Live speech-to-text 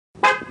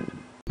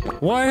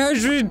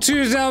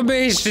102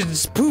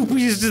 Dalmatians,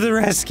 poopies to the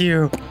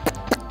rescue.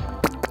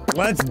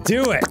 Let's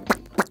do it.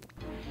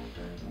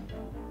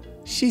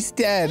 She's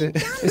dead.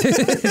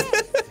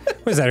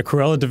 What is that, a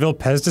Cruella de Vil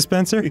Pez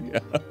dispenser? Yeah.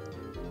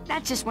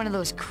 That's just one of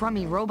those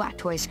crummy robot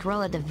toys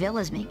Cruella de Vil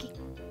is making.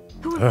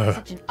 Who would buy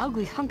such an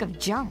ugly hunk of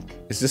junk?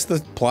 Is this the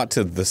plot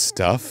to The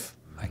Stuff?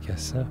 I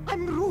guess so.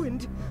 I'm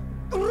ruined.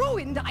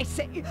 Ruined, I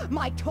say.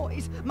 My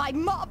toys, my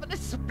marvelous,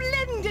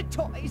 splendid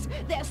toys.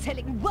 They're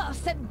selling worse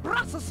than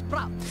Brussels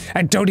sprouts.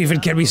 And don't even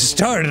get me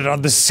started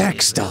on the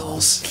sex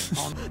dolls.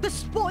 The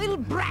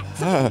spoiled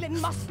brats of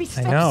England must be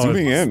I know,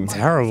 Zooming in. it's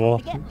terrible.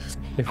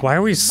 Why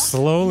are we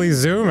slowly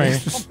zooming?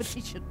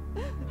 Competition.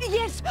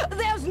 Yes,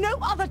 there's no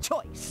other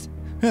choice.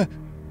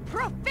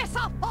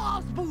 Professor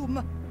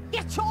Farsboom,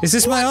 get your Is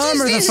this my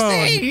arm or the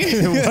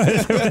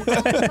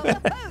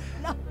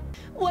phone?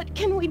 What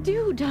can we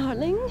do,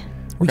 darling?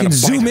 We can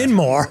zoom in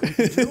more.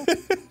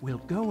 We'll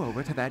go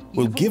over to that.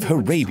 We'll evil give her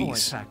woman's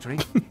rabies. toy factory,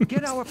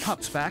 get our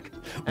pups back.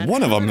 And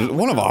One of our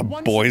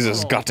once boys for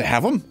has all. got to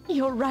have them.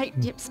 You're right,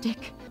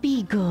 Dipstick.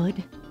 Be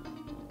good.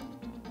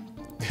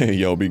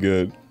 Yo, be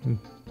good.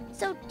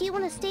 So, do you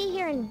want to stay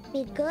here and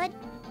be good?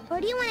 Or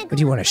do you want to go? Or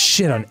do you want to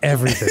shit on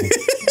everything?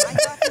 I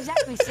thought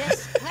exactly,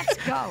 sis. Let's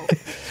go.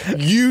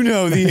 You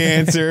know the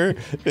answer.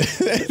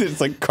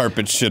 It's like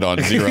carpet shit on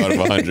 0 out of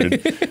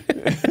 100.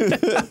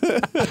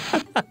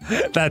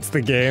 That's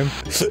the game.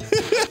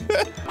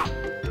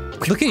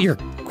 Look at your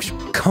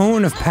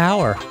cone of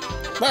power.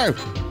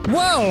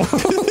 Whoa!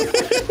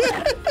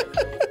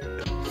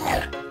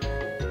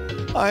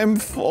 I'm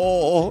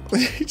full.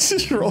 He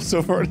just rolls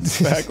so far on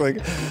his back like,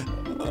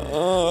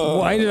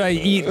 Why did I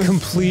eat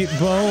complete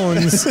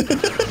bones?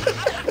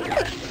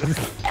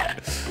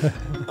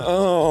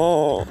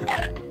 oh,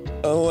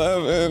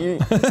 11.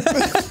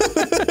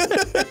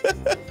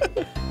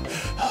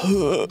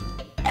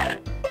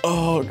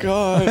 Oh,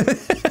 God.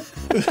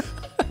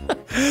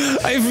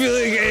 I feel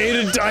like I ate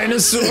a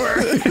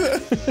dinosaur.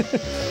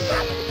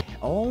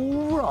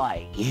 All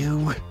right,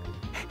 you.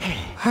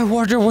 I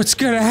wonder what's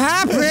gonna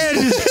happen.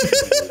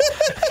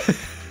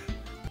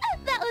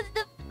 That was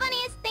the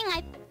funniest thing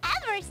I've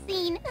ever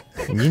seen.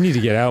 You need to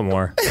get out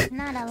more.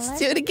 Not a Let's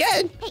do it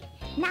again. Hey,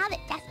 now that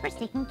Jasper's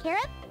taken care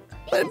of,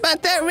 What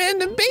about that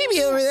random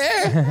baby over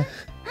there?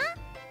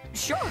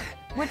 Sure.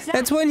 What's that?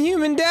 That's one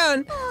human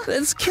down.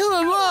 Let's kill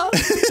them all.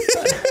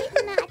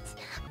 nuts.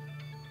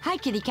 Hi,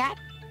 kitty cat.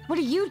 What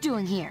are you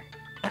doing here?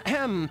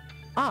 Ahem.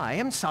 I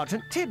am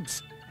Sergeant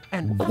Tibbs.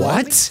 And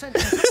What?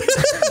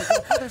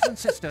 brothers and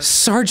sisters.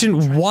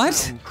 Sergeant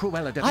what?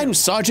 Cruella de Vil. I'm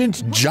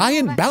Sergeant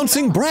Giant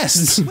Bouncing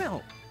Breasts.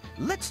 Well,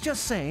 let's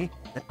just say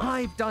that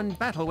I've done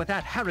battle with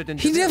that Harridan.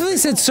 He definitely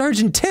said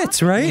Sergeant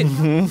Tits, right?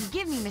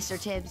 Give me, Mr.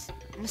 Tibbs.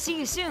 We'll see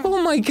you soon.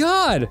 Oh my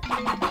god.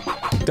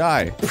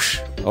 Die.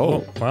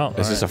 Oh, Wow.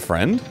 is this a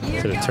friend?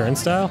 Is it a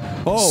turnstile?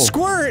 Oh.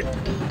 Squirt!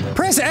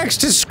 Press X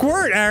to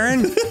squirt,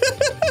 Aaron!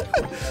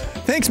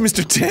 Thanks,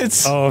 Mr.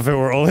 Tits. Oh, if it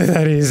were only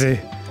that easy.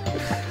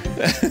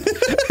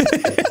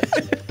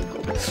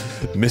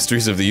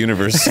 Mysteries of the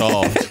universe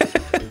solved.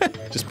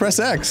 Just press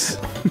X.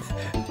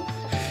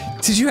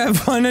 Did you have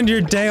fun on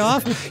your day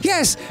off?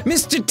 Yes,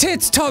 Mr.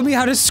 Tits taught me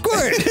how to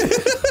squirt!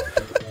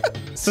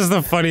 This is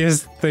the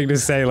funniest thing to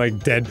say, like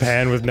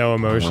deadpan with no Oh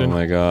emotion.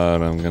 my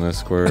god, I'm gonna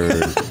squirt.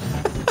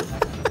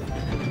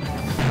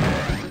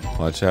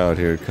 Watch out,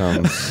 here it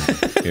comes.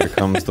 Here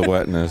comes the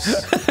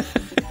wetness.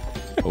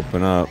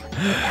 Open up.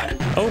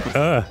 Oh,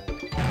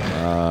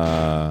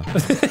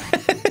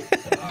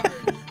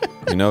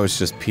 You know it's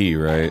just pee,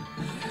 right?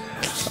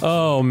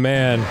 Oh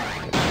man.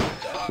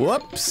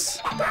 Whoops.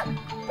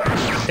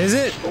 Is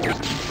it?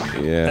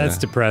 Yeah. That's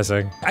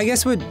depressing. I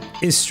guess what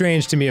is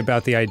strange to me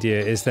about the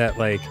idea is that,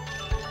 like,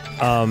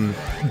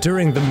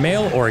 during the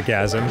male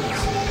orgasm,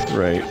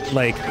 right.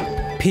 like,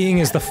 peeing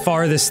is the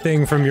farthest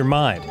thing from your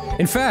mind.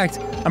 In fact,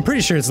 I'm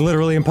pretty sure it's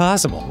literally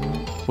impossible.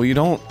 Well, you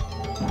don't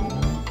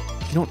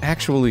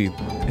actually,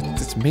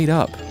 it's made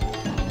up.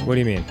 What do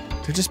you mean?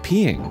 They're just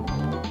peeing.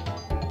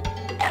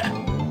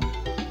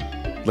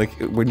 Like,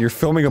 when you're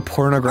filming a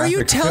pornographic Are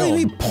you telling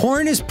me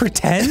porn is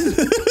pretend?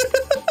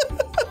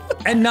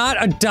 And not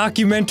a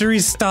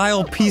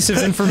documentary-style piece of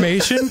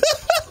information?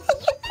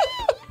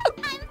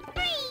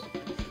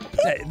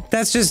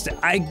 That's just,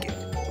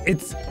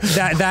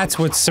 that's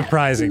what's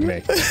surprising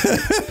me.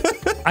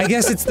 I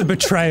guess it's the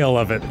betrayal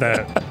of it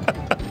that's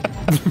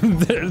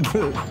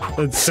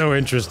so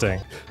interesting.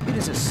 It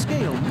is a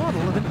scale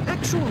model of an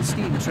actual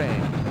steam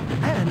train.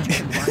 And you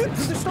can buy it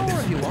from the store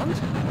if you want.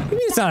 What do you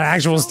mean it's not an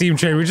actual steam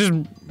train? We just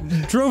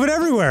drove it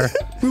everywhere.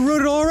 We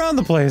rode it all around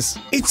the place.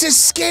 It's a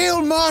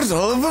scale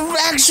model of an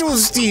actual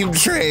steam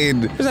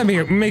train! Does that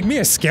mean make me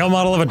a scale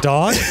model of a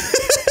dog?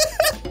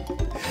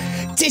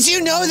 Did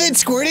you know that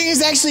squirting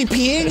is actually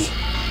peeing?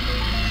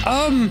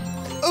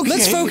 Okay.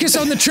 Let's focus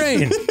on the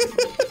train.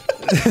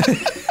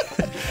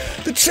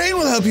 The train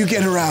will help you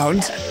get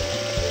around.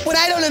 What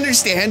I don't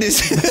understand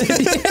is...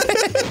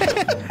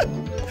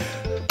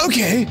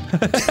 Okay.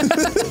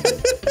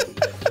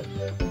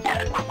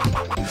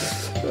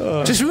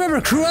 Just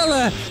remember,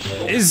 Cruella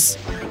is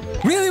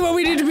really what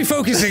we need to be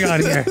focusing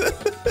on here.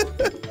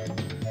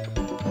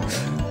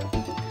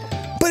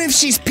 But if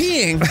she's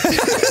peeing.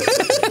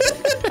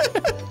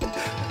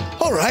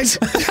 All right.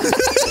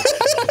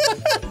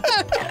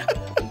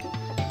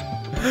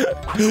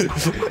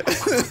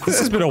 This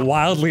has been a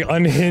wildly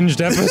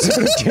unhinged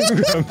episode of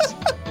Game Grumps.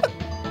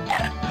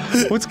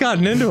 What's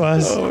gotten into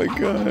us? Oh my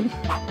god.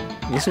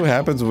 This is what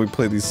happens when we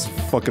play these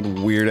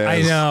fucking weird ass.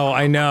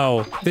 I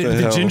know.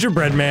 The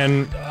gingerbread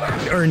man,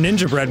 or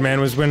ninja bread man,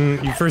 was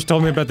when you first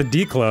told me about the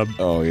D Club.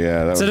 Oh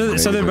yeah, that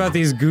was Something about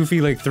these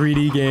goofy like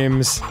 3D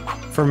games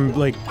from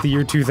like the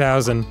year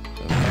 2000.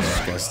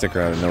 Just got a sticker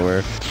out of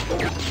nowhere.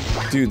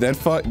 Dude,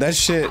 that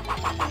shit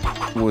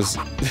was.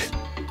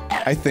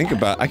 I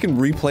can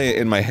replay it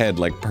in my head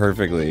like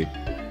perfectly,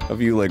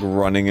 of you like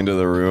running into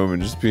the room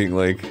and just being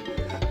like,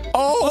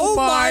 "Oh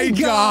my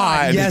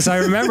god!" Yes, I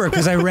remember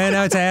because I ran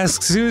out to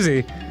ask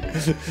Susie,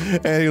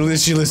 and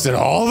she listed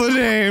all the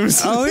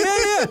names. Oh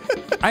yeah.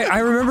 I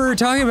remember her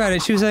talking about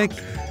it. She was like,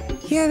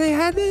 "Yeah, they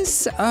had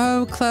this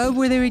club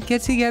where they would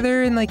get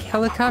together and like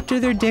helicopter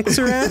their dicks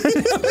around."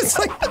 I was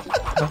like,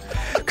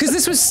 because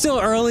this was still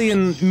early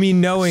in me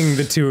knowing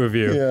the two of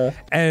you, yeah,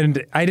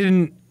 and I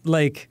didn't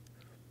like.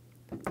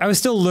 I was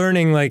still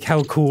learning, like,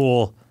 how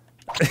cool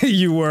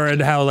you were and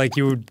how, like,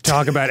 you would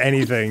talk about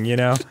anything, you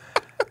know?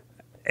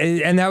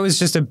 And that was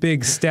just a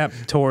big step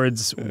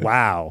towards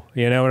wow,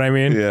 you know what I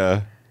mean?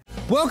 Yeah.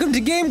 Welcome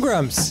to Game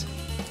Grumps!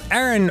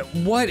 Aaron,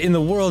 what in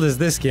the world is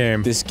this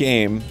game? This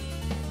game,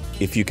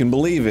 if you can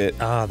believe it...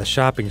 Ah, the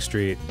shopping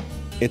street.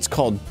 It's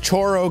called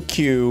Choro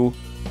Q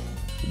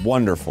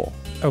Wonderful.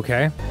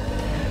 Okay.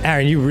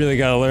 Aaron, you really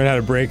gotta learn how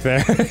to break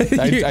there.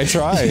 I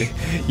try.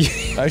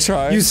 I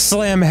try. You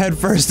slam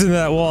headfirst into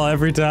that wall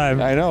every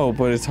time. I know,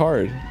 but it's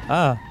hard.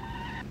 Ah.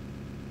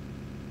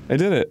 I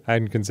did it. I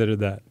hadn't considered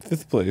that.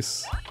 5th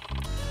place.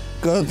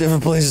 Go to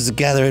different places to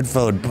gather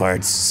info and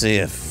parts. See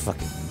if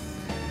fucking...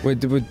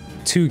 Would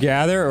two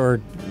gather,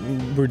 or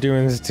we're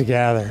doing this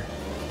together?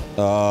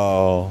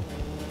 Oh.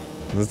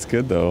 That's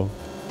good, though.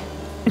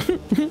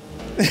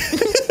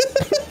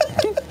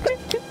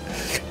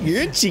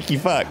 You're a cheeky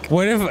fuck.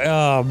 What if,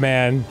 oh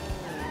man,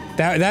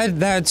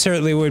 that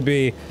certainly would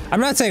be, I'm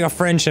not saying a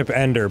friendship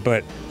ender,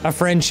 but a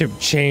friendship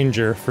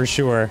changer for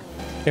sure.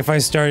 If I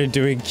started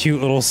doing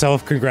cute little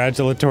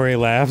self-congratulatory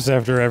laughs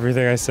after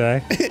everything I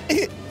say.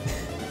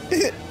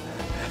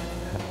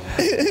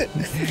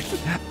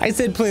 I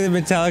said play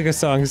the Metallica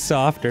song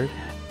softer.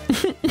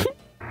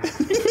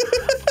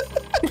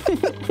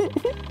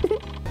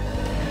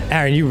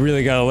 Aaron, you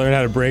really gotta learn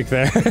how to break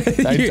there.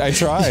 I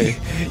try.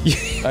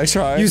 I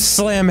try. You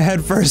slam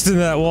headfirst into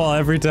that wall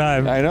every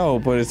time. I know,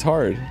 but it's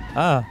hard.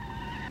 Ah.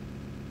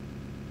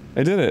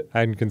 I did it.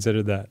 I hadn't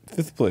considered that.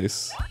 5th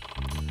place.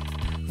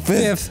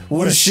 5th?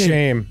 What a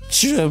shame.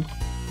 Cheer up.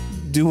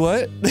 Do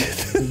what?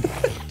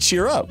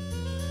 Cheer up.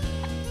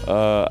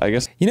 I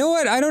guess. You know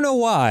what? I don't know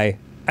why.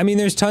 I mean,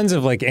 there's tons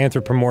of like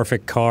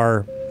anthropomorphic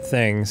car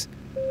things,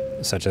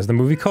 such as the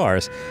movie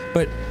Cars,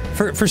 but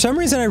for some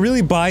reason I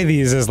really buy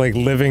these as like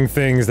living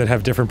things that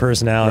have different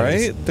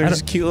personalities. Right? They're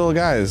just cute little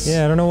guys.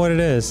 Yeah, I don't know what it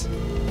is.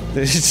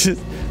 They're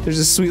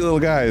just sweet little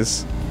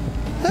guys.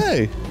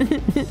 Hey.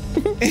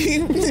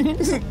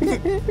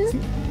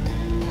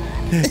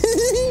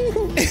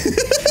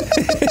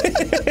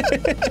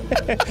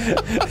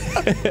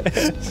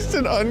 Just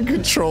an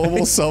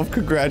uncontrollable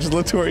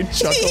self-congratulatory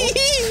chuckle.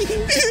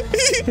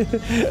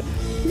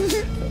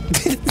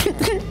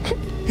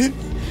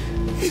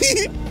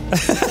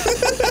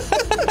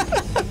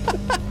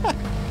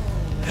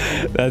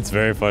 That's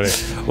very funny.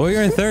 Well,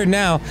 you're in 3rd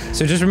now,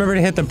 so just remember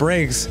to hit the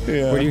brakes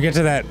when you get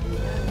to that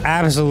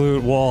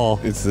absolute wall.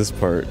 It's this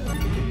part.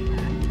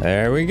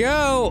 There we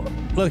go.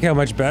 Look how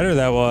much better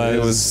that was.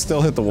 It was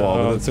still hit the wall,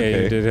 but it's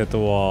okay. You did hit the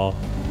wall.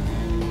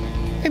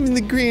 I'm in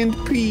the Grand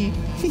Prix.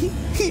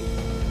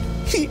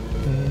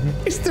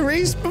 It's the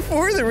race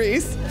before the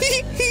race.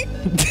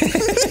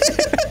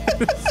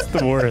 It's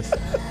the worst.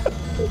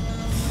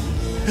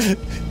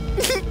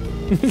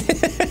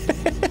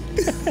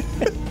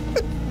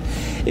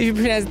 If you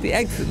pronounce the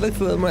X, it looks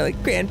a little more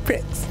like Grand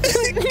Prix.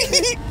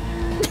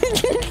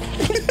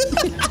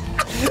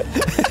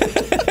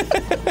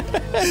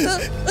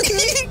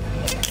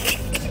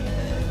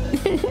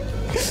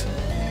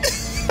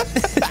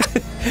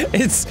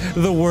 It's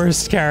the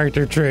worst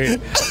character trait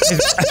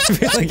I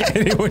feel like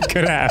anyone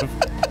could have.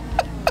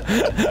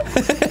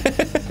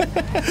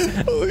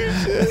 Holy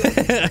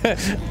shit.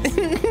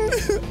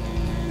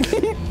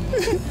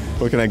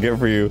 What can I get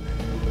for you?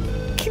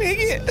 Can I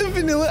get a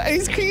vanilla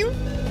ice cream?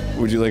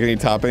 Would you like any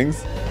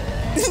toppings?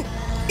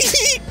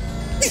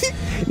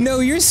 No,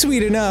 you're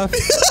sweet enough.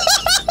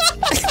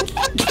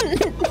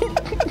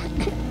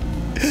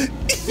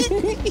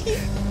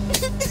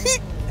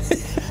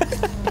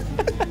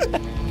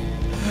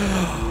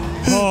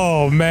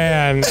 Oh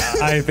man,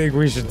 I think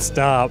we should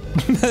stop.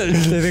 I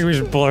think we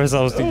should pull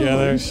ourselves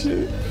together. Oh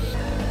shit.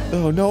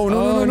 Oh no,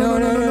 no.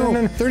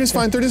 3rd is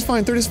fine, 3rd is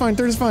fine, 3rd is fine,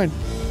 3rd is fine.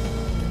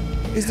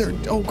 Is there,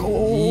 oh,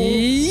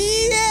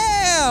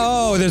 yeah!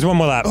 Oh, there's one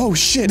more lap. Oh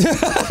shit.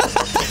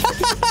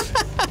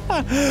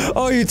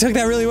 Oh, you took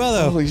that really well,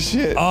 though. Holy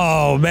shit.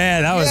 Oh,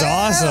 man, that was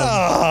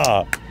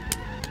awesome.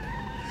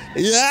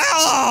 Yeah!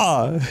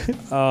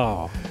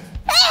 Oh.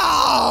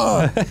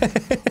 Ah! We're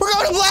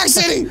going to Black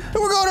City! And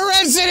we're going to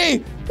Red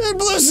City! And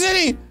Blue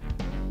City!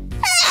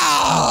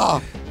 Ah!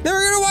 Then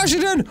we're going to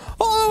Washington,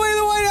 all the way to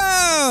the White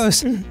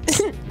House!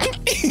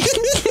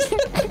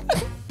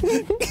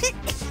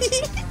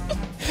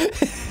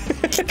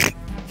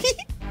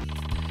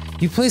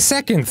 You play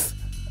second.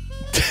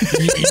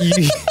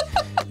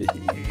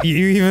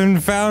 You even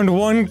found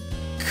 1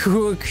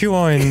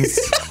 coins.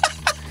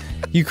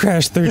 You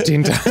crashed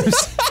 13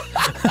 times.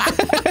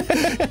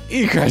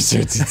 You crashed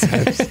 13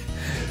 times.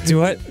 Do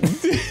what?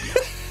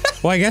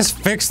 Well, I guess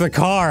fix the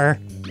car.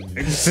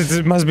 Since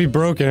it must be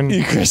broken.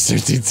 You crashed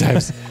 13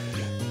 times.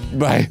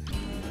 Bye.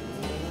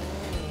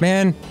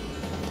 Man,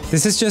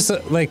 this is just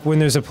like when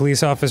there's a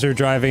police officer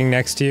driving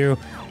next to you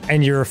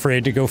and you're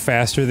afraid to go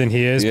faster than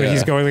he is, but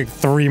he's going like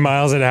 3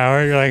 miles an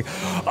hour. You're like,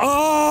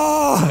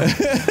 oh!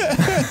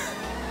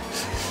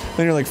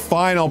 Then you're like,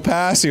 fine, I'll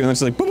pass you. And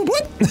it's like, boop,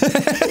 boop, boop.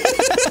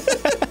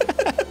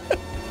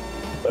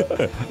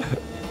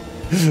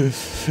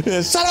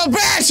 Son of a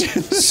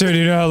bitch! So do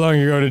you know how long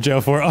you're going to jail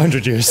for?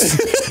 100 years.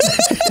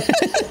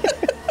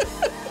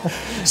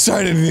 Sorry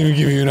I didn't even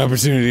give you an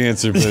opportunity to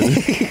answer, but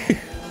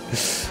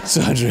it's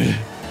 100.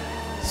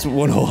 It's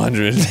 1 whole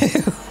 100.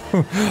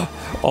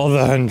 All the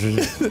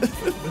 100.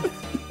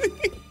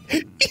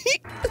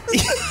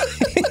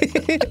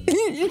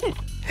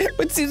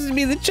 What seems to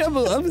be the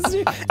trouble,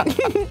 officer?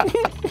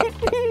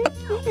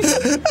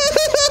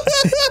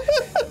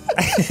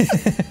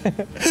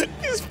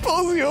 He's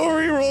pulls you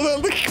over, he rolled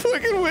out the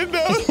fucking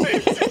window,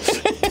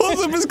 pulls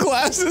up his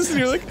glasses, and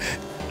you're like...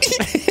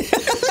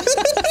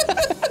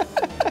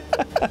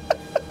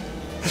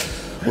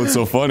 What's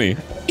so funny?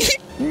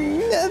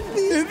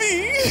 Nothing.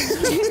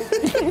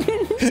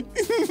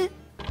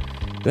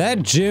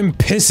 That Jim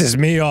pisses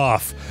me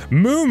off.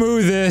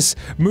 Moo-moo this,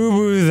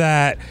 moo-moo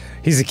that.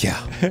 He's a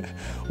cow.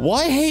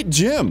 Why hate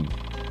Jim?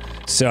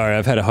 Sorry,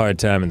 I've had a hard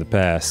time in the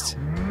past.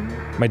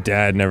 My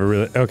dad never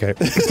really... Okay.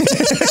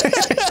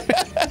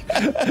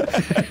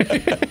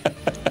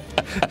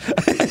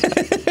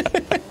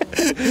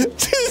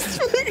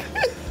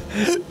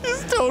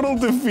 Just total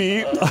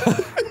defeat.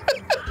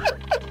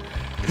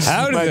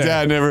 How did My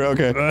dad never...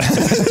 Okay.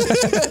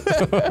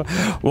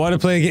 Want to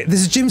play a game?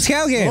 This is Jim's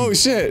cow game. Oh,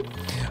 shit.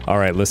 All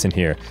right, listen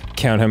here.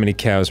 Count how many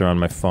cows are on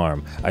my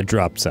farm. I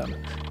dropped some.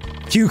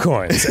 Q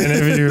coins, and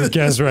if you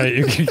guess right,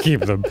 you can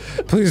keep them.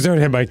 Please don't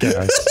hit my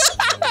cows.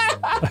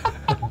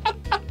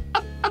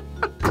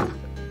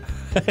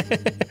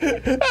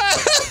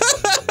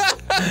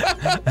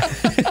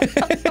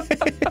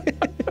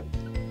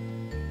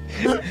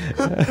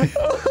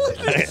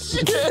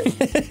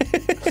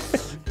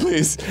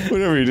 Please,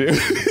 whatever you do.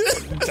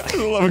 For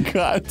the love of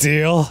God.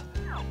 Deal.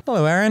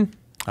 Hello, Aaron.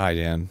 Hi,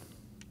 Dan.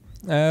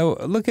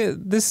 Look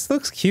at this.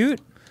 Looks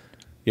cute.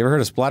 You ever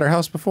heard of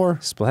Splatterhouse before?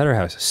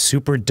 Splatterhouse.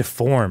 Super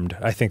deformed,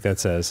 I think that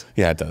says.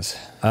 Yeah, it does.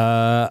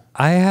 I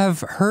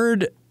have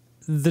heard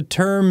the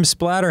term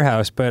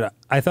Splatterhouse, but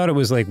I thought it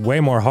was like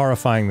way more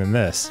horrifying than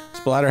this.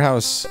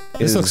 Splatterhouse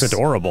This looks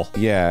adorable.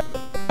 Yeah.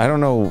 I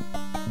don't know.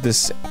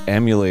 This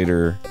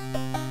emulator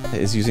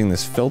is using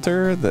this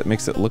filter that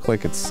makes it look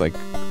like it's like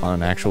on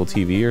an actual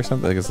TV or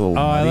something. Like it's a little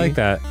I muddy. like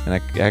that. And I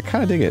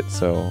kind of dig it,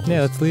 so...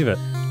 Yeah, let's leave it.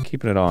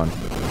 Keeping it on.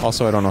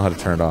 Also, I don't know how to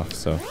turn it off,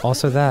 so...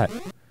 Also that.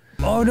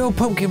 Oh no,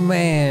 Pumpkin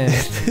Man!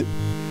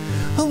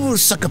 I'm gonna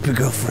suck up your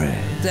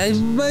girlfriend.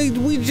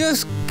 We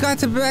just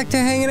got back to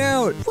hanging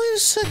out. Wait a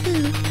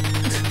second.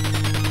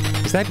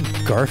 Is that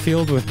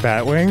Garfield with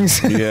bat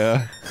wings?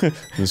 Yeah.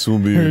 This will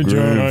be Hey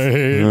John, I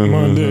hate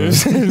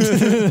Mondays.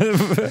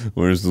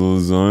 Where's the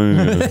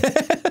lasagna?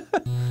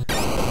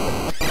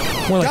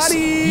 More like Got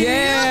him!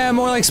 yeah,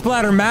 more like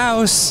Splatter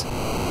Mouse.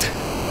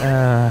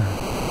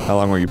 How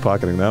long were you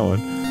pocketing that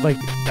one? Like,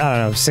 I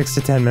don't know, 6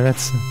 to 10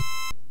 minutes.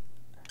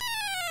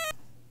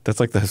 That's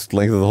like the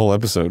length of the whole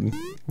episode.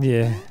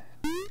 Yeah.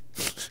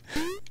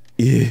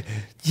 Yeah.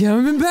 Yeah,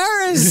 I'm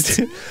embarrassed.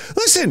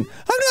 Listen,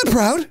 I'm not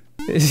proud.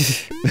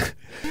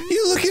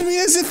 You look at me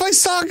as if I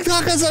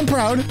talk as I'm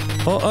proud.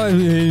 Oh, I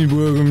mean,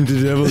 welcome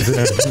to Devil's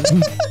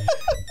Town.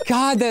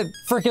 God, that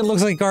frickin'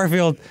 looks like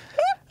Garfield.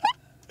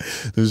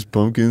 There's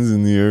pumpkins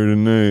in the air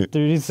tonight.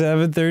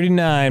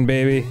 3739,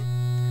 baby.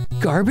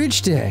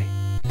 Garbage day.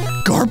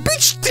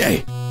 Garbage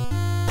day!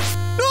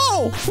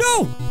 No!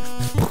 No!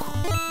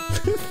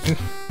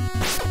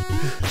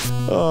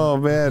 Oh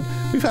man,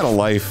 we've had a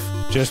life.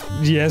 Just,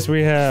 yes,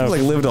 we have.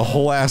 We've like lived a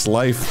whole ass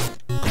life.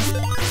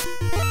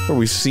 Where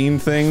we've seen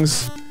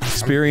things,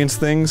 experienced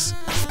things.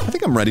 I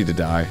think I'm ready to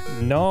die.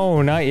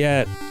 No, not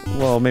yet.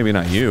 Well, maybe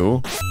not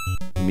you.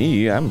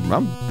 Me,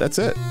 that's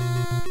it.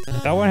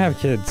 I want to have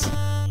kids.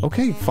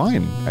 Okay,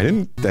 fine. I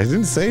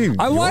didn't say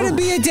I want to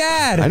be a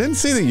dad! I didn't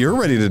say that you're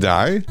ready to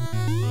die.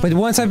 But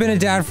once I've been a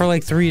dad for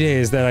like 3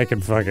 days, then I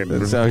can fucking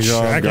check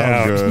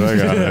out. Good, I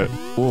got it.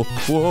 Whoa,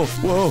 whoa,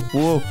 whoa,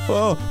 whoa,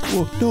 whoa,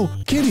 whoa. No,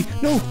 Candy,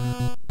 no!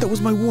 That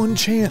was my one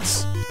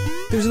chance.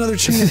 There's another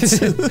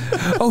chance.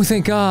 Oh,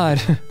 thank God.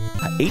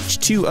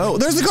 H2O.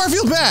 There's the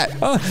Garfield bat!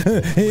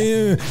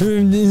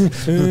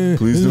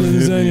 Please don't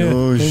hit me.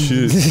 Oh,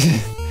 shit.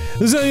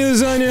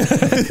 Lasagna.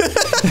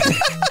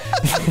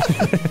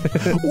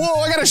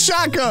 Whoa, I got a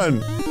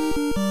shotgun!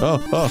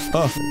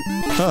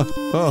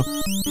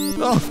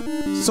 Oh,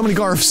 so many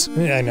Garfs.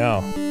 Yeah, I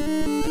know.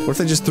 What if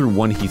they just threw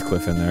one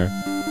Heathcliff in there?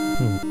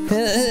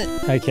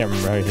 I can't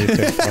remember how he did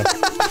it.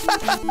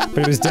 But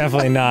it was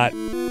definitely not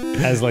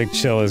as, like,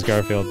 chill as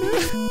Garfield.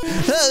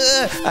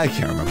 I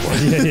can't remember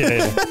what.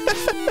 Yeah.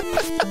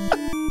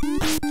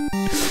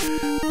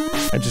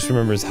 I just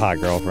remember his hot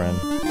girlfriend.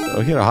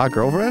 Oh, he had a hot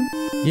girlfriend?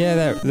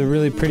 Yeah, the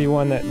really pretty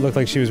one that looked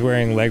like she was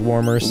wearing leg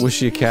warmers. Was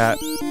she a cat?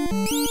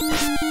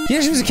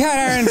 Yeah, she was a cat,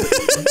 Aaron!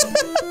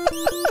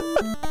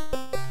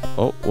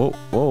 Oh,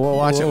 whoa,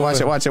 watch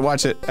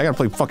it. I gotta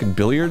play fucking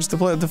billiards to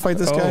fight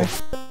this guy?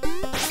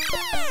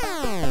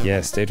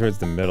 Yeah, stay towards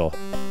the middle.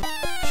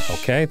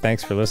 Okay,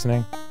 thanks for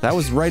listening. That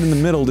was right in the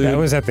middle, dude. That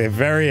was at the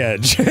very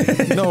edge.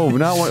 No,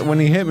 not when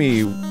he hit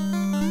me.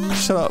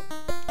 Shut up.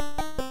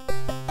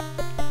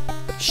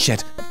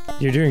 Shit.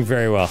 You're doing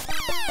very well.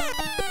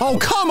 Oh,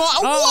 come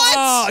on! What?!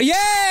 Oh,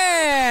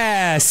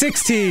 yeah!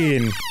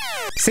 16!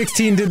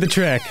 16 did the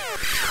trick.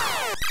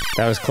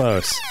 That was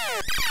close.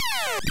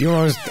 You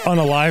almost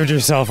unalived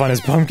yourself on his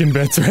pumpkin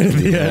bits right at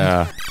the end.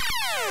 Yeah.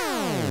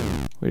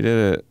 We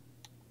did it.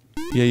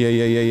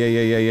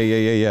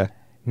 Yeah.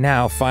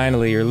 Now,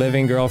 finally, your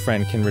living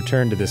girlfriend can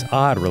return to this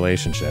odd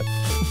relationship.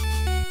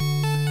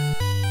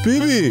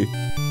 Baby!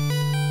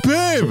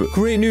 Babe!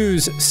 Great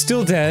news,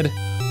 still dead.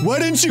 Why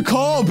didn't you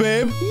call,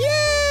 babe?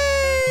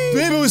 Yay!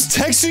 Babe, I was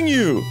texting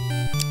you!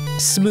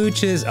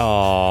 Smooches.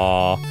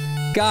 Aww.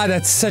 God,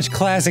 that's such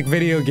classic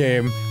video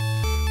game.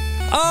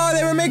 Oh,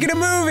 they were making a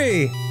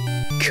movie!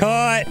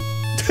 Cut!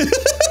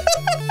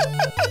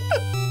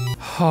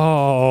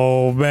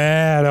 Oh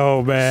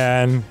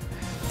man.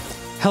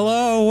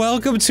 Hello,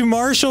 welcome to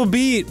Marshall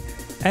Beat,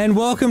 and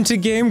welcome to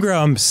Game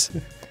Grumps.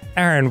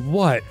 Aaron,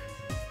 what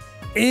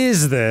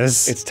is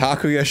this? It's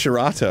Takuya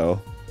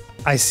Shirato.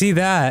 I see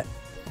that.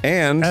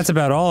 And That's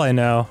about all I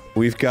know.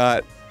 we've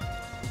got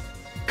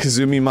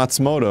Kazumi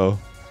Matsumoto.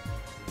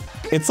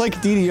 It's like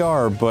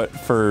DDR, but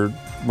for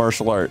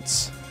martial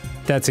arts.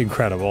 That's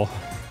incredible.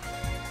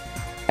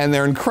 And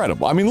they're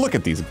incredible. I mean, look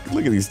at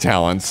these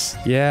talents.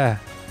 Yeah.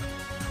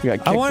 You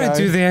got I want to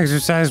do the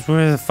exercise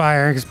where the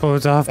fire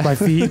explodes off my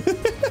feet.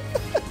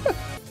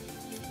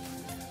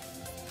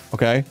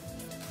 Okay.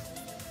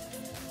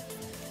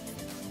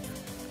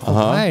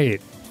 Right.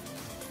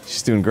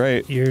 She's doing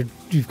great.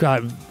 You've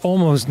got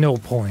almost no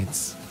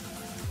points.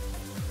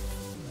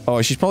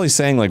 Oh, she's probably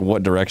saying, like,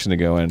 what direction to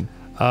go in.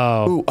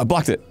 Oh. Ooh, I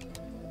blocked it.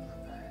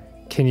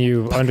 Can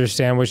you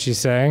understand what she's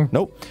saying?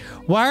 Nope.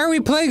 Why are we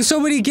playing so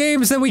many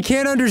games that we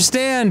can't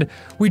understand?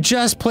 We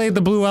just played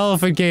the Blue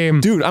Elephant game.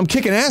 Dude, I'm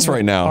kicking ass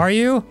right now. Are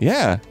you?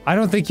 Yeah. I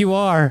don't think you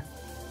are.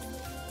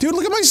 Dude,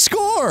 look at my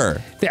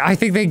score! I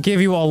think they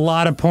give you a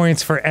lot of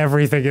points for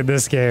everything in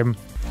this game.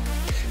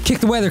 Kick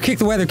the weather, kick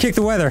the weather, kick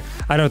the weather.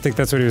 I don't think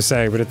that's what he was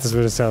saying, but that's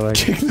what it sounded like.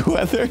 Kick the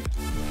weather?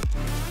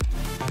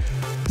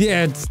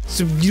 Yeah,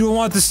 you don't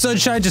want the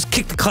sunshine, just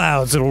kick the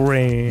clouds, it'll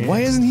rain.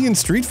 Why isn't he in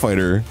Street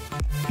Fighter?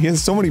 He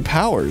has so many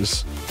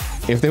powers.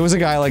 If there was a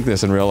guy like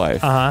this in real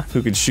life,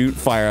 who could shoot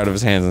fire out of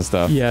his hands and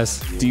stuff, yes.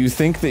 Do you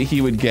think that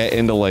he would get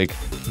into, like,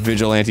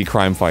 vigilante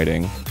crime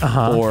fighting?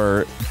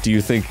 Or do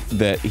you think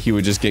that he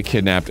would just get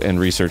kidnapped and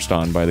researched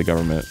on by the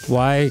government?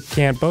 Why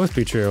can't both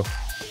be true?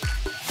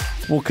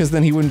 Well, because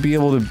then he wouldn't be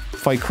able to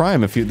fight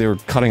crime if they were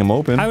cutting him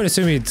open. I would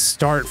assume he'd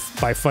start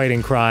by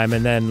fighting crime,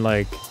 and then,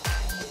 like,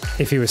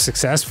 if he was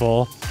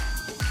successful,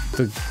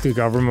 the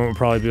government would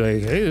probably be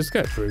like, hey, this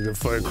guy's pretty good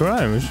fight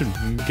crime, we should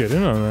get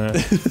in on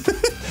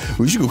that.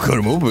 We should go cut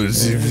him open and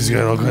see if he's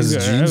got all kinds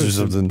of genes or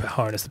something.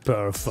 Harness the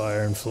power of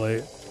fire and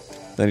flight.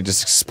 Then he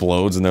just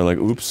explodes and they're like,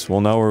 oops,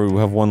 well now we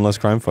have one less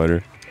crime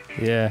fighter.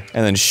 Yeah.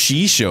 And then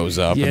she shows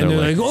up Yeah, and they're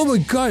like, oh my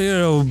god, you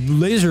know,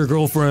 laser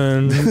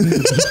girlfriend.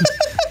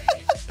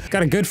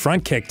 Got a good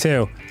front kick,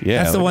 too.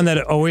 Yeah. That's the one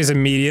that always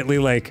immediately,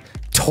 like,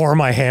 tore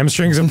my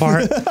hamstrings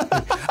apart.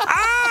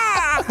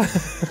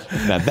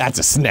 now that's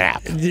a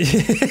snap.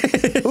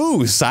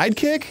 Ooh,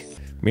 sidekick?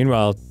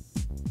 Meanwhile,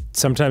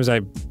 sometimes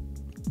I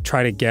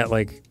try to get,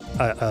 like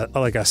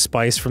a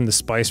spice from the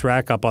spice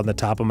rack up on the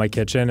top of my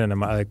kitchen, and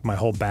my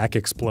whole back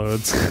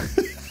explodes.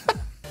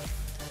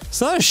 There's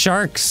a lot of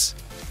sharks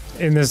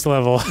in this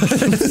level.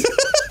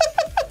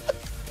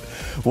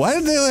 Why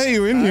did they let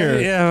you in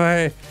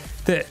here?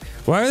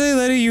 Why are they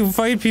letting you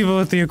fight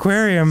people at the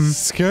aquarium?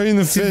 Scaring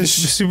the fish.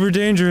 Super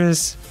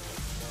dangerous.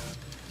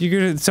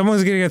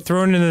 Someone's gonna get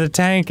thrown into the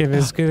tank and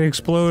it's gonna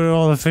explode and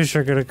all the fish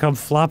are gonna come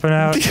flopping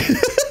out.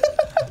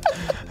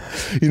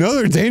 You know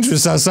they're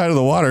dangerous outside of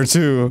the water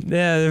too.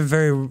 Yeah, they're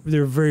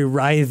very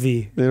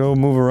writhy. They don't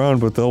move around,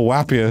 but they'll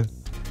whap you.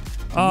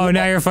 Oh,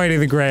 now you're fighting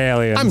the gray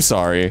alien. I'm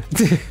sorry.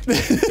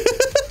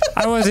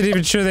 I wasn't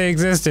even sure they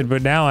existed,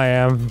 but now I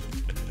am.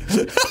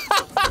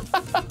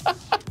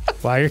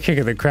 Wow, you're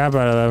kicking the crap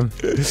out of them.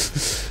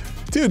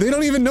 Dude, they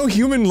don't even know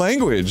human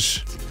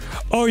language.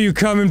 Oh, you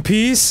come in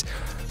peace?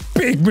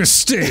 Big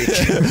mistake.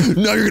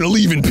 Now you're gonna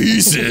leave in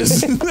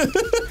pieces.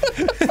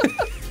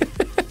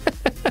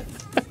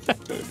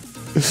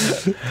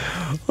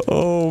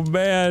 Oh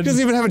man. He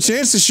doesn't even have a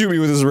chance to shoot me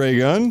with his ray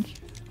gun.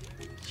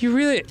 You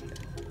really...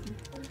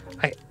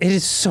 it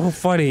is so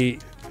funny.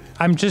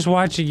 I'm just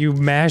watching you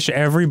mash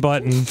every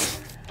button,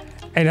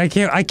 and I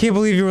can't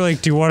believe you were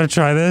like, do you want to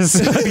try this?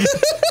 I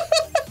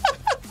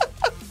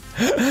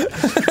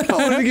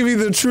wanted to give you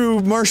the true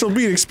Marshall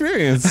Beat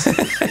experience.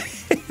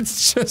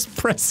 It's just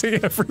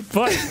pressing every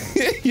button.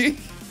 You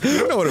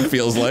don't know what it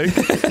feels like.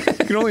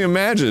 You can only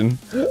imagine.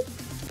 How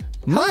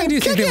long do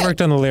you think they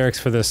worked on the lyrics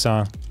for this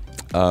song?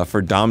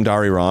 For Dam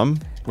Dari Ram,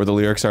 where the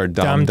lyrics are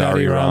Dam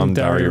Dari Ram,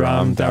 Dari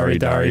Ram, Dari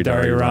Dari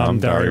Dari Ram,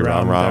 Dari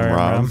Ram, Ram,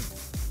 Ram.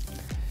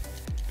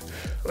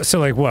 So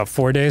like what,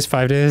 4 days,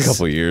 5 days? A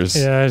couple years.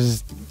 Yeah,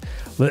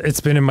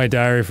 it's been in my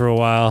diary for a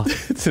while.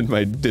 It's been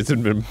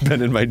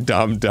in my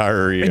Dam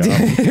Diary.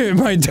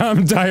 My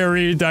Dam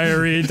diary,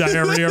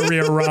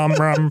 diarrhea,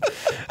 ram.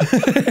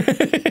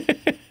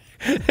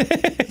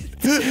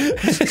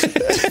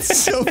 It's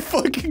so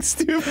fucking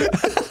stupid.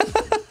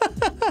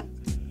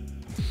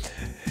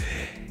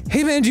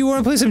 Hey man, do you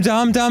want to play some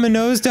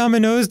dominoes, dummy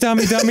nose?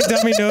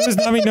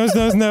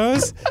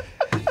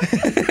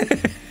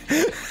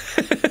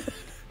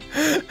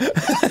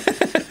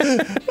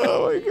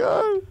 Oh my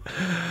god.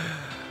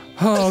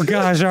 Oh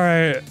gosh,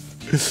 alright.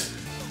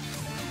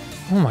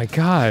 Oh my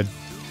god.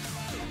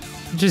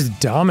 Just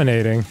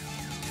dominating.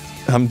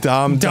 I'm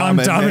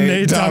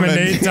dominate.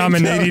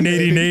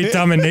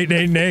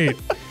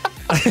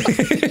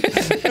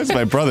 That's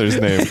my brother's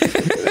name.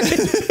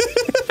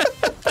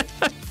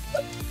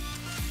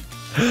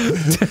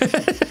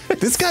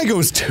 This guy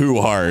goes too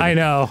hard. I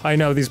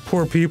know, these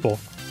poor people.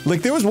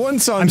 Like, there was one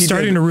song I'm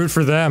starting to root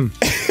for them.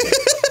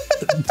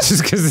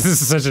 Just because this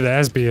is such an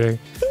ass beating.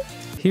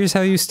 Here's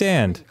how you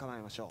stand.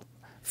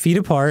 Feet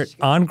apart,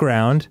 on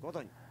ground.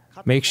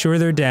 Make sure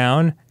they're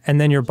down,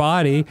 and then your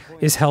body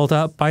is held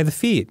up by the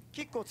feet.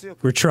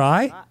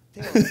 Retry?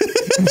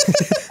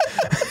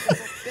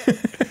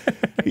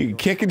 You can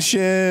kick and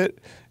shit.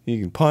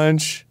 You can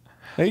punch.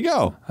 There you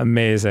go.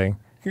 Amazing.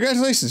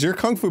 Congratulations, you're a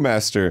kung fu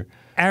master.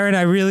 Aaron,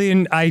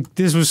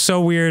 this was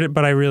so weird,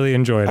 but I really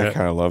enjoyed it. I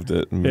kind of loved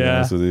it, to be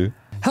honest with you.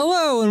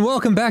 Hello, and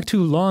welcome back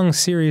to Long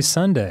Series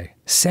Sunday.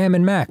 Sam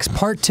and Max,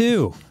 Part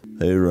 2.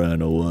 They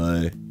ran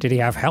away. Did he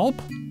have help?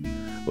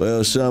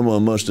 Well,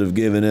 someone must have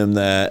given him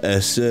that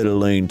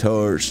acetylene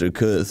torch to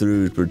cut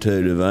through his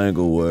protective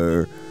ankle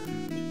wear.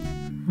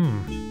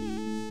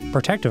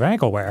 Protective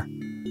ankle wear?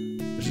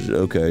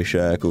 Okay,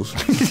 shackles.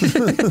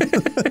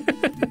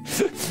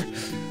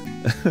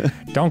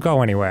 Don't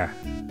go anywhere.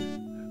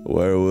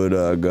 Where would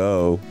I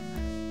go?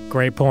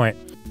 Great point.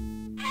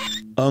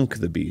 Unk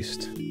the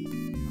Beast.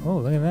 Oh,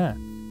 look at that.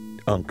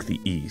 Unk the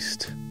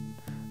East.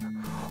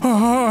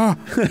 What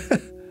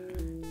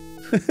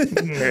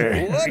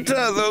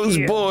are those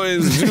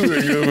boys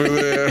doing over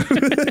there?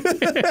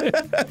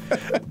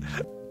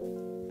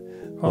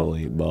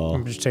 Holy ball.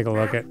 Just take a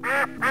look at...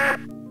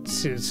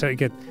 So you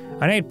get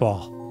an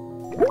 8-ball.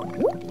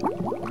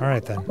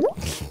 Alright then.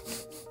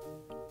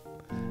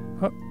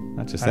 Oh,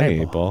 Not just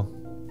any 8-ball.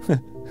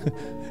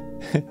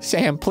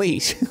 Sam,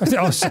 please.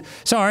 Oh,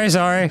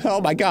 sorry.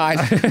 Oh my god.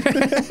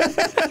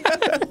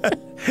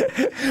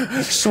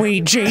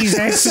 Sweet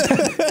Jesus.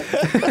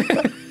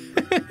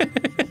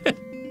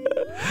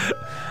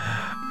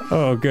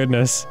 Oh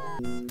goodness.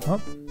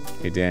 Oh.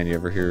 Hey Dan, you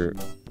ever hear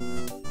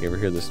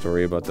the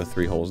story about the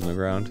 3 holes in the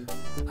ground?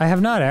 I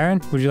have not,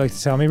 Aaron. Would you like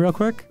to tell me real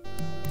quick?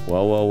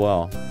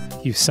 Well.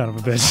 You son of a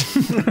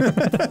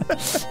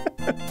bitch.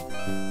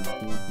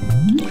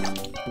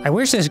 I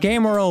wish this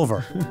game were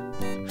over.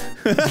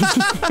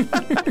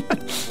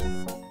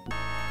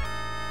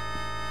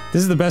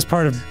 This is the best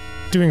part of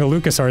doing a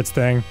LucasArts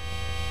thing.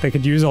 They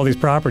could use all these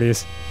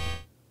properties.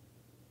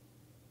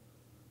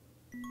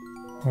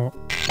 Oh.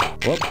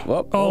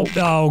 Whoop.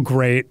 Oh,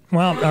 great.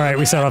 Well, alright,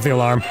 we set off the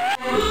alarm.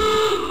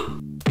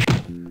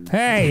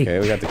 Hey! Okay,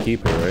 we got the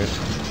keeper, right?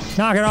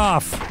 Knock it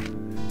off!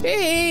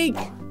 Eek!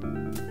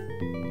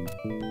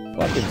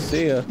 Fucking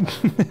see ya.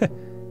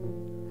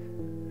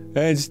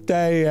 And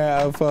stay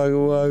out,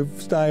 fucking wife.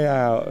 Stay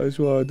out. That's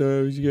what I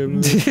do.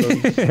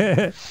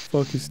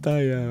 Fucking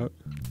stay out.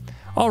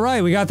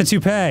 Alright, we got the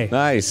toupee.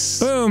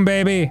 Nice. Boom,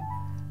 baby!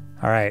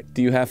 Alright.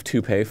 Do you have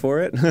to pay for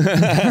it?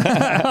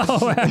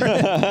 Oh,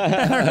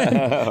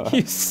 Aaron,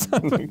 you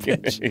son of a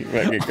bitch.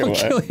 I'll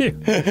kill you.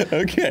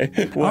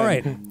 Okay.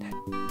 Alright.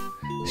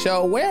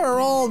 So where are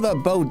all the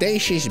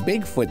bodacious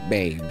Bigfoot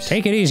babes?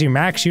 Take it easy,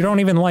 Max. You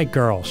don't even like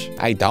girls.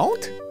 I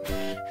don't?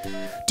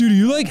 Dude, do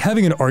you like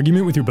having an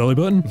argument with your belly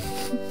button?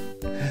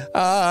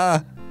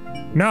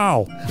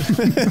 No.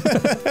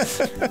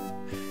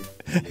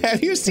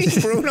 Have you seen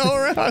Bruno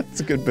around? It's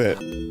a good bit.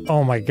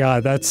 Oh my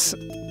god, that's...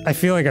 I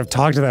feel like I've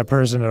talked to that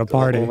person at a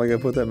party. Oh my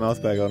god, put that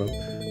mouth back on him.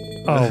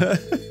 Oh.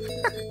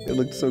 It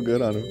looked so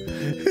good on him.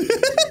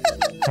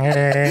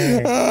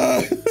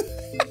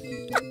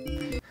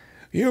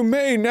 You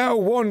may now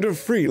wander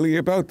freely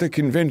about the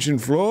convention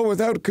floor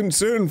without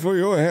concern for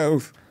your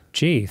health.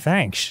 Gee,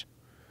 thanks.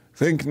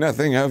 Think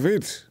nothing of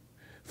it.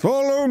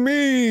 Follow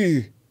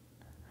me.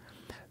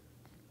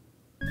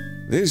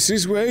 This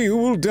is where you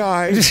will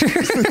die.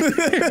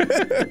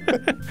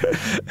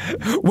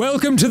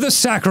 Welcome to the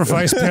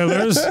sacrifice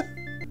pillars.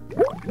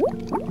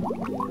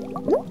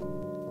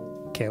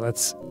 Okay,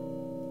 let's...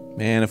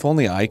 Man, if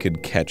only I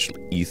could catch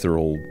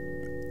ethereal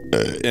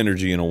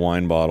energy in a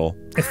wine bottle.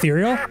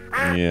 Ethereal?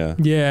 Yeah.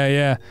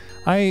 Yeah.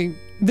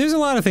 There's a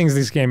lot of things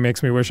this game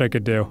makes me wish I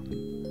could do.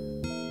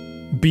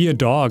 Be a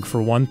dog,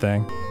 for one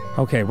thing.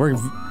 Okay,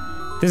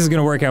 this is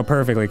gonna work out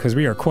perfectly, because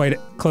we are quite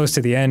close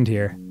to the end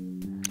here.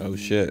 Oh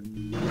shit.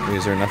 Wait,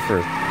 is there enough for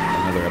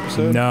another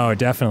episode? No,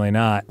 definitely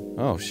not.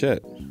 Oh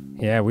shit.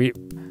 Yeah, we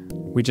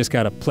just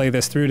gotta play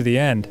this through to the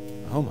end.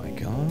 Oh my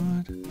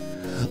god.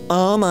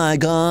 Oh my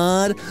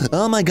god.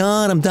 Oh my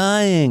god, I'm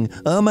dying.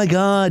 Oh my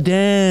god,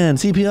 Dan.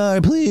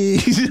 CPR,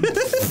 please.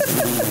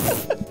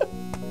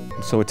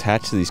 I'm so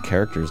attached to these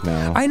characters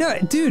now. I know,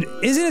 dude,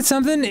 isn't it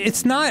something?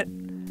 It's not...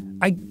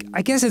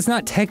 I guess it's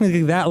not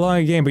technically that long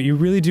a game, but you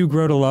really do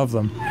grow to love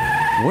them.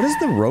 What is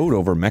the road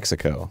over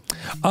Mexico?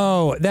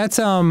 Oh, that's,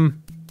 I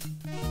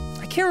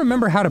can't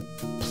remember how to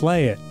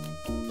play it.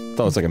 I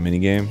thought it was like a mini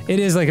game. It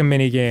is like a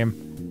mini game.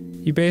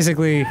 You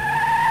basically...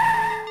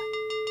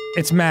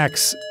 It's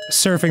Max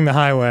surfing the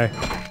highway.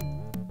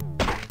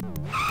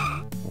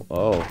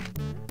 Oh.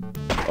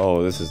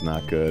 Oh, this is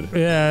not good.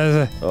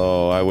 Yeah.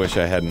 Oh, I wish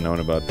I hadn't known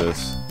about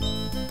this.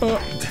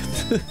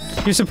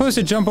 You're supposed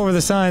to jump over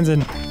the signs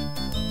and...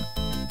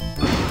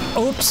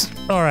 Oops.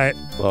 Alright.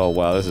 Oh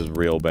wow, this is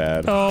real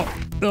bad. Oh.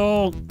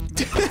 No,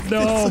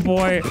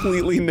 boy.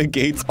 Completely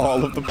negates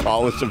all of the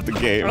polish of the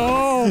game.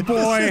 Oh,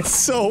 boy. It's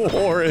so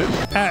horrid.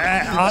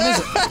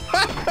 Honestly...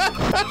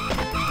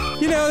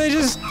 You know, they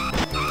just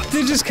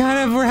kind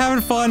of were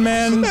having fun,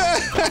 man.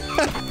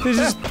 They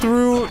just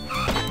threw...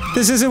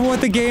 This isn't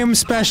what the game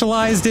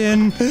specialized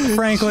in,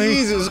 frankly.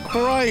 Jesus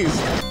Christ.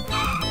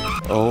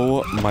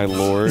 Oh, my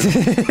lord.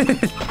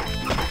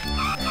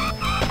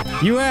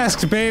 You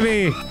asked,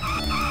 baby.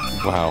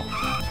 Wow.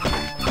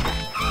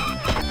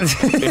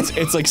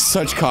 It's like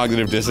such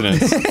cognitive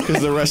dissonance,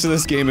 because the rest of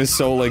this game is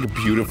so like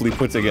beautifully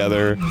put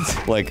together,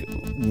 like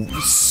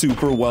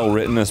super well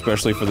written,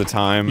 especially for the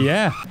time.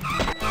 Yeah.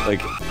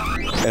 Like,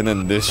 and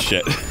then this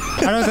shit.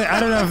 I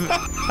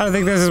don't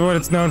think this is what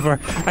it's known for.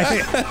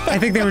 I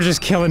think they were just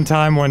killing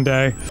time one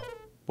day.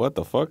 What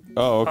the fuck?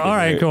 Oh, okay. All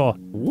right, cool.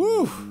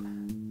 Woo!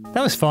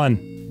 That was fun.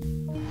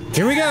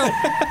 Here we go.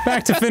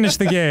 Back to finish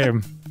the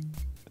game.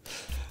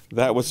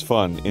 That was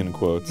fun, in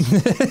quotes.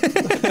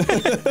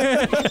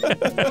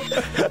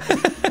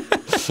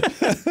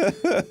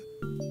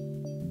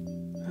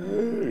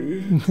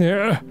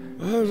 Yeah.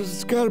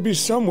 There's gotta be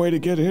some way to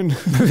get in.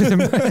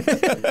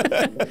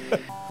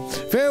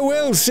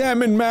 Farewell,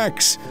 Sam and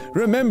Max.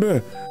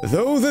 Remember,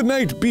 though the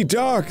night be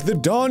dark, the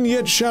dawn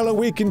yet shall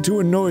awaken to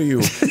annoy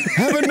you.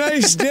 Have a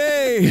nice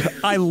day!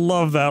 I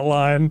love that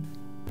line.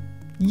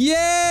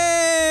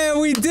 Yeah,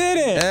 we did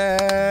it!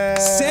 Hey.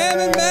 Sam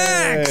and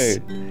Max!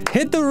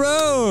 Hit the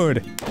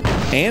road!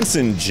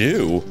 Anson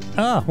Jew.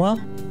 Oh,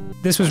 well,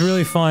 this was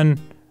really fun.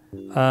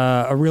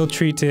 A real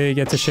treat to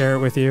get to share it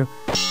with you.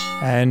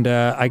 And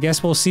I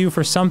guess we'll see you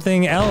for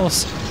something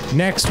else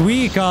next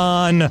week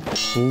on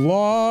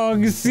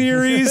Log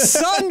Series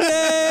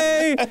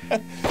Sunday!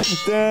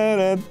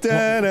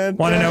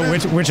 Want to know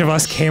which of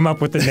us came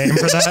up with the name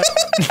for that?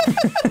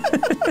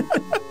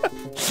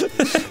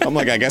 I'm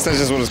like, I guess that's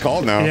just what it's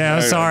called now. Yeah,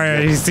 I'm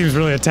sorry. He seems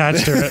really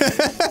attached to it.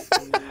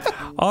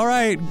 All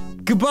right.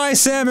 Goodbye,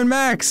 Sam and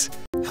Max.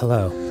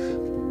 Hello,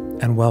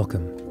 and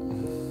welcome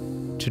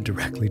to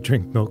Directly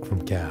Drink Milk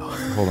from Cow.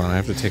 Hold on, I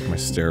have to take my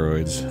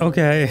steroids.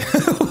 Okay.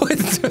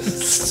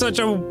 Such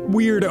a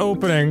weird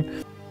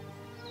opening.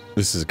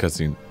 This is a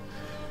cutscene.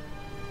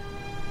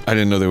 I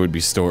didn't know there would be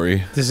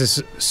story. This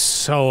is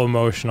so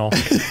emotional.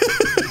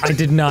 I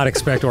did not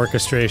expect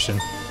orchestration.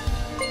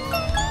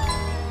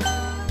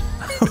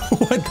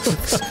 What the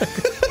fuck?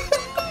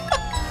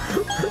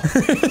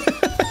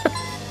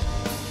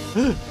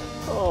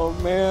 Oh,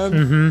 man.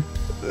 Mm-hmm.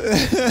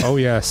 Oh,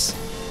 yes.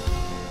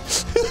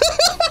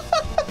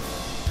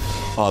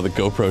 Oh, the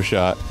GoPro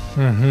shot.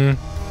 Mm-hmm.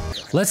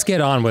 Let's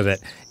get on with it.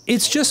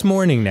 It's just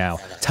morning now.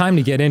 Time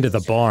to get into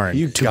the barn.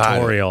 You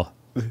tutorial.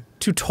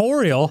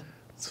 Tutorial?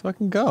 Let's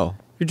fucking go.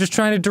 You're just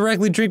trying to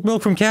directly drink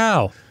milk from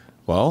cow.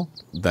 Well,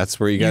 that's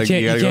where you gotta go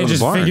to the barn. You can't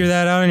just figure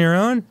that out on your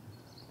own?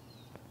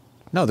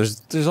 No,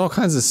 there's all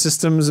kinds of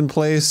systems in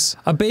place.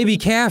 A baby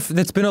calf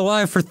that's been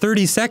alive for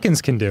 30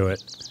 seconds can do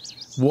it.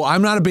 Well,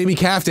 I'm not a baby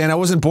calf, Dan. I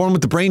wasn't born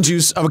with the brain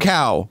juice of a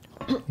cow.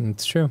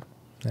 It's true.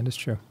 That is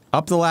true.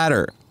 Up the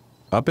ladder.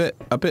 Up it,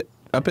 up it,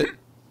 up it,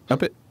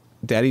 up it.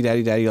 Daddy,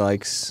 daddy, daddy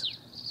likes.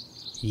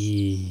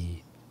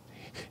 Yee.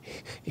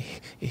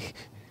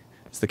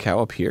 Is the cow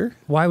up here?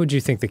 Why would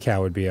you think the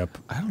cow would be up?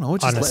 I don't know.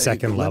 On a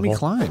second level. Let me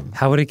climb.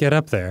 How would it get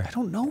up there? I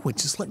don't know.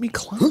 Just let me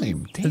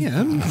climb.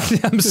 Dan.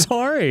 I'm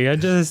sorry.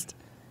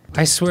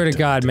 I swear to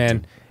God,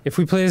 man. If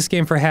we play this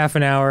game for half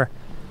an hour,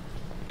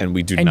 And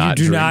we do and not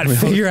you do drink not milk.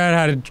 figure out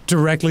how to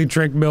directly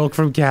drink milk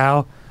from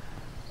cow,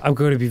 I'm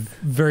going to be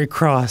very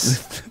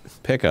cross.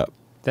 Pick up.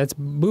 That's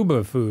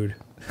booba food.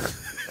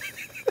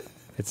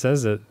 It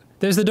says it.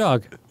 There's the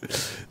dog.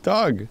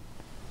 Dog.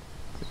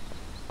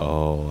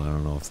 Oh, I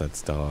don't know if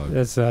that's dog.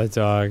 That's not a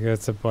dog.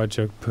 That's a bunch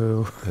of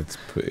poo. That's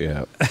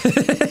yeah.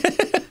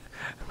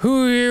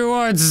 Who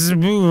wants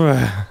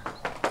booba?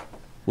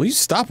 Will you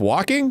stop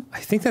walking? I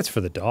think that's for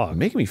the dog.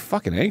 Making me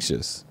fucking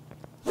anxious.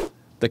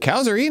 The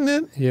cows are eating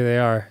it. Yeah, they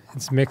are.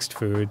 It's mixed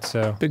food,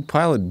 so. Big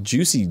pile of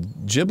juicy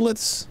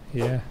giblets.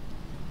 Yeah.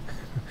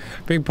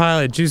 Big pile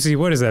of juicy,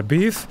 what is that,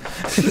 beef?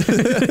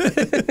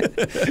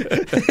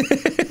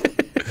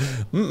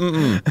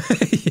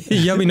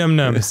 Yummy num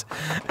nums.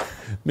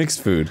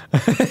 Mixed food.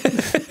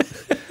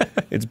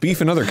 It's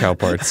beef and other cow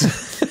parts.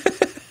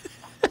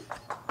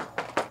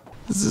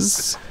 This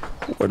is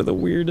one of the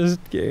weirdest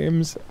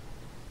games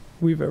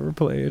we've ever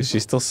played. Is she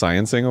still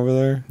sciencing over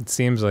there? It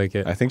seems like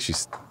it. I think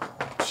she's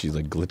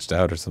like glitched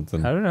out or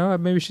something. I don't know.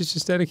 Maybe she's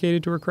just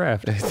dedicated to her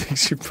craft. I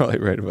think you're probably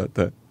right about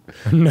that.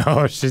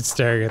 No, she's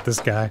staring at this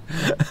guy.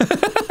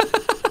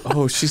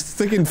 Oh, she's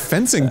thinking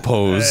fencing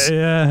pose.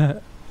 Yeah.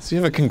 Does you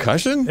have a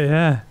concussion?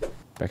 Yeah.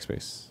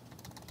 Backspace.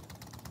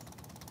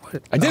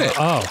 What? I did it.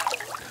 Oh.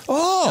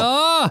 Oh!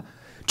 Oh!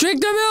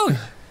 Drink the milk!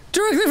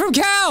 Directly from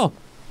cow!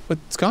 But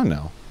it's gone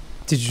now.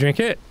 Did you drink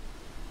it?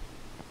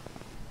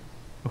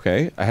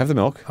 Okay, I have the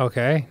milk.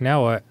 Okay,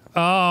 now what?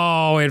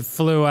 Oh, it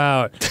flew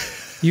out.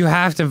 You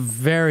have to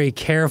very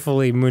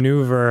carefully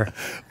maneuver,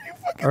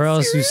 or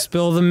else you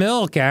spill the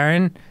milk,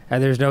 Aaron.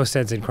 And there's no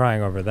sense in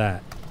crying over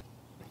that.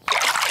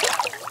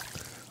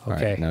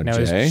 Okay, Right, now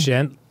as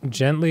Jay.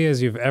 gently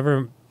as you've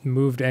ever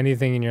moved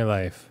anything in your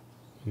life.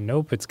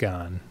 Nope, it's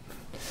gone.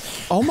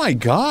 Oh my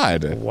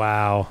god!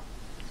 Wow.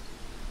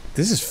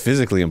 This is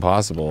physically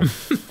impossible.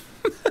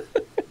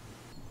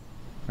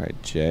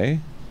 Alright, J.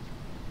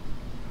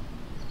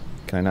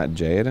 Can I not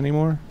J it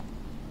anymore?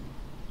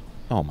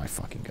 Oh my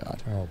fucking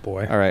god. Oh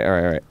boy. Alright,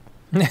 alright, alright.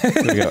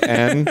 Here we go.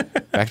 N.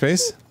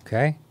 Backspace.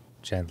 Okay,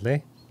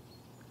 gently.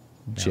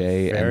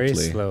 J. Very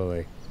Ently.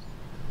 slowly.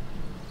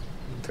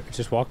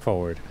 Just walk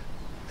forward.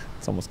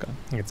 It's almost gone.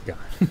 It's gone.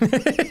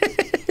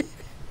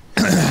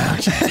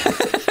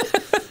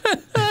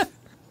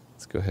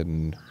 Let's go ahead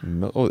and...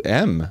 Oh,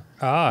 M.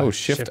 Ah, Oh,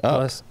 shift up.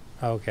 plus.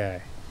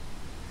 Okay.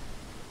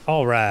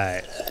 All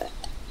right.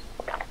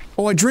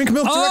 Oh, I drink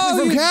milk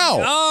directly from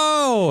cow!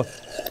 Oh!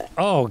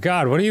 Oh,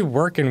 God, what are you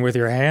working with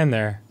your hand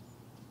there?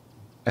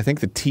 I think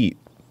the teat.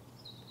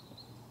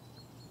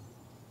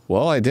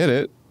 Well, I did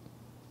it.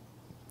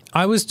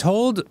 I was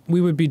told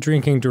we would be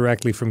drinking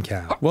directly from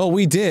cow, Well,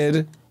 we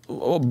did.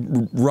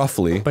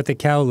 Roughly. but the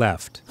cow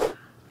left.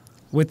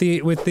 With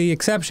the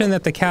exception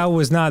that the cow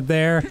was not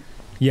there,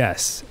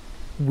 yes,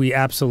 we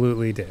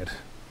absolutely did.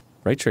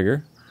 Right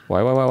trigger. Why?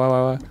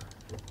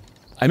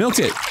 I milked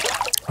it!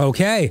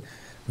 Okay,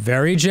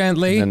 very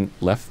gently, And then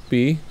left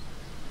B.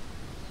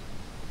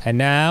 and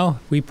now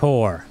we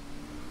pour.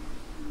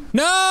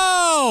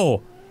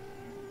 No!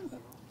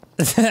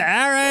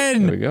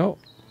 Aaron! There we go.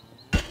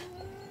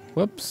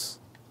 Whoops.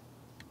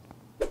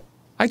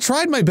 I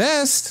tried my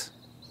best!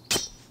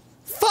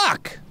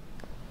 Fuck!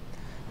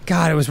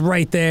 God, it was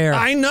right there.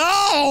 I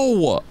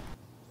know!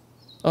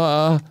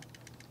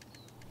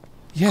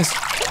 Yes.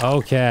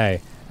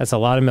 Okay, that's a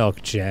lot of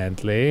milk.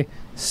 Gently,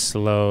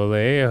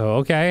 slowly,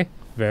 okay,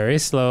 very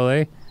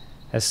slowly.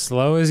 As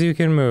slow as you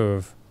can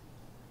move.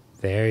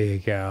 There you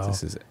go.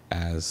 This is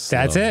as slow.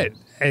 That's it.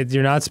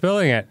 You're not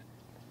spilling it.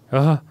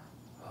 Oh,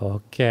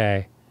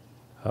 okay.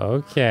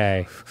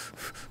 Okay.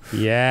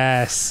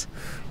 Yes.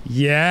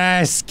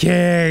 Yes,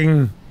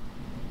 King!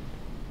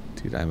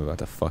 Dude, I'm about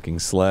to fucking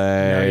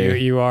slay. No,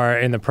 you are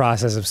in the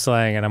process of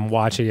slaying, and I'm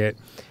watching it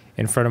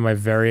in front of my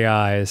very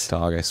eyes.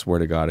 Dog, I swear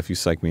to God, if you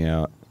psych me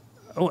out.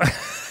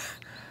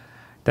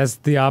 That's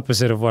the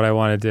opposite of what I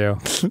want to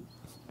do.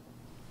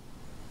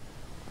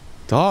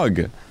 Dog.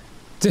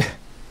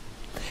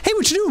 Hey,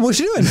 what you doing? What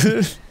you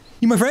doing?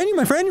 You my friend? You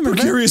my friend? You my friend?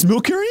 Precarious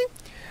milk carrying?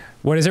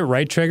 What is it,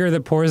 right trigger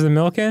that pours the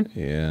milk in?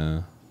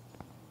 Yeah.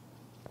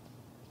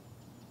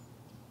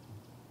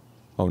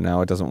 Oh,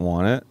 now it doesn't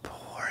want it?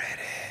 Pour it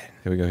in.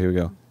 Here we go, here we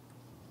go.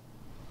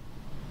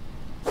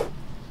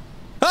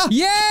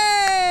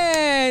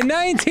 Yeah!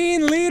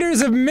 19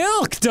 liters of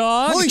milk,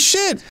 dog! Holy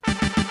shit!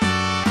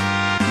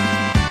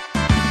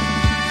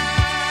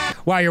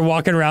 Wow, you're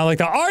walking around like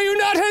that. Are you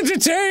not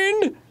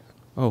entertained?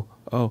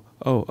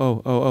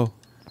 Oh.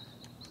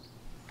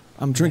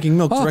 I'm drinking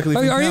milk directly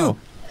from are cow. you?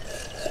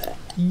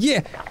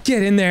 Yeah,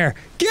 get in there.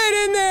 Get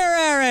in there,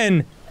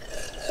 Aaron!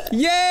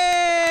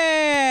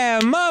 Yeah!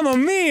 Mamma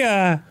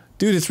mia!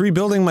 Dude, it's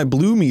rebuilding my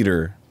blue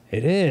meter.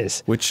 It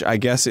is. Which I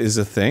guess is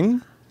a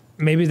thing?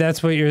 Maybe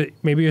that's what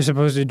maybe you're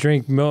supposed to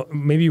drink milk,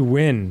 maybe you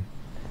win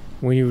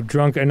when you've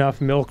drunk enough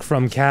milk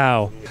from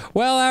cow.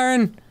 Well,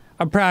 Aaron,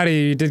 I'm proud of you.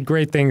 You did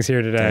great things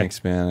here today.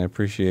 Thanks, man. I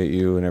appreciate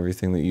you and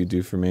everything that you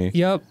do for me.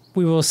 Yep.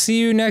 We will see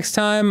you next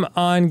time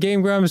on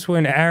Game Grumps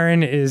when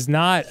Aaron is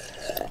not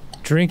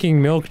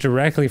Drinking milk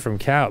directly from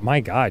cow.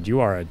 My God, you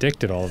are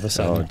addicted all of a Oh,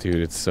 sudden. dude,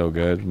 it's so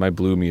good. My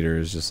blue meter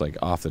is just like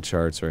off the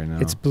charts right now.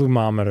 It's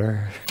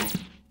Bloomometer.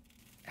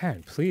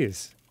 Aaron,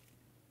 please.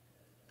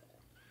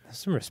 Have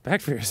some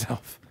respect for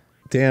yourself.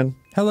 Dan.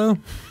 Hello.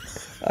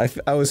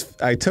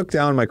 I took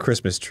down my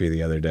Christmas tree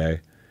the other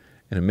day,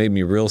 and it made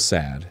me real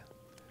sad.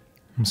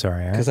 I'm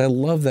sorry, Aaron. Because I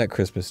love that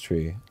Christmas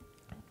tree.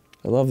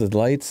 I love the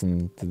lights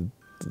and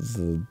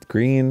the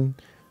green.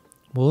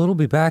 Well, it'll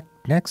be back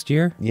next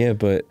year. Yeah,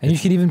 but... And you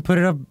can even put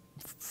it up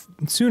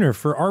sooner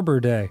for Arbor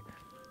Day.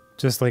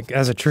 Just like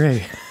as a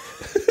tree.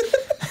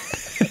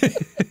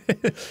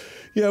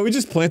 Yeah, we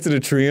just planted a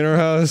tree in our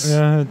house.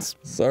 Yeah,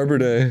 it's Arbor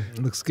Day.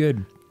 It looks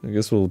good. I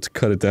guess we'll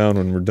cut it down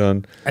when we're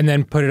done. And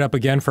then put it up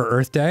again for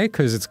Earth Day,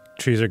 because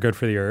trees are good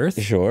for the Earth.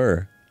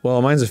 Sure. Well,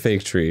 mine's a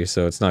fake tree,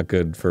 so it's not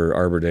good for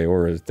Arbor Day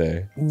or Earth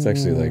Day. It's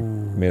actually like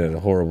made out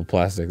of horrible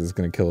plastic that's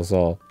gonna kill us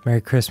all.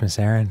 Merry Christmas,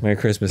 Aaron. Merry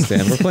Christmas,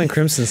 Dan. We're playing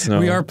Crimson Snow.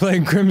 We are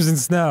playing Crimson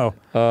Snow.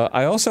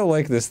 I also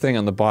like this thing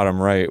on the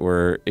bottom right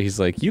where he's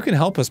like, you can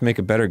help us make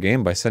a better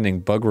game by sending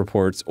bug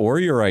reports or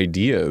your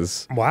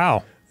ideas.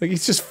 Wow. Like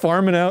he's just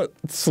farming out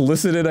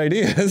solicited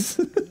ideas.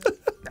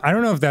 I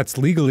don't know if that's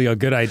legally a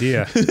good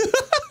idea. You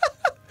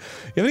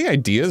have any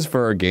ideas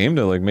for our game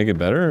to like make it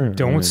better?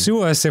 Don't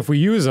sue us if we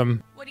use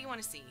them. What do you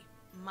want to see?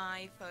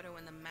 My photo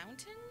in the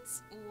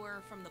mountains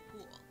or from the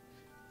pool?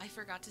 I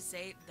forgot to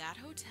say that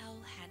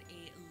hotel had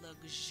a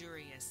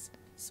luxurious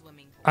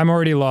swimming pool. I'm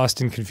already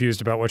lost and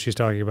confused about what she's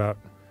talking about.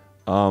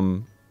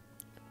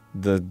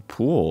 The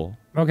pool.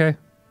 Okay.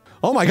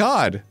 Oh my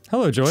God.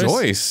 Hello, Joyce.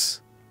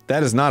 Joyce.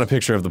 That is not a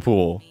picture of the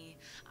pool.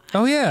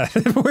 Oh yeah.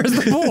 Where's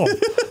the pool?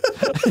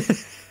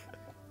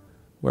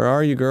 Where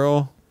are you,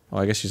 girl? Oh,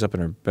 I guess she's up in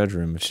her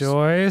bedroom.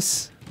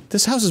 Joyce.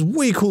 This house is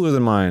way cooler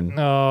than mine.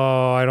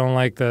 Oh, I don't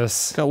like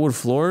this. Got wood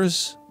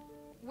floors.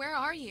 Where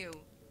are you?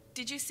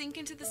 Did you sink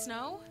into the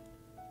snow?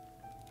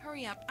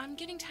 Hurry up, I'm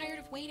getting tired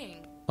of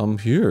waiting. I'm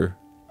here.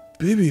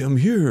 Baby, I'm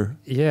here.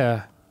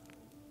 Yeah.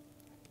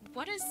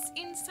 What does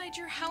inside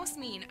your house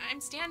mean?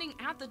 I'm standing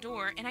at the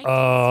door and I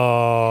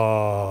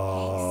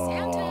Oh. Hey,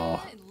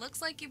 Santa, it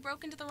looks like you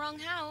broke into the wrong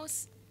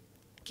house.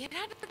 Get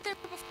out of there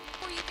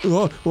before you get...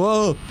 Whoa,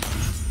 whoa.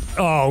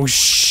 Oh,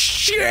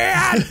 shit!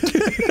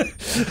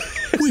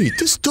 Wait,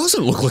 this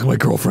doesn't look like my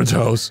girlfriend's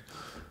house.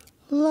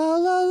 La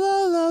la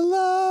la la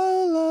la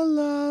la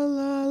la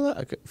la la.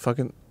 Okay,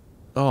 fucking...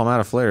 Oh, I'm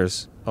out of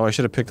flares. Oh, I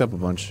should have picked up a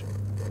bunch.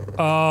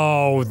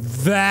 Oh,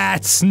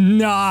 that's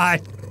not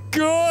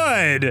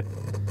good!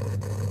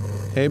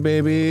 Hey,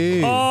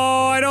 baby. Oh,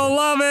 I don't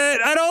love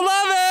it! I don't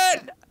love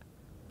it!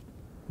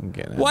 I'm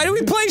getting Why do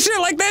we play shit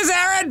like this,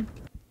 Aaron?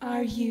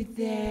 Are you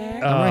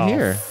there? I'm right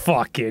here.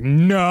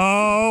 Fucking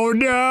no,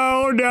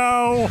 no,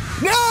 no,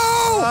 no,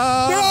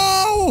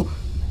 no,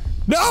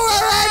 no,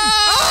 Aaron!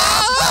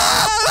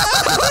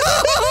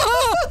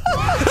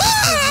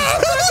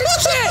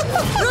 Shit!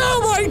 Oh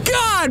my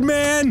God,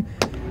 man!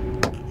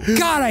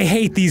 God, I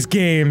hate these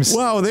games.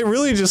 Wow, they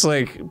really just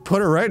like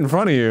put it right in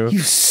front of you. You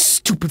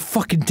stupid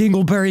fucking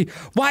dingleberry!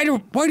 Why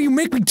do you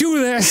make me do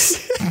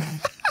this?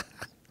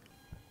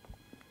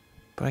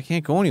 But I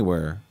can't go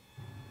anywhere.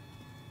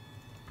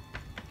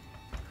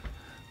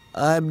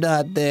 I'm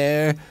not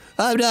there.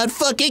 I'm not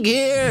fucking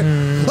here.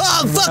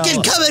 I'm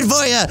fucking coming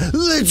for you.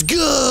 Let's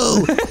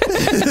go.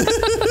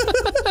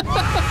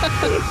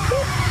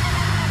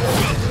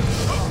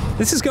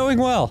 This is going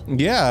well.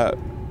 Yeah.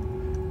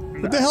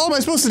 What the hell am I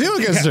supposed to do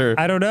against her?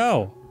 I don't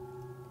know.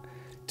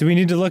 Do we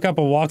need to look up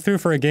a walkthrough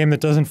for a game that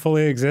doesn't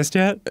fully exist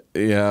yet?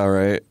 Yeah,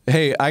 right.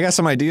 Hey, I got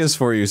some ideas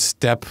for you,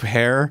 Step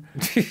Hair.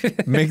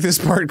 Make this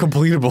part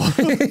completable.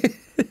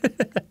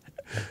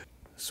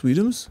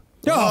 Sweetums?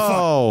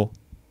 Oh,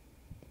 fuck.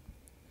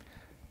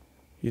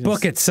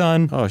 Book it,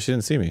 son. Oh, she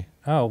didn't see me.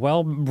 Oh,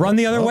 well, run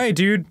the other way,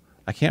 dude.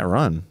 I can't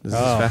run. This is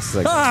as fast as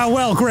I can. Ah,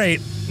 well,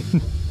 great.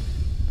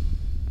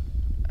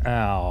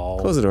 Ow.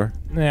 Close the door.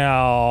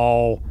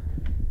 Ow.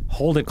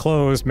 Hold it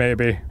closed,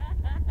 maybe.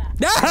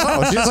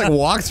 Oh, she just like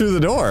walked through the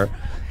door.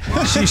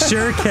 She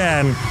sure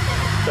can.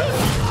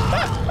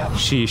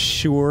 She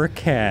sure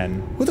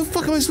can. What the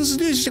fuck am I supposed to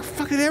do? She's like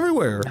fucking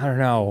everywhere. I don't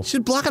know.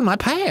 She's blocking my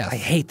path. I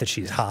hate that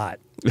she's hot.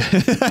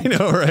 I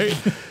know, right?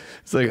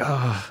 It's like,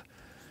 oh,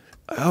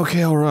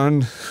 okay, I'll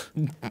run.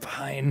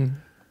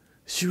 Fine.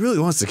 She really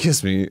wants to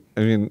kiss me. I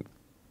mean,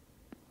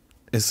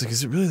 it's like,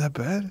 is it really that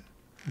bad?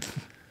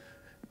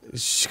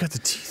 She got the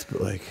teeth,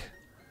 but like,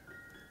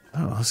 I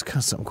don't know, there's kind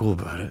of something cool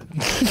about it.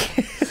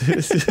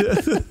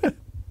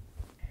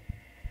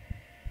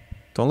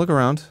 Don't look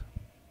around.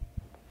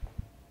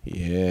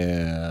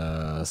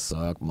 Yeah,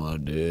 suck my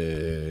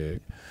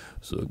dick.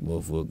 Suck my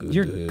fucking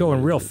You're dick.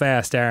 going real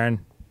fast, Aaron.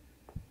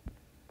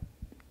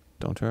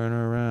 Don't turn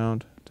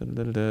around.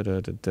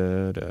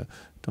 Da-da-da-da-da-da-da.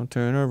 Don't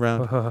turn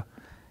around.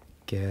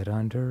 Get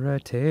under a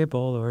table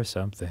or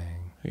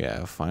something.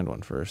 Yeah, find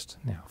one first.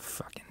 No,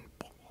 fucking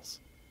balls.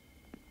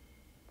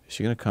 Is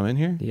she gonna come in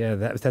here? Yeah,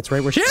 that's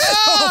right where she is.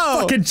 Oh,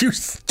 fucking you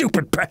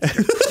stupid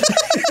bastard.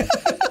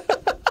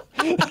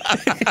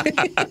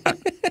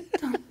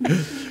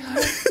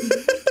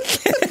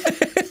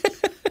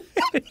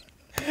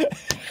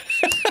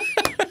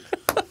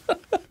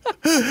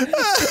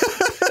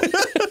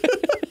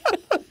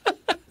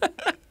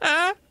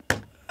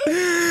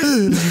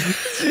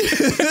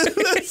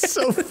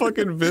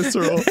 fucking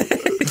visceral.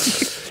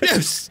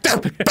 You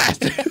stupid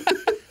bastard!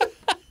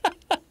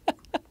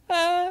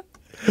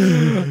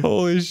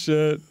 Holy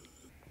shit.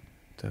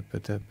 Is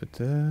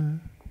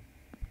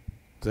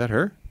that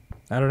her?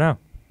 I don't know.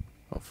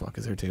 Oh fuck,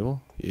 is there a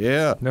table?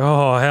 Yeah.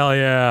 Oh, hell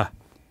yeah.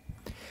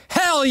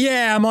 Hell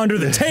yeah, I'm under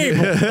the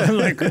table.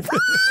 Like,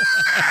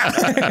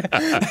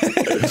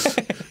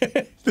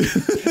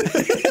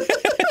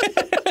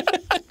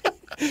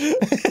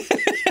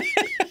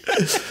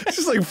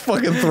 just like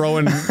fucking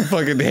throwing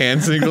fucking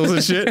hand signals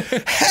and shit.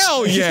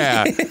 Hell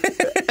yeah!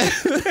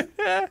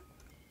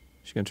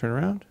 She gonna turn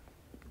around?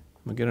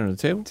 I'm gonna get under the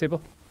table.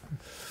 Table.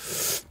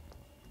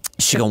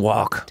 She gonna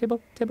walk.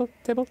 Table.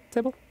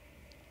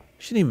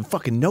 She didn't even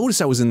fucking notice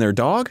I was in there,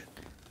 dog.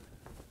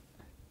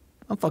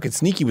 I'm fucking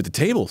sneaky with the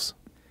tables.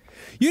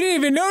 You didn't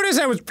even notice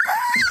I was.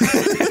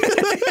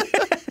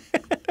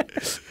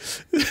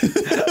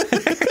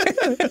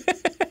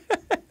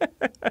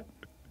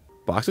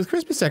 Box with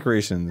Christmas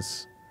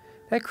decorations.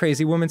 That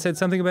crazy woman said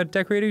something about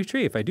decorating a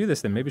tree. If I do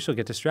this, then maybe she'll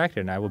get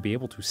distracted and I will be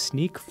able to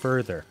sneak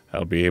further.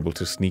 I'll be able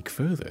to sneak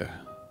further.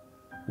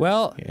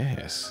 Well,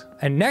 yes.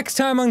 And next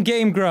time on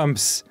Game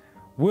Grumps,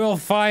 we'll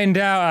find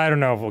out. I don't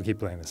know if we'll keep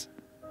playing this,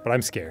 but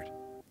I'm scared.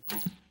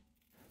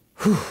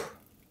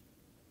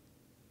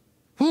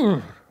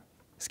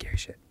 Scary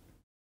shit.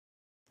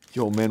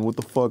 Yo, man, what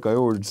the fuck? I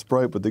ordered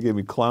Sprite, but they gave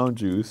me clown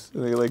juice.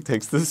 And he, like,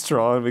 takes the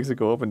straw and makes it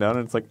go up and down,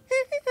 and it's like...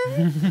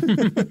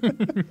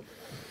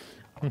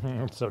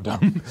 It's so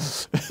dumb.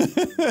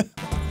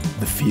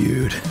 The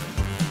feud.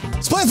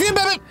 Split feud,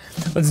 baby!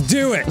 Let's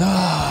do it!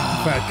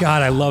 But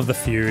God, I love the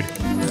feud.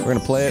 We're gonna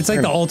play it. It's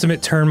like the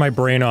ultimate turn my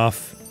brain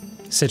off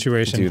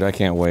situation. Dude, I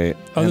can't wait.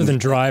 Other than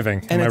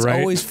driving, and am it's I right?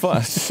 always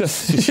fun.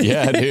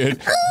 Yeah,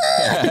 dude.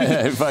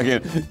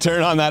 Fucking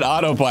turn on that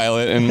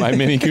autopilot in my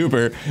Mini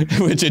Cooper,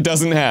 which it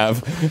doesn't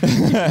have.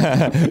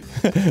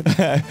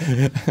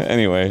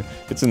 Anyway,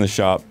 it's in the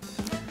shop.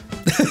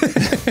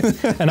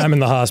 And I'm in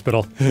the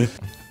hospital.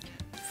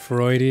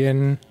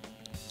 Freudian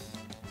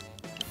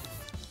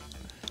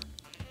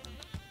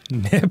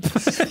nip.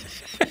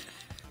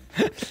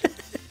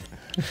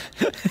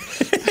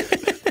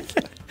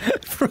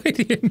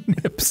 Freudian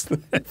nip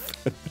slip.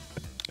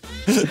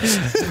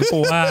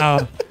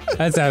 Wow,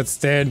 that's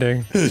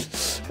outstanding.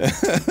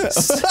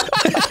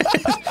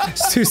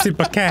 Susie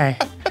Bacay.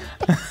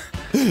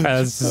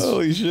 Let's just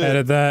Holy shit.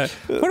 edit that.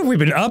 What have we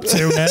been up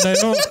to, man? I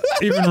don't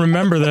even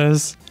remember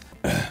this.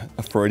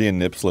 A Freudian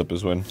nip slip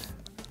is when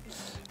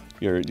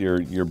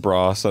your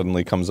bra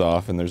suddenly comes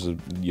off and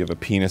you have a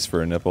penis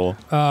for a nipple.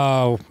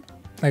 Oh,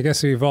 I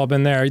guess we've all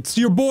been there. It's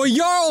your boy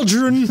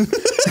Yarldrin.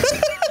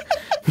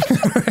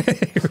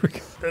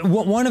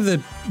 One of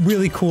the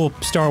really cool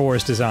Star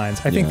Wars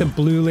designs. I think the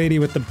blue lady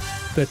with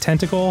the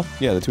tentacle.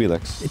 Yeah, the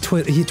Twi'leks.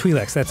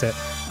 Twi'leks, that's it.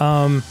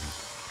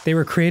 They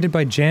were created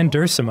by Jan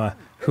Duursema,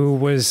 who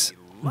was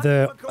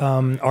the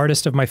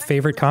artist of my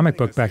favorite comic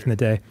book back in the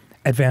day,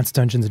 Advanced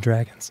Dungeons &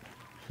 Dragons.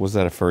 Was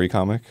that a furry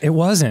comic? It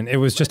wasn't. It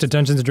was just a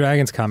Dungeons &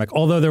 Dragons comic,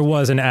 although there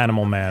was an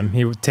animal man.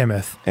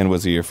 Timoth. And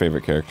was he your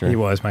favorite character? He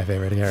was my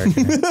favorite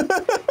character.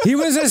 He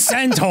was a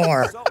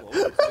centaur!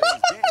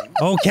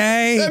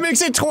 Okay? That makes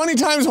it 20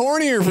 times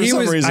hornier for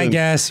some reason. I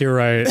guess, you're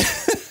right.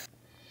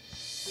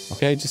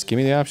 Okay, just give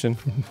me the option.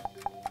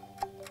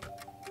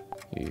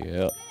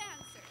 Yep.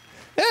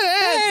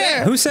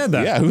 Who said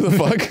that? Yeah, who the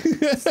fuck?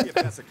 See if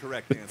that's a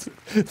correct answer.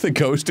 The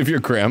ghost of your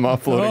grandma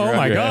floating around. Oh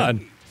my your god.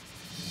 head.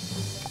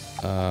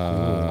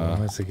 Ooh,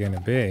 what's it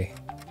gonna be?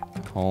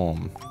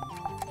 Home.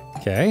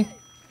 Okay.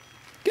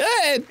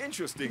 Good!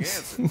 Interesting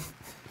answer.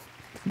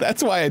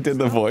 That's why I did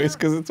the voice,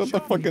 because it's what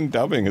the fucking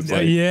dubbing is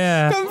like.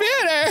 Yeah.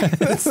 Computer!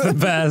 That's the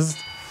best.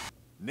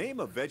 Name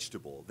a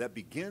vegetable that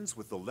begins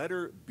with the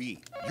letter B.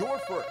 You're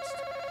first.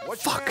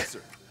 What's your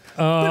answer?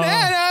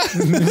 Banana!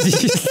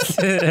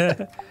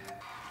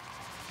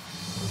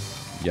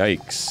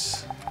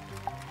 Yikes.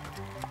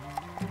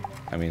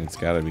 I mean, it's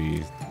gotta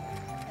be...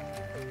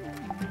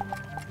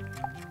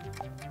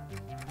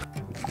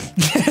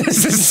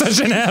 This is such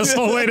an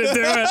asshole way to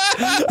do it.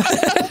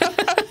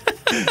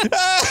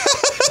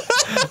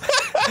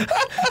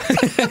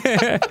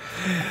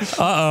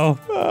 Uh-oh.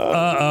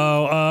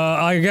 Uh-oh.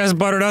 I guess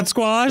butternut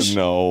squash?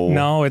 No.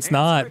 No, it's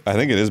not. I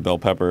think it is bell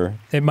pepper.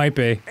 It might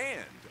be.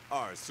 And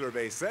our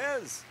survey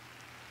says...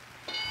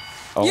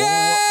 Oh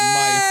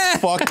my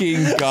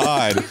fucking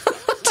god.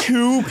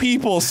 2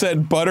 people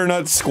said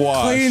butternut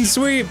squash. Clean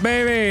sweep,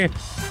 baby.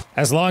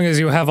 As long as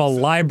you have a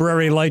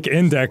library-like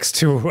index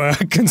to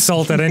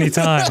consult at any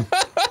time.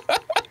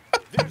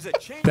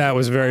 That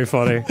was very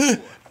funny.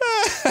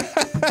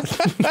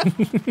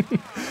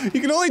 You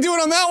can only do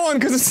it on that one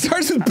because it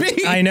starts with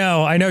B. I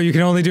know. You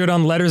can only do it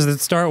on letters that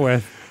start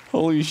with.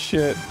 Holy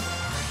shit.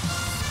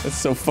 That's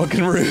so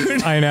fucking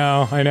rude. I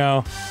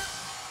know.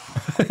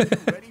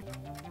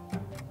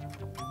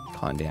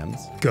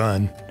 Condoms.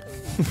 Gun.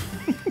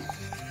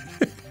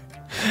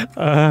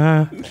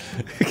 I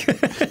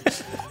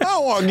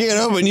don't want to get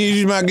up and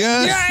use my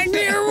gun. Yeah, I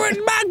do with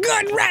my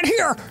gun right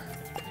here.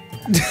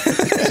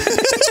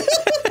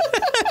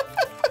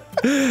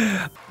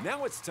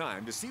 Now it's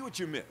time to see what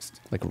you missed.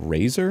 Like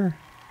razor?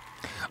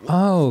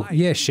 Oh,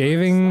 yeah,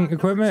 shaving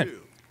equipment.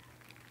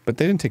 But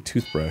they didn't take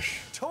toothbrush.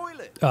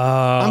 Toilet.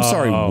 I'm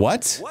sorry,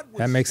 what?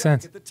 That makes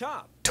sense. At the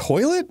top.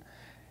 Toilet?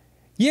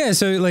 Yeah,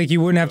 so like you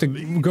wouldn't have to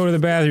go to the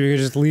bathroom. You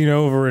could just lean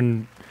over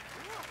and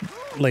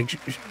like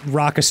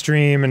rock a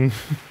stream and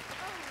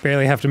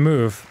barely have to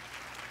move.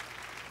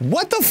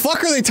 What the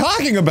fuck are they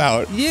talking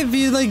about? Yeah, if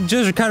you like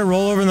just kind of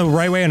roll over in the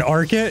right way and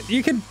arc it,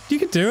 you could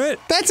do it.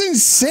 That's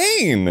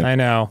insane. I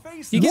know.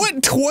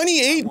 What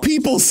 28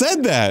 people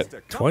said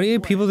that?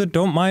 28 people that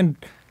don't mind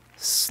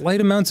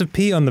slight amounts of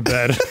pee on the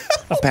bed.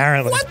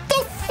 Apparently. What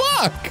the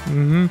fuck?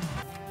 Mm-hmm.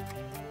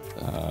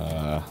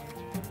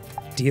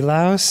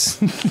 Delouse?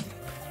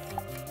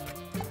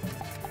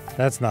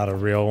 That's not a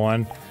real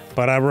one.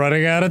 But I'm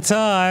running out of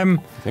time.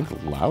 I think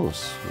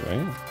louse,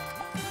 right?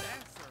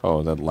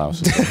 Oh, that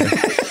louse is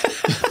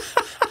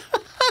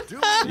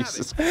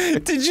Jesus.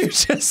 Did you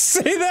just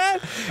say that?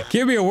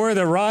 Give me a word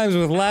that rhymes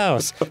with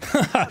louse.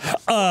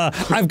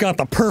 I've got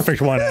the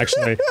perfect one,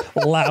 actually.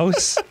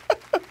 Louse.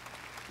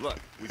 Look,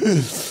 we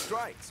did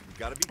strikes. We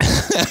gotta be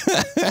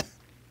careful.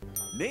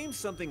 Name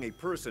something a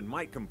person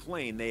might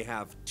complain they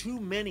have too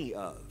many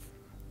of.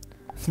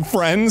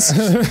 Friends?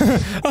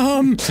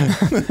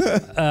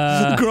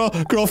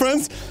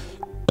 Girlfriends?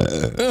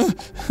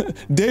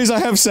 Days I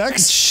have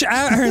sex?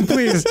 Aaron,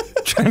 please.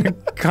 Trying to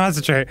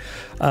concentrate.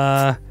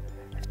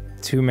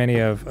 Too many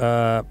of,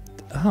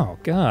 oh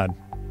god.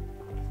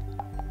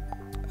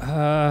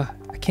 I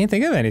can't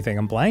think of anything,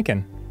 I'm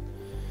blanking.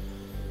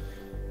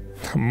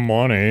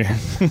 Money.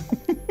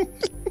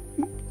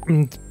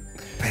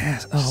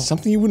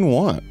 Something you wouldn't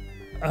want.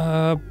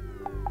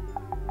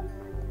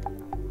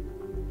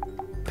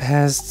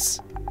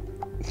 Pests.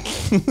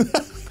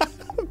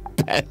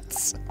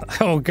 Pets.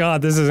 Oh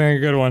god, this isn't a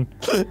good one.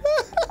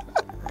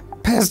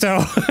 Pesto.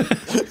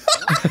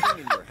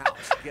 In your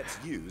house gets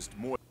used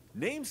more.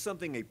 Name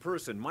something a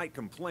person might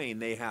complain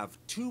they have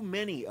too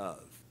many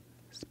of.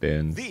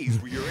 Spin. These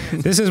were your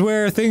answers. This is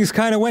where things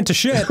kind of went to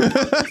shit.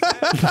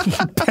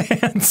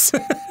 Pants.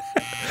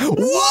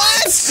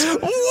 What?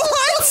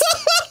 What?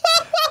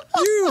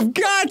 You've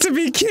got to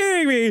be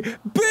kidding me!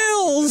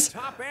 Bills!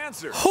 Top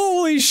answer.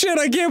 Holy shit,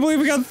 I can't believe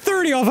we got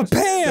 30 off of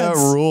pants! That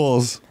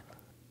rules.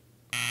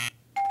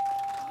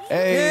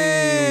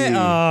 Hey!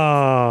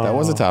 Oh. That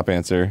was a top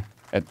answer.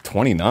 At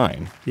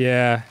 29.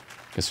 Yeah.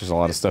 Guess there's a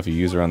lot of stuff you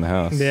use around the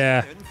house.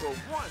 Yeah.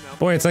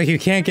 Boy, it's like you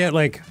can't get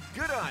like...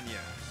 Good on you.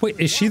 Wait,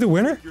 is she the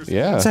winner?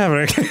 Yeah. What's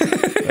happening?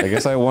 I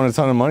guess I won a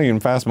ton of money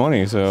and fast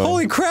money, so...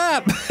 Holy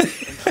crap!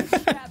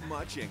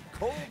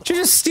 Did you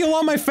just steal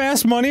all my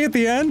fast money at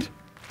the end?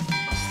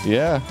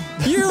 Yeah.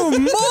 You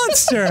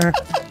monster!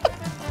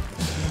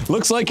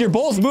 Looks like you're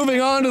both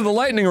moving on to the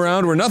lightning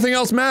round where nothing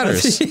else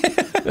matters.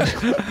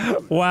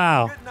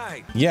 Wow.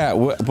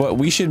 Yeah, but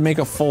we should make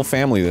a full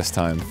family this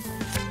time.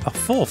 A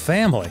full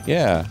family?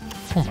 Yeah.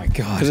 Oh my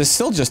god. Because it's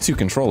still just 2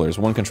 controllers,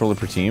 1 controller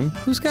per team.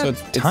 Who's got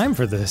time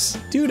for this?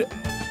 Dude,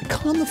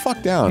 calm the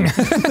fuck down.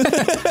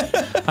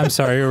 I'm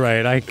sorry, you're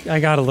right. I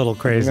got a little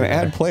crazy. We're gonna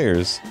add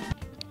players.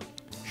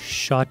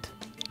 Shut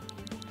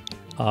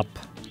up.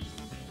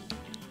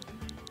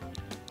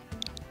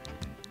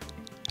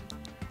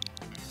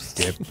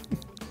 Dip.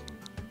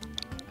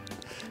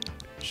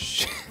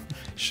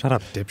 Shut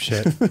up,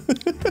 dipshit.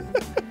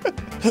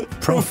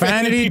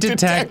 Profanity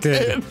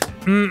detected.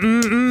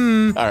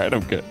 Alright, I'm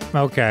good.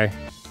 Okay.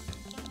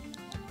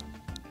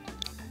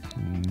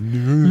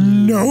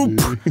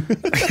 Nope.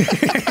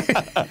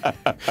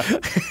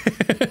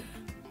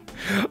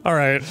 All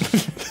right.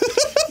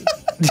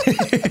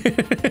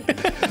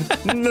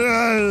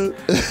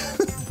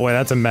 Boy,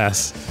 that's a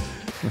mess.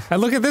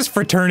 And look at this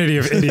fraternity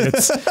of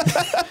idiots.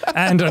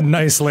 And a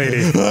nice lady.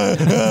 You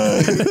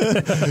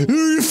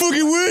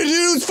fucking weird,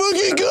 dude. Let's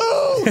fucking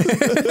go!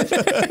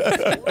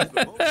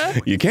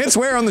 You can't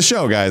swear on the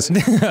show, guys.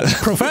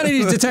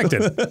 Profanity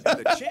detected.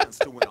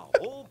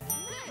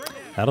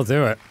 That'll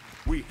do it.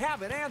 We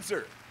have an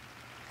answer.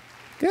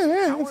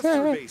 Yeah, Our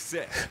survey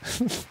said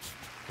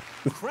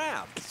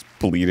crab. It's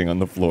bleeding on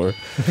the floor.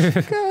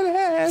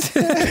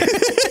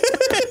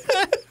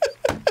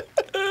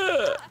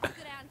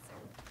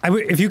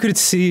 If you could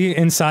see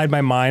inside my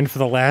mind for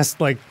the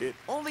last, like,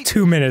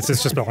 2 minutes,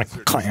 it's just been like,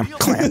 clam,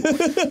 clam.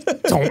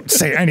 Don't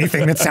say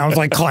anything that sounds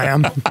like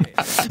clam.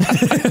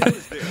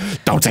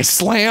 Don't say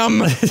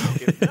slam.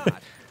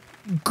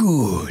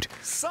 Good.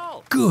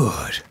 Salt.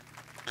 Good.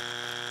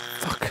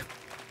 Fuck.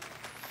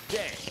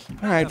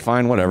 Alright,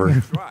 fine,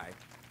 whatever.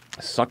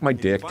 Suck my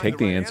dick, take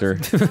the answer.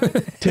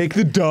 Take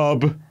the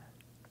dub.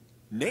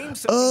 Name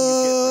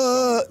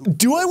something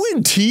do I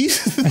win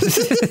teeth?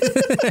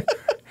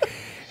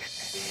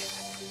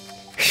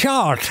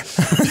 Short.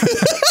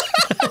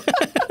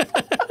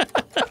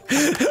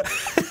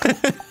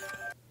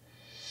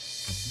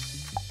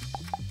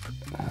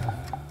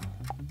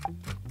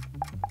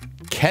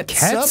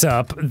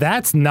 Ketchup?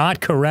 That's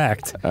not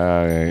correct.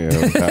 Yeah,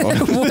 that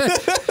one.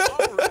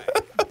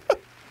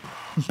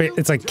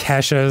 It's like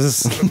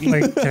Kesha's,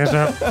 like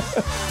ketchup.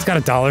 It's got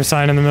a $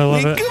 sign in the middle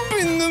of it. Wake up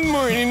in the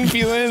morning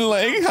feeling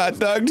like like hot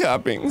dog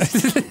toppings.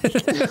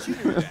 You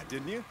knew that,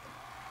 didn't you?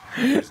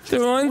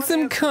 Throw on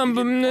some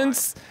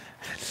condiments.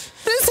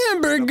 This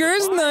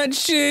hamburger's not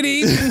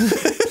shitty.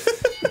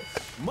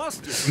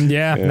 Mustard.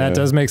 Yeah, that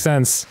does make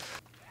sense.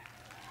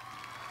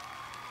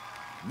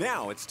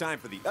 Now it's time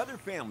for the other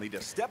family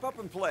to step up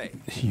and play.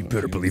 You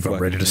better believe I'm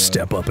ready to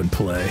step up and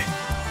play.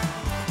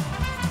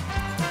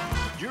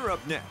 You're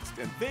up next,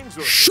 and things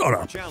are Shut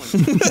up.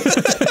 challenging. I'm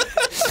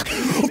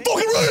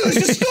fucking ready. Let's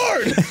just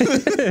start.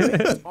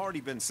 It's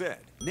already been said.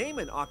 Name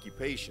an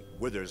occupation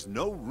where there's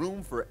no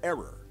room for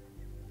error.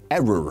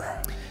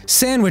 Error.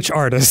 Sandwich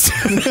artist.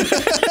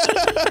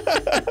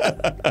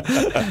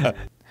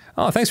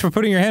 Oh, thanks for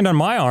putting your hand on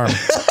my arm.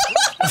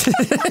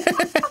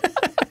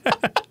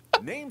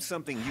 Name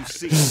something you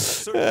see.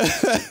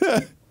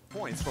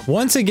 Points from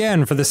Once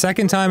again, for the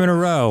second time in a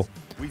row,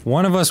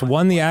 one of us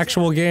won the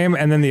actual game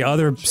and then the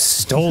other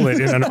stole it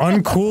in an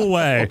uncool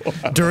way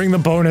during the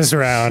bonus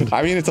round.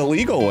 I mean, it's a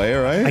legal way,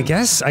 right? I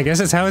guess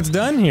that's how it's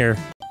done here.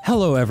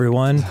 Hello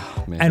everyone,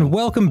 and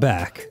welcome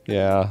back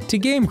Yeah. to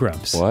Game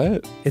Grumps.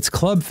 What? It's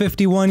Club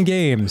 51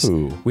 Games.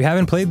 Ooh. We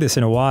haven't played this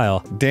in a while.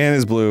 Dan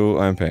is blue,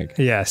 I'm pink.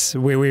 Yes,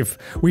 we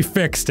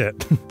fixed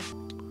it.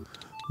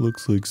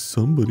 Looks like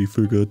somebody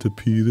forgot to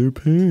pee their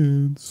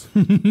pants.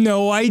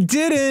 No, I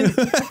didn't.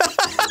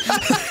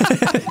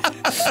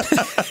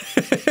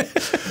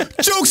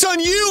 Joke's on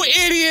you,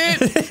 idiot!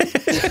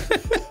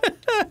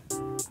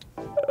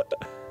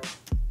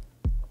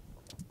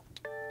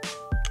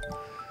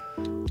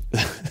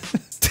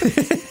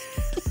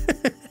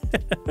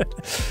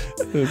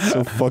 That's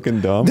so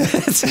fucking dumb.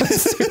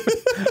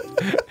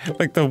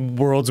 Like the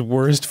world's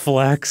worst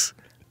flex.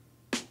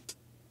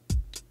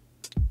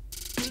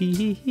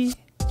 Tee.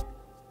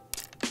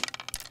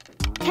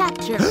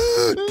 Capture.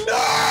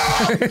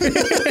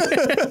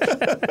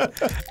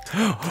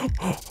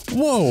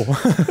 Whoa!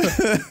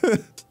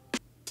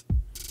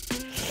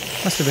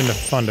 Must have been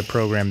fun to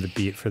program the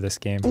beat for this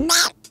game. Boom.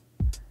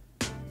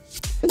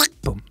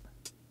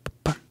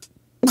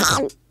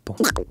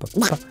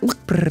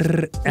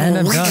 And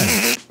I'm done.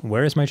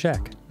 Where is my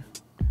check?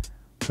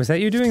 Was that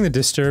you doing the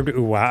disturbed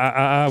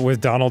ooh-ah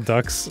with Donald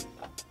Duck's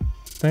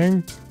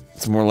thing?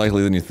 It's more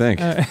likely than you think.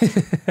 I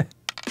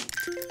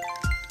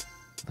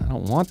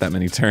don't want that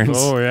many turns.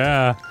 Oh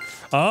yeah.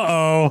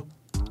 Uh-oh.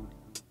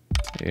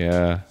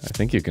 Yeah, I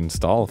think you can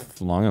stall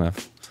long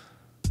enough.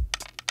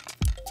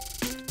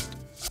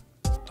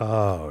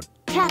 Oh.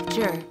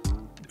 Capture.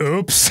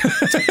 Oops.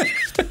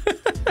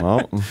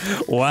 Well,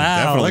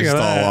 Wow. definitely Look at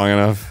stall that. long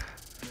enough.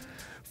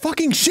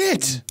 Fucking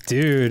shit!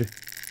 Dude.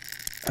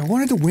 I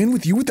wanted to win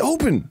with you with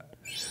open,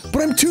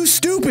 but I'm too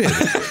stupid.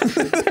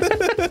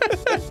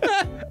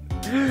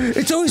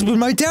 It's always been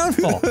my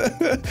downfall.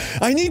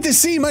 I need to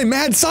see my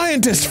mad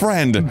scientist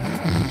friend.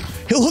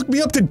 He'll hook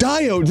me up to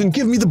diodes and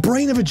give me the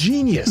brain of a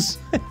genius.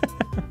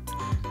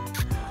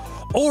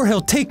 Or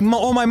he'll take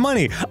all my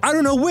money. I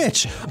don't know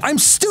which. I'm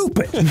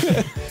stupid.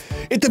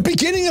 At the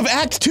beginning of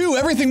Act 2,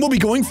 everything will be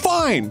going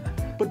fine.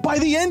 But by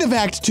the end of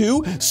Act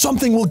 2,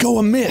 something will go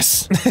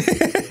amiss.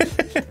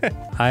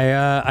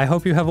 I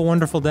hope you have a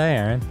wonderful day,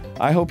 Aaron.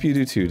 I hope you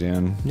do too,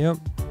 Dan. Yep.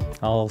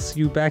 I'll see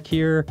you back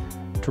here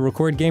to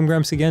record Game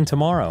Grumps again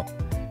tomorrow.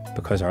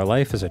 Because our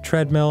life is a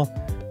treadmill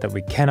that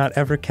we cannot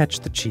ever catch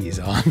the cheese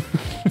on.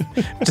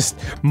 Just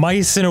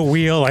mice in a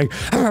wheel, like,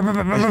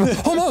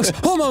 almost.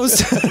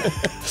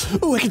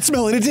 Ooh, I can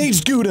smell it. It's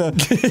aged Gouda.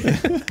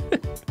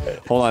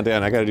 Hold on,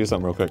 Dan. I gotta do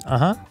something real quick.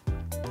 Uh-huh.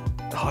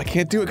 Oh, I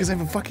can't do it because I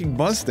have a fucking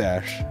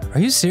mustache. Are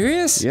you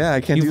serious? Yeah,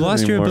 I can't do You've that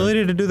lost your anymore.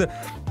 ability to do the...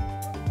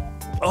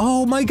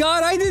 Oh my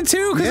god, I did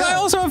too, because I Yeah.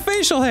 also have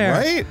facial hair.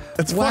 Right?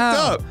 That's Wow.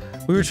 fucked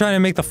up. We were trying to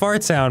make the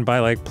fart sound by,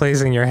 like,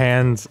 placing your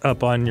hands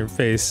up on your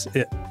face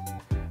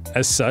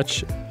as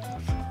such.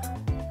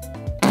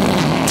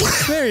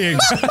 There you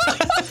go.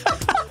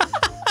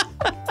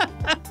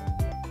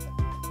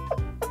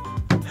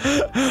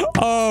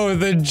 Oh,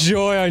 the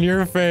joy on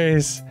your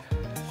face.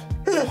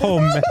 Oh,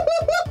 man.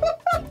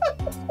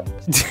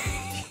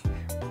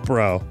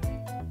 Bro.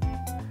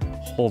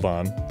 Hold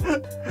on.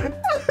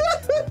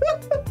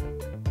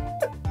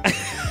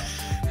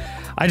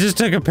 I just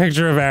took a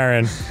picture of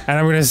Aaron, and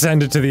I'm gonna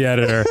send it to the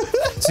editor.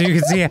 So you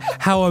can see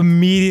how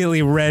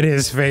immediately red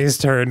his face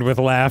turned with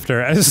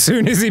laughter as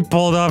soon as he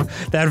pulled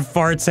off that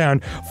fart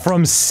sound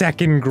from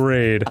 2nd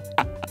grade.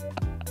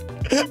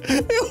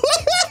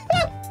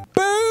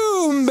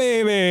 Boom,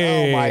 baby!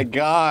 Oh my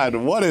god,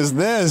 what is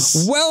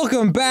this?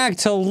 Welcome back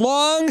to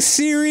Long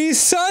Series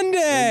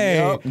Sunday!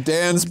 Yep,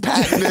 Dan's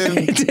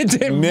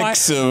patented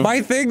mix of...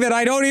 My thing that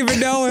I don't even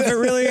know if it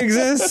really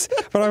exists,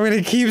 but I'm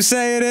gonna keep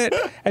saying it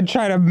and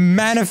try to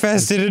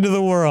manifest it into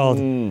the world.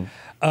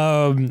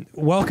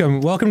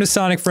 Welcome to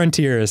Sonic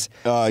Frontiers.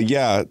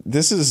 Yeah,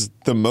 this is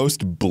the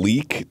most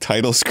bleak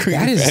title screen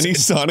of any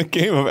Sonic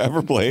game I've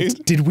ever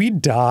played. Did we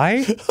die?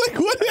 Like,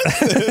 what is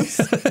this?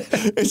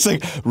 It's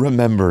like,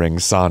 remembering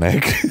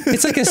Sonic.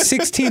 It's like a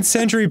 16th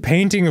century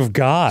painting of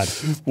God.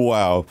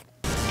 Wow.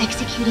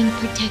 Executing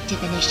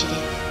protective initiative.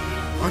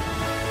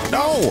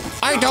 No,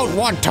 I don't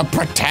want to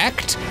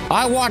protect.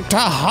 I want to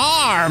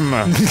harm.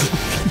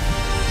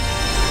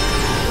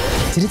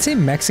 Did it say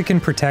Mexican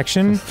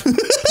protection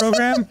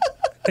program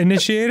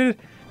initiated?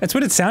 That's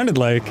what it sounded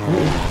like.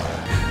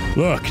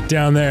 Look,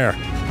 down there.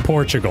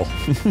 Portugal.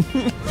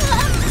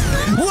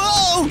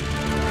 Whoa!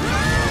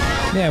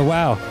 Yeah,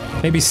 wow.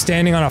 Maybe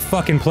standing on a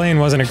fucking plane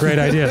wasn't a great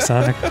idea,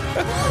 Sonic.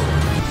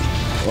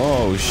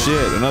 Oh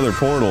shit, another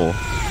portal.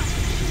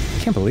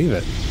 Can't believe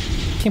it.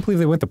 Can't believe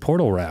they went the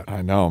portal route.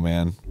 I know,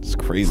 man. It's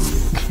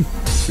crazy.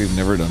 We've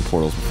never done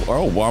portals before.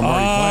 Oh, well, I'm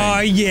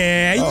already playing.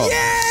 Yeah, Oh,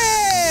 yeah!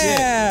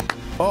 shit.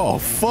 Oh,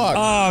 fuck.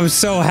 Oh, I'm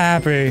so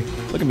happy.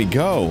 Look at me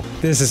go.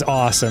 This is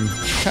awesome.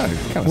 Kinda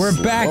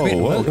We're back.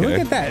 slow. Look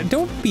at that.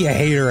 Don't be a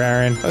hater,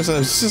 Aaron. It's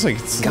just like...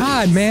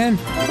 God, man.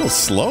 A little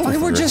slow. I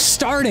mean, we're just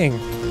starting.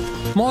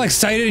 I'm all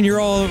excited and you're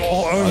all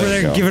over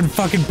there giving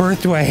fucking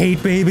birth to a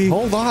hate baby.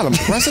 Hold on, I'm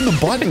pressing the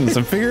buttons.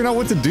 I'm figuring out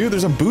what to do.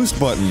 There's a boost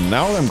button.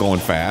 Now I'm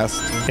going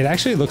fast. It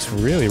actually looks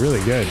really,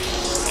 really good.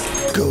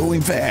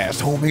 Going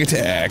fast, homing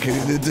attack.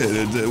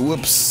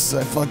 Whoops,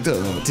 I fucked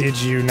up. Did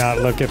you not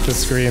look at the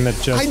screen that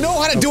just... I know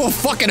how to do a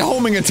fucking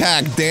homing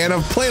attack, Dan.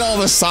 I've played all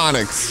the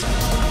Sonics.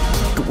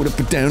 Going up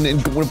and down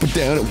and going up and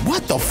down.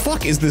 What the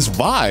fuck is this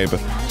vibe?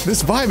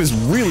 This vibe is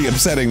really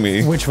upsetting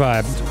me. Which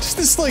vibe? Just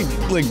this like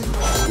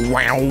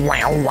wow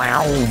wow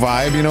wow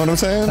vibe, you know what I'm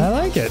saying? I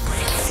like it.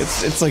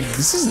 It's like,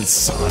 this isn't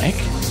Sonic.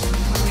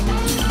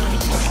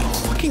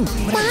 Fucking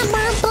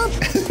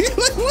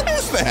what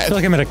is that? I feel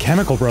like I'm at a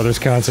Chemical Brothers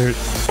concert.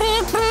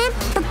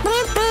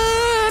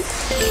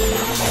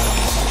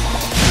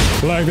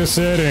 Like the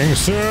setting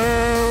sun.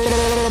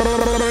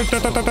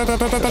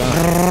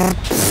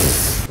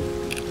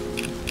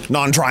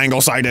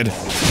 Non-triangle sided.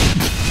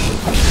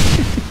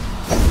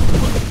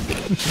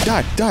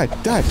 Die.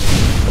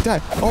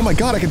 Oh my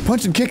god, I can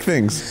punch and kick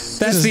things.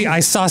 That's the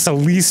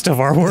Isasa least of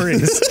our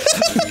worries.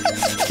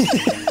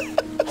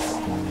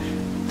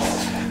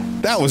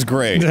 That was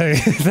great.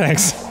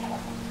 Thanks.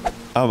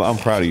 I'm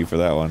proud of you for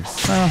that one.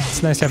 Well,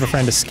 it's nice to have a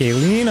friend to scale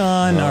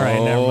on. All right,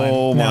 never mind.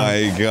 Oh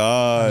my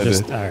god.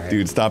 All right.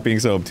 Dude, stop being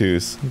so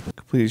obtuse.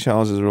 Complete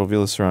challenges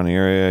reveal the surrounding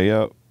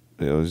area. Yep.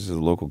 It was just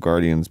local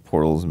guardians,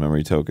 portals,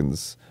 memory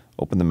tokens.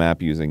 Open the map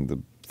using the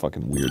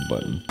fucking weird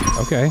button.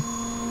 Okay.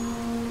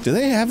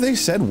 Have they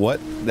said what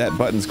that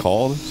button's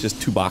called? It's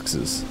just two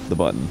boxes, the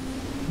button.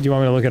 Do you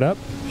want me to look it up?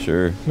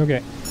 Sure.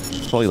 Okay.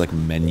 It's probably like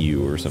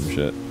menu or some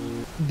shit.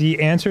 The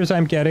answers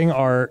I'm getting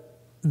are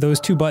those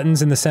two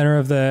buttons in the center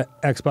of the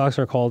Xbox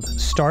are called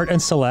Start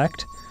and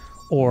Select,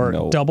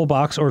 or Double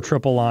Box or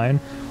Triple Line,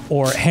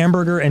 or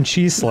Hamburger and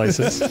Cheese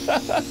Slices,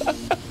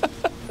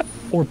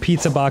 or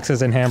Pizza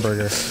Boxes and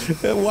Hamburger.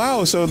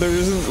 Wow, so there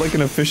isn't like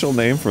an official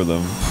name for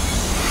them.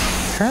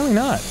 Apparently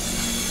not.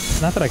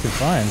 Not that I could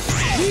find.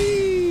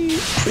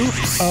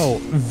 Oops. Oh,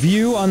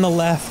 view on the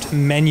left,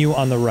 menu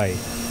on the right.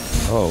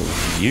 Oh,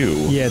 view?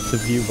 Yeah, it's the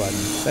view button.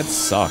 That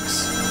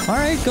sucks. All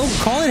right, go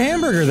call it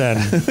hamburger then.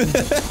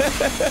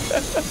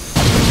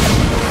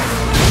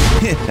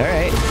 All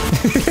right.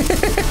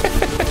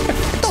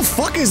 What the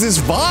fuck is this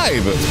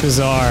vibe? It's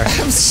bizarre.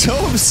 I'm so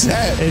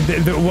upset.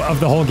 Of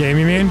the whole game,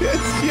 you mean?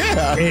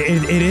 Yeah.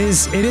 It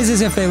is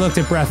as if they looked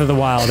at Breath of the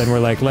Wild and were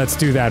like, let's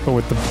do that, but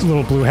with the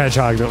little blue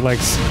hedgehog that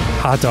likes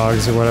hot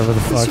dogs or whatever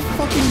the fuck. This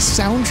fucking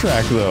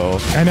soundtrack, though.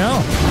 I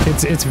know.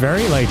 It's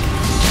very like...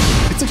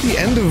 It's like the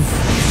end of...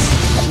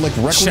 like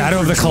Shadow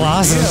of the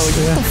Colossus. Yeah, like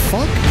what the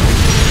fuck?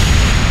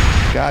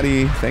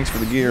 Gotti, thanks for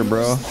the gear,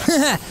 bro.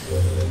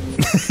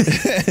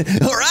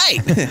 All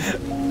right.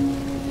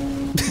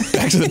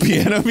 Back to the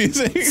piano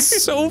music.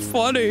 So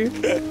funny.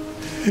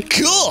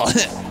 Cool.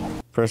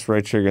 Press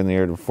right trigger in the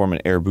air to perform an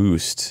air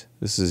boost.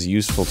 This is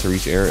useful to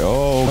reach air.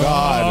 Oh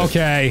god.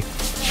 Okay.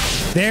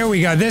 There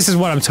we go. This is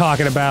what I'm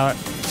talking about.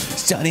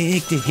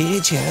 Sonic the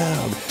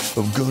Hedgehog.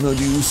 I'm gonna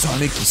do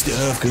Sonic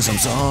stuff because I'm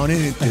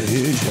Sonic the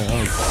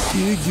Hedgehog.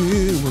 Yeah,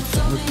 I'm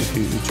Sonic the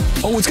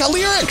Hedgehog. Oh, it's got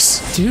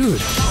lyrics! Dude.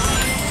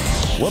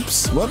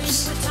 Whoops. What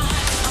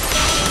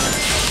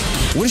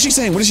is she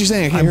saying? What is she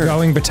saying? I can't hear. I'm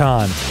going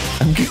baton.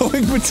 I'm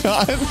going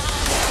baton.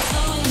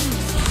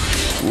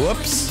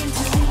 Whoops.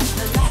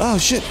 Oh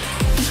shit.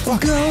 I'm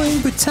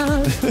going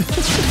baton.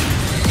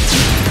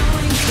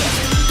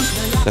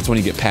 That's when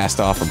you get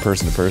passed off from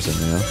person to person,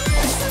 you know?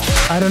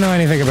 I don't know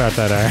anything about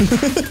that, Aaron.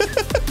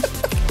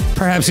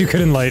 Perhaps you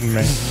could enlighten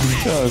me.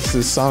 Oh, it's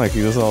just Sonic.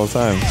 He does it all the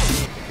time.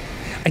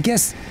 I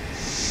guess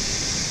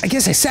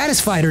I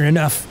satisfied her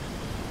enough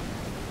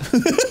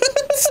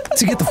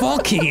to get the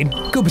vault key and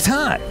go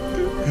baton.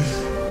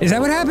 Is that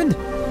what happened?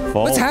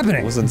 Vault What's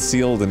happening? was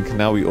unsealed and can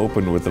now be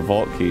opened with the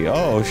vault key.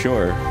 Oh,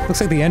 sure.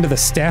 Looks like the end of the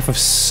Staff of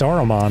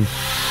Saruman.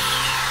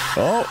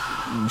 Oh,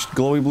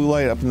 glowy blue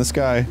light up in the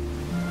sky.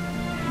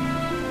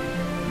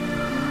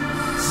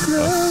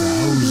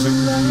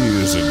 1,000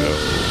 years ago,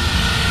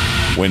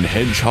 when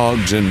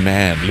hedgehogs and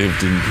man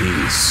lived in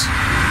peace,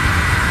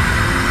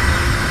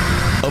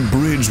 a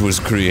bridge was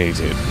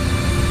created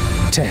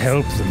to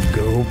help them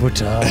go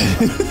baton.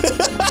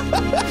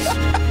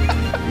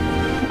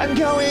 I'm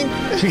going.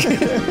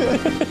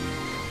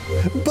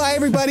 Bye,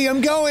 everybody.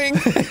 I'm going.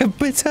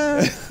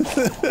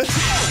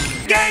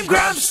 Game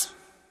Grumps!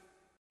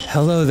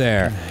 Hello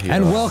there,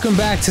 and welcome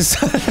back to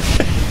Sonic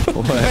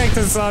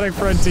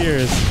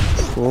Frontiers.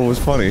 What was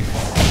funny?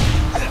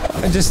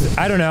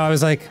 I don't know, I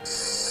was like,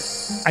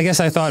 I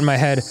guess I thought in my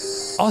head,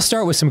 I'll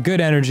start with some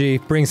good energy,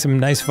 bring some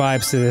nice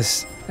vibes to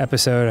this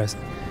episode. I was,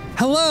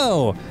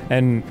 hello!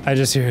 And I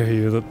just hear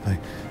you look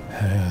like,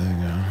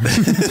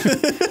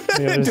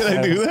 Did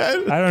I do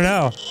that? I don't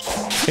know.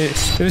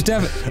 It was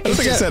definitely. I don't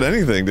think I said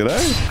anything, did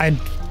I?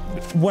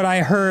 What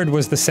I heard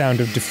was the sound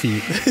of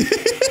defeat.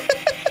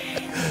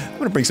 I'm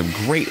gonna bring some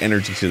great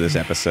energy to this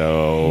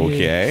episode,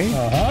 okay?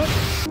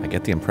 I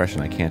get the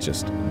impression I can't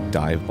just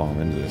dive bomb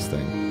into this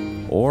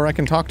thing. Or I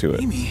can talk to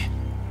it. Amy,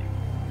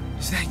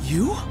 is that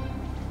you?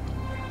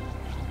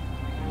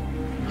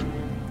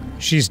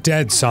 She's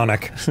dead,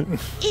 Sonic.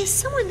 Is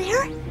someone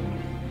there?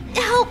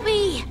 Help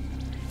me!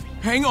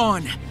 Hang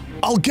on.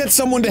 I'll get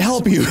someone to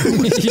help you.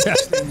 Yeah.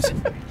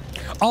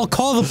 I'll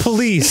call the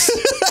police.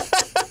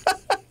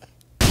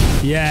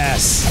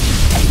 Yes.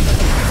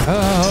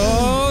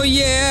 Oh,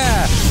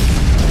 yeah.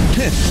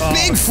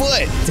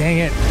 Bigfoot! Dang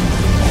it.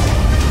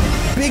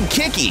 Big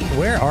Kicky!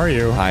 Where are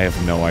you? I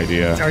have no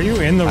idea. Are you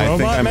in the robot, I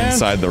think I'm man?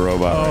 inside the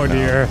robot Oh, right now.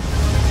 dear.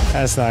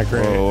 That's not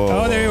great. Whoa,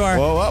 whoa, oh, there you are.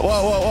 Whoa, whoa,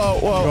 whoa, whoa,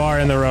 whoa. You are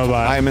in the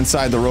robot. I am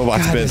inside the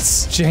robot's God,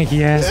 bits. this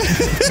janky ass.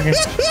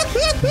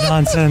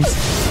 Nonsense.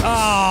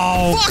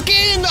 Oh!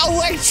 Fucking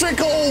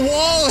electrical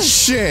wall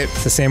shit!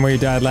 It's the same way you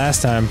died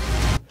last time.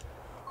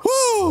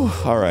 Woo!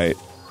 Alright.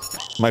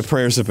 My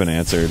prayers have been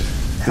answered.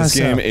 This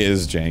game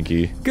is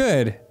janky.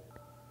 Good.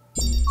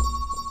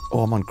 Oh,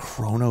 I'm on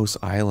Kronos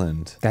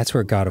Island. That's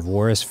where God of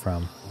War is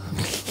from.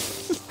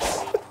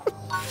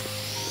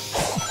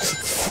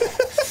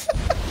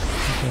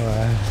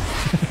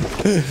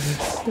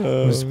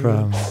 What's the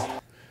problem?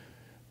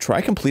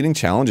 Try completing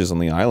challenges on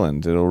the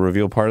island. It'll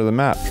reveal part of the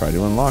map. Try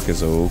to unlock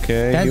is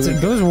okay.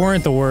 Those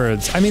weren't the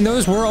words. I mean,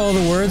 those were all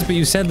the words, but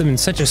you said them in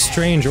such a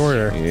strange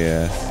order.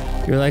 Yeah.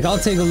 You're like, I'll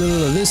take a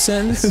little of this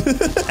sentence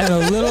and a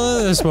little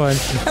of this one,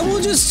 and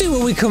we'll just see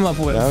what we come up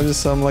with. That was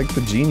just something like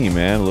the genie,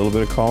 man. A little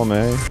bit of column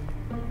A.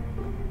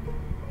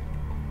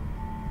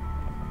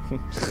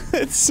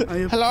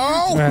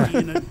 Hello?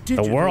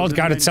 The world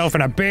got itself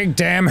in a big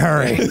damn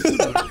hurry.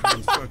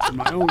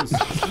 My own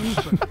systems,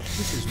 but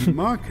this is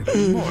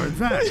remarkably more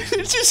advanced.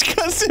 It's just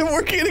because I'm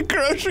working at a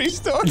grocery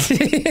store.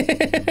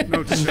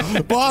 No,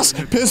 Boss,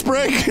 piss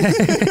break.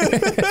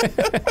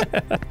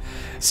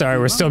 Sorry,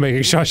 we're still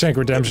making Shawshank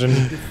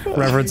Redemption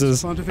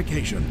references.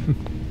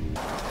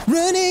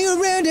 Running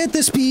around at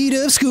the speed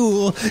of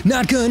school,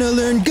 not gonna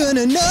learn,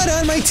 gonna nut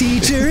on my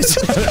teachers.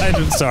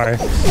 I'm sorry.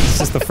 It's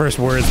just the first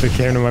words that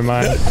came to my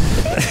mind.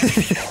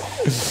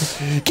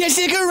 Can't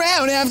stick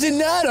around, have to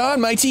nut on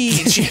my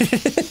teach.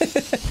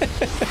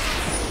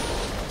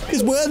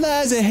 Cause what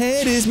lies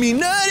ahead is me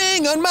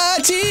nutting on my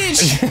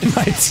teach.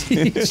 My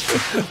teach.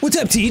 What's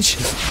up, teach?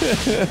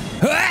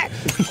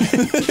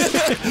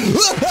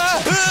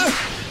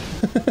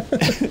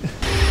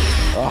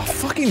 Oh,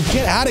 fucking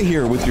get out of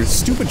here with your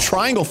stupid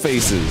triangle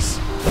faces.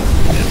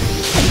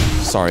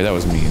 Sorry, that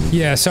was mean.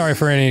 Yeah, sorry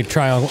for any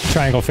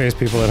triangle face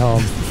people at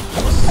home.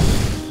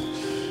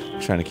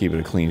 Trying to keep it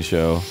a clean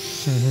show.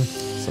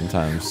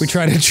 Sometimes. We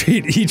try to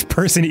treat each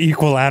person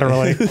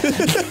equilaterally.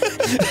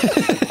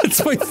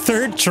 It's my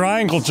third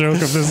triangle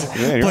joke of this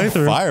playthrough.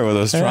 You're on fire with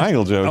those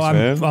triangle jokes,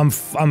 man.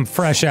 I'm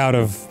fresh out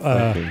of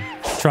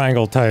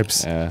triangle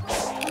types. Yeah.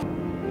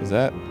 Is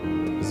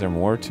there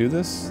more to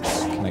this?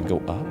 Can I go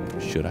up?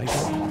 Should I go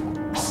up?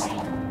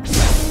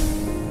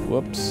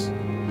 Whoops.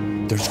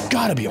 There's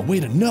gotta be a way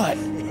to nut.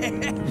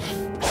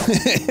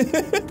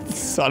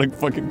 Sonic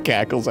fucking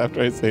cackles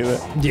after I say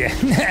that. Yeah.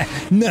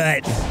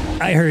 Nut.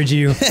 I heard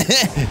you.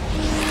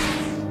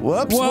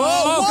 Whoops. Whoa,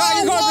 God,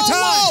 you're going for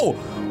time.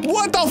 Whoa!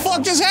 What the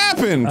fuck just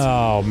happened?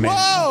 Oh, man.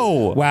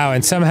 Whoa! Wow,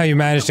 and somehow you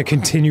managed to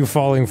continue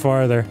falling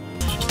farther.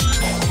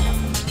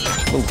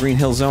 Little Green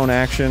Hill Zone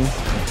action.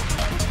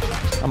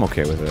 I'm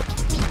okay with it.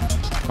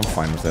 I'm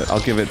fine with it.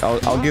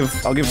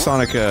 I'll give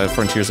Sonic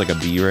Frontiers like a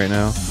B right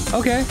now.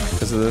 Okay.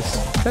 Because of this.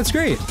 That's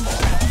great.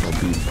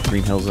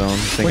 Green Hill Zone.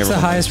 What's the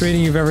highest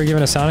rating you've ever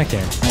given a Sonic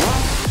game?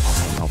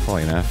 Oh,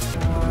 probably an F.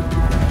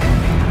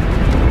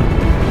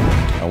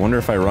 I wonder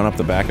if I run up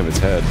the back of its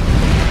head.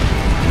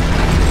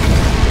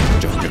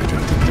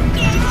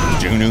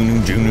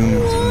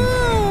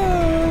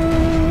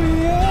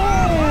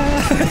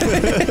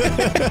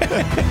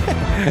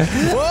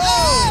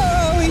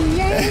 Whoa!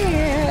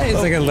 Yeah! It's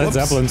like a Led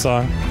Zeppelin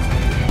song.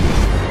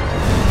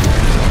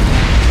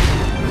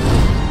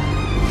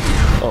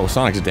 Oh,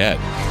 Sonic's dead.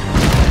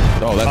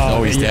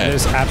 Oh, he's dead.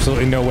 There's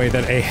absolutely no way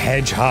that a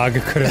hedgehog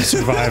could have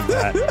survived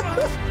that.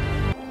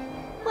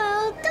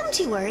 Well, don't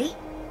you worry.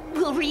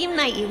 We'll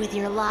reunite you with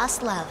your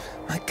lost love.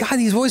 My God,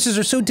 these voices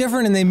are so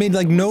different, and they made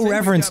like no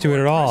reference to it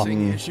at all.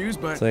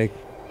 It's like,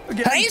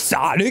 hey,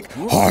 Sonic.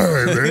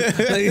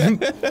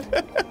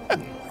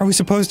 Are we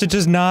supposed to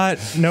just not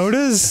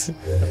notice?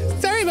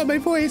 Sorry about my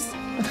voice.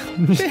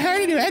 They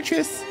hired a new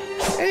actress.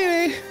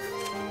 Anyway.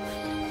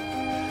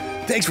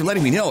 Thanks for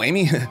letting me know,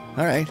 Amy.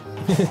 All right.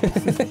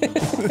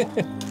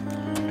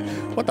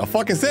 What the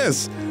fuck is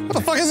this? What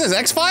the fuck is this?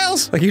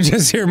 X-Files? Like you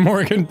just hear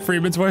Morgan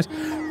Freeman's voice.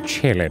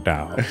 Chili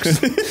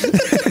dogs.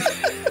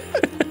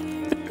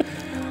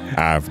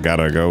 I've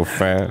gotta go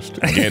fast.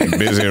 Get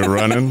busy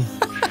running.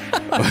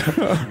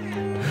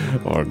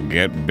 Or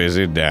get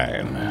busy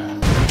dying. I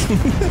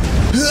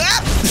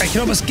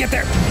can almost get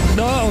there.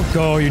 No,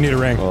 go. You need a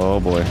ring. Oh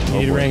boy.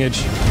 You need a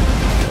ringage.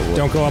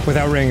 Don't go up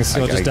without rings.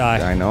 You'll just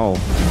die. I know.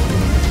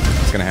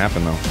 It's gonna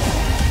happen though.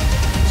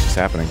 It's just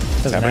happening.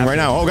 It's happening right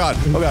now. Oh god.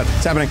 Oh god.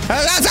 It's happening.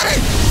 It's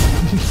happening.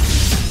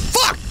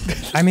 Fuck.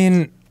 I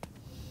mean,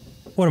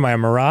 what am I, a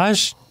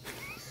mirage?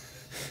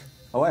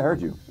 Oh, I heard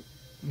you.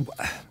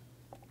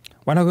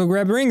 Why not go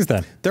grab rings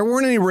then? There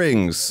weren't any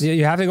rings.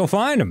 You have to go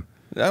find them.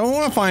 I don't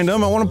want to find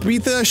them. I want to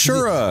beat the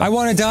Ashura. I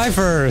want to die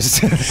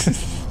first.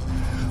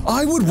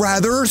 I would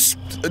rather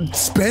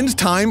spend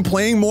time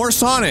playing more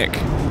Sonic.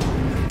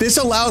 This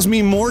allows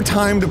me more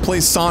time to play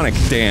Sonic,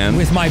 Dan.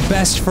 With my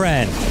best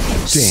friend,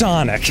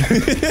 Sonic.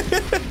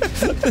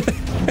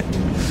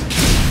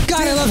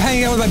 God, I love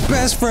hanging out with my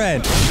best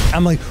friend.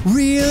 I'm like,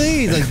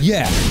 really? He's like,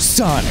 yeah,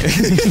 Sonic.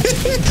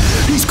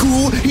 He's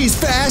cool, he's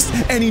fast,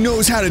 and he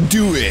knows how to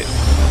do it.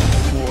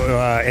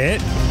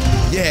 It?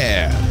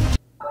 Yeah.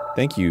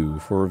 Thank you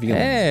for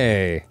revealing.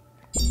 Hey.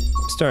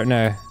 Starting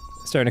to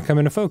come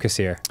into focus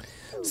here.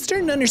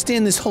 Starting to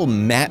understand this whole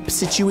map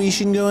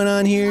situation going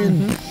on here.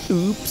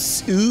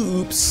 Oops,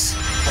 oops.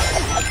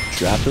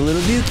 Dropped a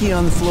little dookie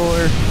on the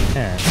floor.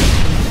 Yeah.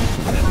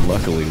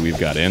 Luckily, we've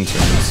got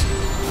interns.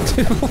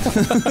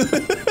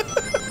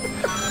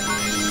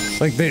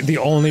 Like, the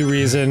only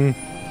reason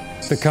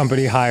the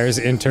company hires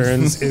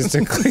interns is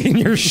to clean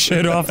your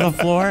shit off the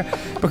floor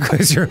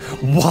because you're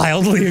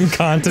wildly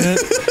incontinent.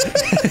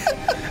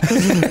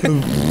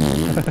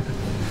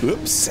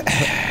 Oops.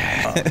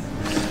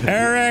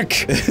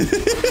 Eric!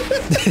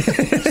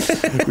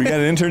 We got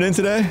an intern in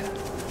today?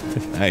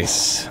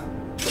 Nice.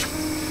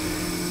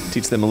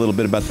 Teach them a little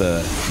bit about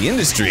the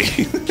industry.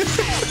 He's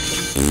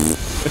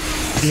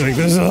like,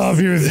 this will help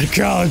you with your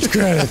college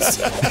credits.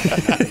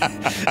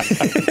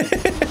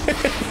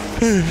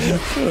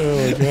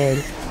 Oh my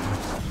god.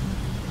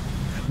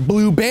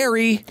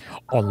 Blueberry.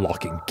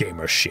 Unlocking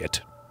gamer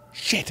shit.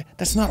 Shit,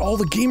 that's not all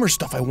the gamer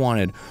stuff I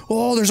wanted.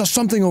 Oh, there's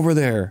something over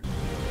there.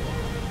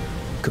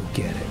 Go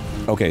get it.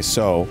 Okay,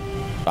 so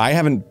I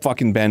haven't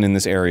fucking been in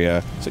this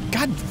area. So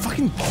God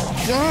fucking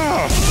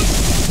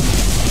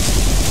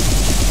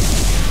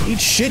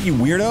eat shit, you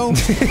weirdo.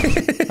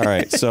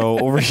 Alright, so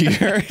over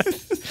here.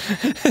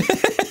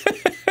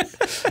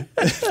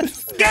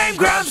 Game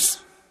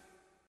Grumps!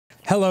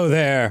 Hello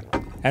there,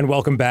 and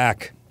welcome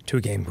back to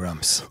Game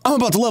Grumps. I'm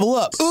about to level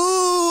up.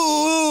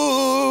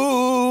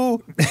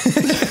 Ooh!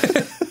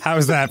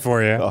 How's that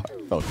for you? Oh,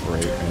 felt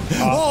great, man.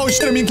 Oh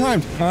shit, I'm being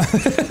timed.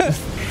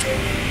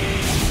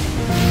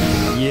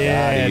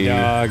 Yeah,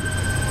 dog.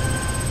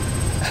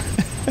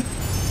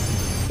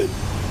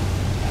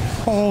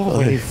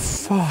 Holy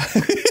fuck.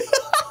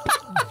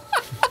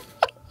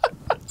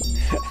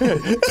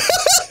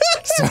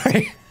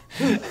 Sorry.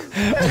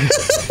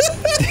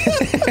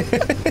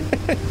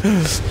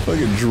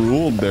 Fucking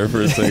drooled there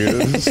for a second.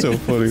 This is so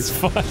funny. It's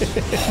funny.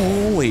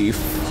 Holy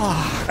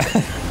fuck.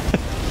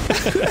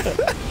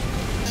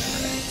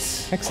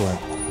 Excellent.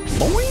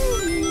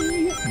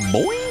 Boing!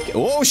 Boing!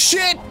 Oh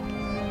shit!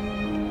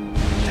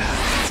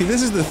 See,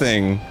 this is the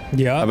thing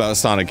about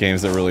Sonic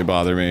games that really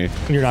bother me.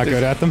 You're not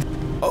good at them?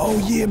 Oh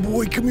yeah,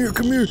 boy, come here,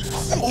 come here.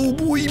 Oh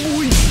boy,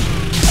 boy.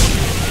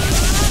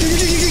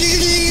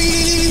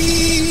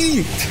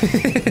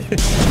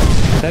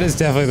 That is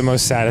definitely the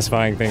most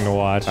satisfying thing to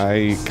watch.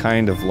 I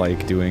kind of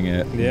like doing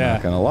it. Yeah.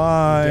 Not gonna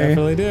lie.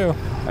 Definitely do.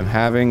 I'm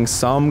having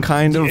some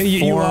kind of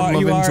form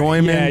of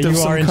enjoyment of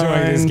some kind. You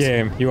are enjoying this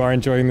game. You are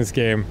enjoying this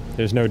game.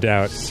 There's no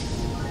doubt.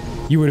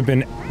 You would have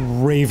been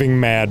raving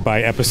mad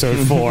by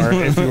episode 4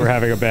 if you were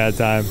having a bad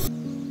time.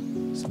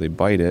 So they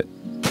bite it,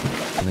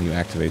 and then you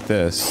activate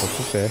this. That's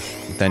a fish.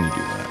 Then you do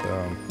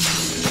that.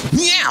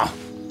 Yeah!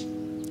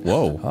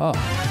 Whoa. Oh.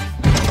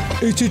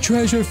 It's a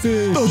treasure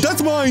fish. Oh,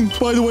 that's mine,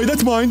 by the way,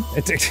 that's mine.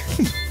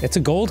 It's a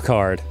gold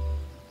card.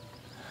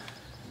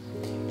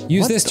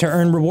 Use this to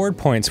earn reward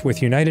points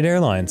with United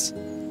Airlines.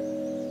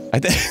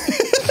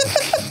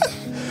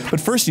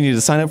 But first you need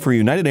to sign up for a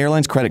United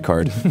Airlines credit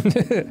card.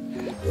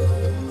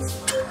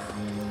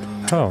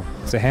 Oh,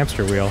 it's a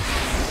hamster wheel.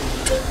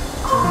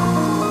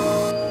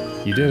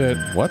 You did it.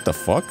 What the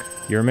fuck?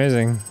 You're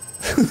amazing.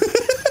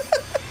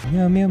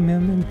 Meow, meow, meow,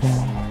 meow,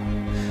 meow.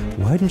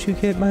 Why didn't you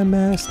get my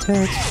mass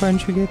text? Why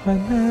didn't you get my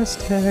mass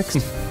text?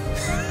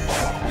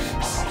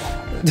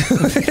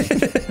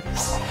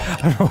 I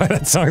don't know why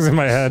that song's in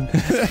my head.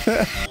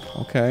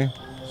 Okay,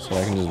 so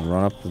I can just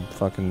run up the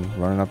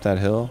running up that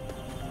hill.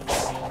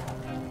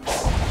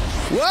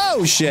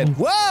 Whoa, shit!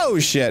 Whoa,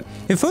 shit!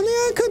 If only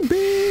I could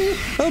be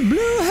a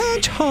blue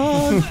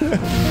hedgehog.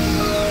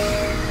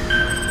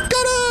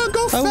 Gotta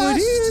go fast! I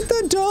would eat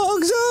the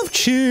dogs of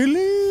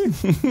Chile.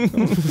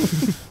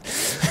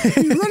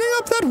 Running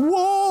up that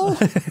wall!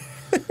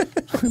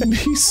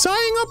 He's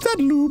sighing up that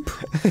loop.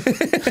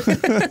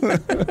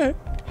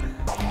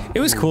 It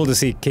was cool to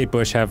see Kate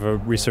Bush have a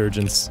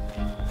resurgence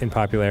in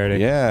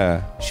popularity.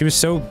 Yeah. She was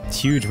so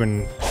huge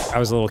when I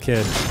was a little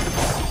kid.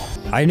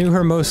 I knew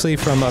her mostly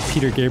from a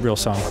Peter Gabriel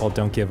song called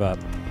Don't Give Up.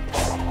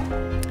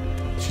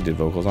 She did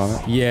vocals on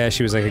it? Yeah,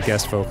 she was like a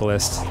guest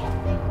vocalist.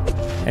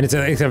 And it's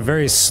a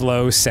very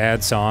slow,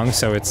 sad song,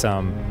 so it's,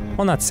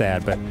 well, not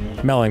sad, but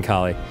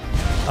melancholy.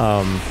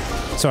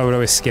 So I would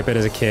always skip it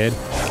as a kid,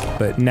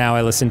 but now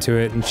I listen to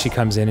it and she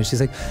comes in and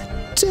she's like,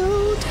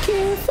 don't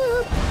give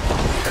up,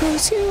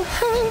 'cause you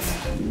have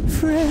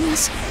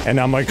friends. And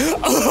I'm like, I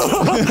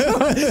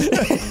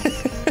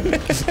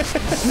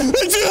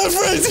do have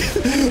friends!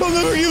 I'll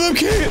never give up,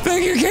 Kate!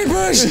 Thank you, Kate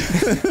Bush!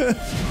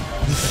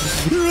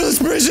 You're an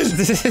inspiration!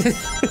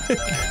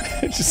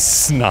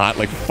 Just snot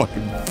like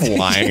fucking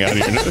flying out of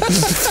your nose.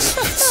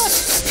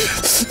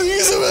 Thank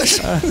you so much!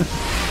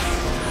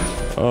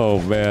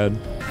 Oh, man.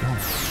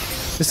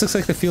 This looks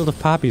like the field of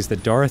poppies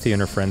that Dorothy and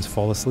her friends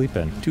fall asleep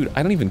in. Dude,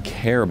 I don't even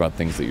care about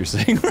things that you're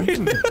saying right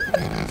now.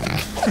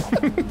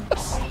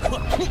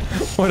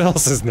 What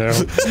else is new?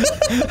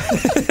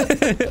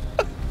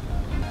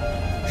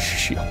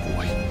 Shit,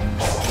 boy.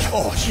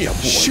 Oh, yeah,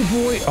 boy. Shit,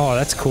 boy. Oh,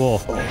 that's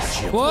cool. Oh,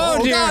 shit. Whoa,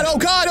 Oh, dear. God, oh,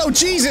 God, oh,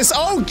 Jesus,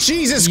 oh,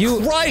 Jesus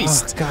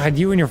Christ! Oh, God,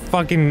 you and your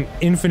fucking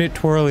infinite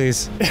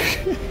twirlies.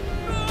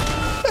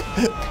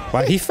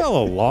 Wow, he fell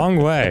a long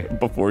way.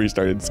 Before he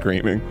started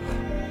screaming.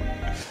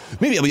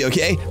 Maybe I'll be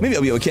okay, maybe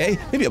I'll be okay,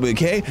 maybe I'll be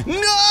okay. No!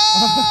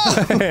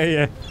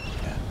 Yeah.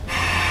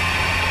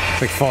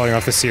 It's like falling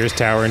off the Sears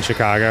Tower in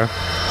Chicago.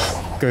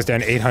 Goes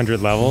down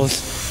 800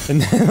 levels.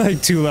 And then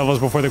like 2 levels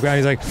before the ground,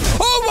 he's like,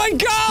 oh my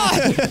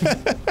God!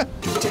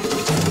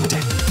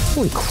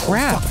 Holy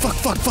crap.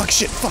 Fuck,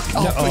 shit, fuck.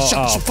 Oh, No,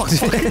 shit,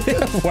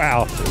 fuck.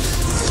 Wow.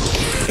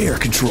 Air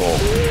control.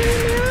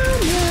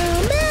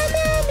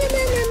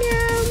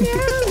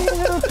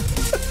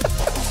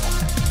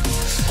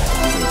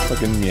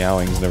 Fucking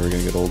meowing's never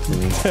gonna get old for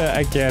me.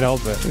 I can't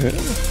help it.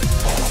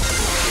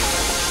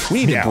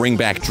 We need to bring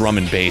back drum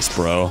and bass,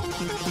 bro.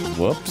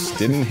 Whoops,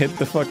 didn't hit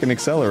the fucking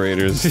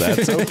accelerators.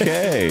 That's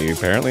okay.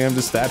 Apparently I'm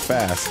just that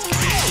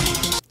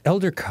fast.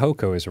 Elder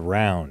Coco is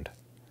round.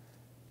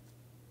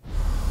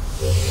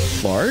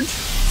 Large?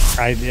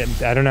 I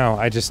don't know.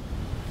 I just...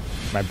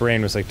 My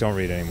brain was like, don't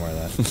read any more of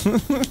that.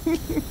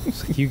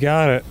 It's like, you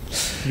got it.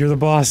 You're the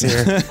boss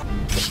here.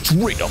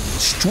 Straight up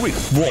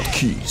vault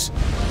keys.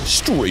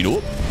 Straight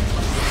up.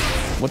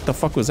 What the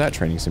fuck was that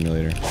training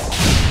simulator?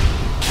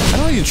 I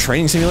don't need a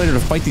training simulator to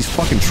fight these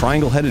fucking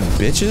triangle-headed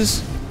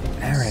bitches.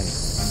 Aaron.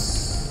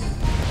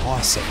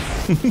 Awesome.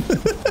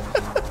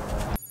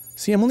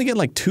 See, I'm only getting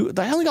like 2.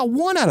 I only got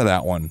 1 out of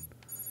that one.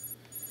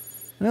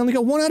 And I only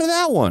got 1 out of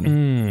that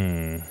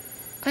one.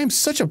 I am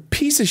such a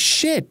piece of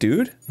shit,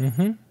 dude.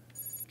 Mm-hmm.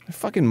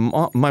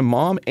 My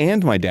mom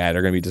and my dad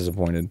are gonna be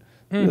disappointed.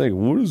 They're like,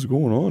 what is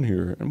going on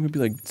here? I'm gonna be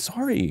like,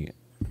 sorry.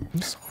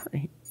 I'm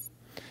sorry.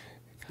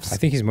 I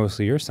think he's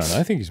mostly your son.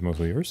 I think he's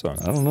mostly your son.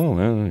 I don't know,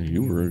 man.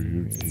 You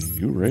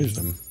raised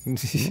him.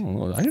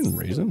 I didn't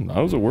raise him.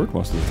 I was at work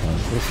most of the time.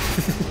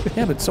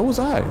 Yeah, but so was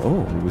I.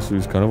 Oh, he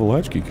was kind of a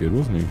latchkey kid,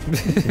 wasn't he?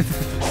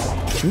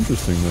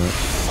 Interesting,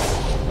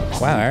 that.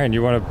 Wow, Aaron,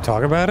 you want to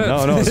talk about it?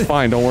 No, it's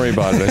fine. Don't worry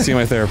about it. I see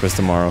my therapist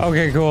tomorrow.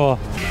 Okay, cool.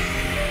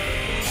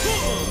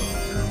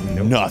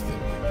 Nothing.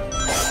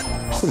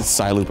 What did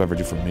Psyloop ever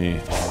do for me?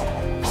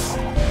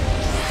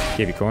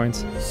 Gave you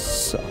coins.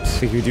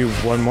 Sucks. If you do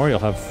 1 more, you'll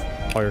have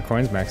all your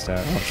coins maxed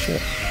out. Oh,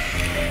 shit.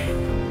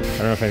 I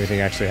don't know if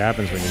anything actually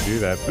happens when you do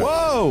that, but...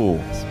 Whoa!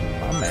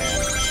 My man.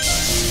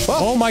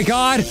 Oh my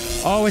God!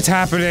 Oh, it's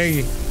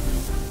happening!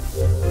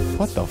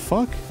 What the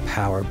fuck?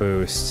 Power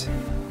boost.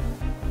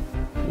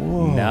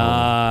 Whoa.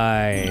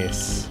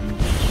 Nice.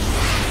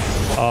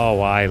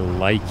 Oh, I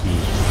like you.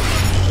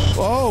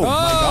 Oh,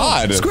 my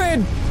God!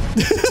 Squid!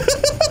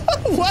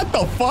 What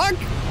the fuck?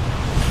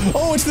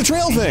 Oh, it's the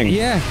trail thing.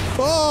 Yeah.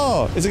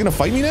 Oh, is it gonna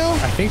fight me now?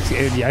 I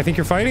think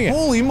you're fighting it.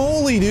 Holy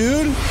moly,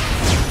 dude!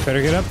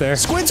 Better get up there.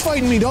 Squid's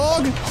fighting me,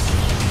 dog.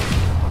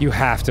 You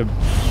have to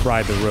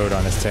ride the road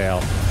on his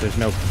tail. There's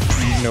no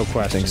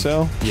question. Think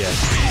so? Yes.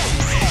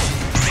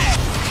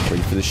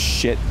 Ready for this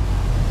shit?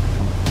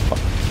 I'm gonna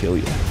fucking kill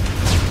you.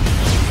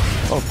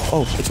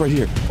 Oh, it's right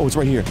here. Oh, it's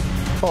right here.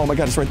 Oh my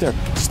God, it's right there.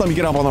 Just let me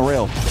get up on the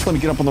rail. Just let me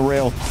get up on the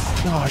rail.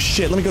 Oh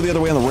shit, let me go the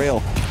other way on the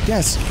rail.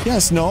 Yes,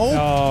 no.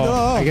 No.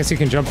 I guess you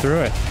can jump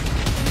through it.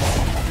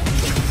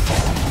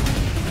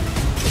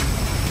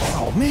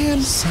 Oh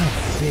man. Son of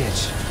a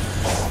bitch.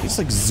 He's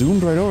like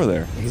zoomed right over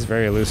there. He's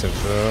very elusive.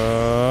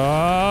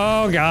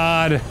 Oh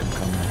God.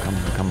 Come.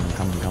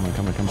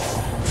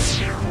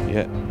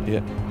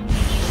 Yeah.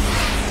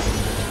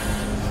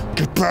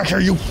 Get back here,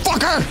 you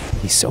fucker!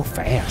 He's so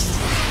fast.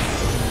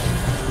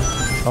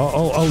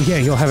 Oh yeah,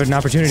 you'll have an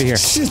opportunity here.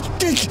 Just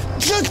get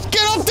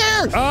up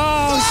there!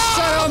 Oh,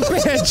 son of a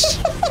bitch!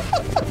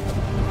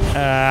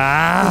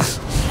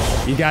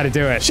 You gotta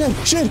do it. Shit,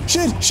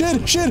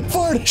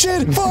 fart!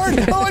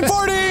 Oh, I'm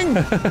farting!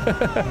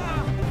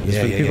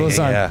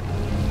 Yeah.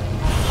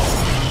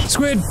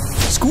 Squid!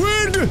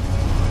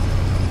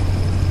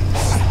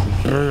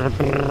 Alright.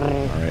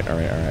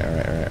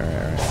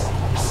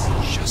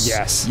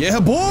 Yes. Yeah,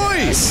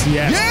 boys!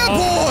 Yes. Yeah,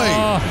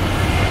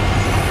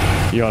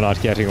 boy! You're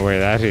not getting away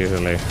that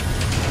easily.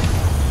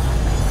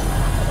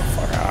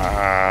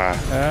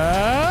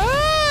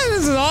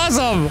 This is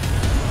awesome!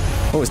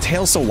 Oh, his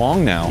tail's so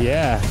long now.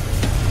 Yeah.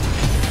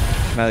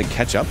 Can I, like,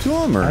 catch up to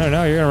him, or? I don't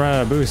know, you're gonna run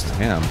out of boost.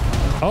 Damn.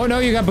 Oh, no,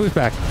 you got boost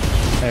back.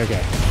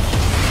 Okay.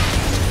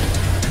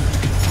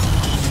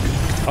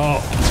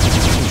 Oh.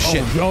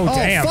 Shit. Oh,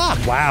 damn.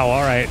 Fuck. Wow,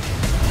 alright.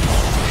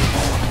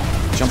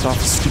 Jumped off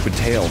his stupid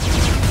tail.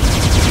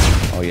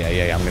 Oh,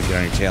 yeah, I'm gonna get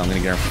on your tail. I'm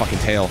gonna get on your fucking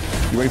tail.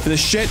 You ready for this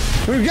shit?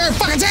 I'm gonna get on your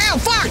fucking tail!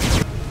 Fuck!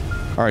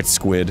 Alright,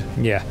 squid.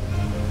 Yeah.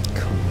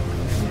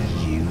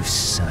 You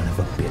son of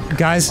a bitch.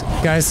 Guys.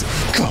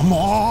 Come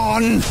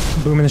on!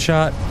 Booming the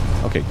shot.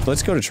 Okay,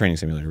 let's go to Training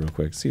Simulator real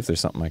quick. See if there's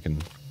something I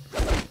can...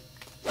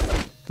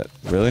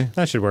 Really?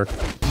 That should work.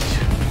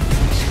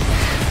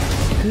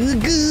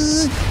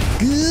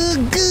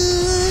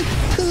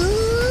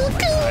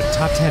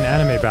 Top 10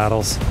 anime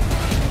battles.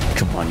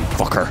 Come on, you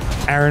fucker.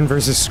 Aaron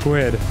versus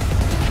Squid.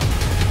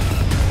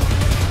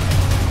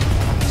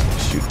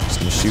 He's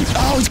gonna shoot.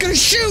 Oh, he's gonna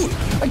shoot!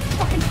 I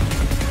fucking...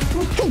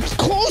 too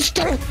close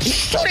to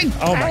shooting.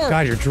 Oh my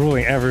god, you're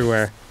drooling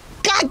everywhere.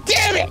 God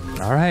damn it!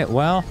 Alright,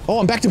 well. Oh,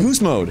 I'm back to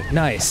boost mode.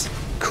 Nice.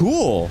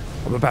 Cool.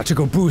 I'm about to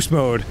go boost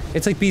mode.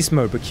 It's like beast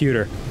mode, but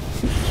cuter.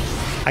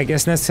 I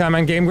guess next time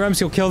on Game Grumps,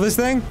 you'll kill this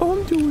thing?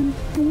 I'm doing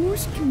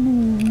boost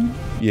mode.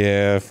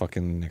 Yeah,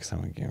 fucking next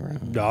time we get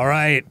around.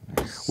 Alright.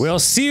 We'll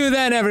see you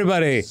then,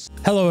 everybody!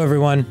 Hello,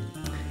 everyone.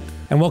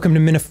 And welcome to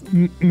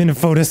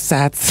Minnesota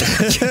Sats.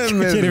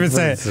 Can't even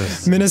say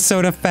it.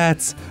 Minnesota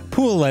Fats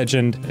Pool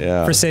Legend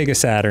for Sega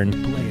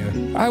Saturn.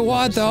 I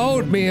want the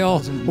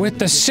oatmeal with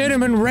the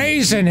cinnamon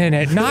raisin in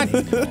it, not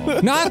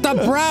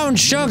the brown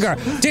sugar.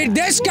 Did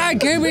this guy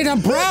give me the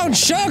brown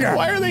sugar?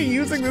 Why are they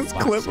using this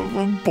clip of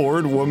a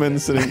bored woman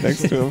sitting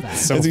next to him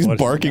So as he's funny.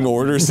 barking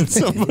orders at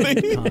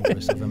somebody?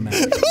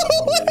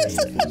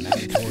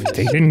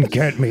 They didn't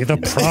get me the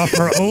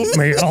proper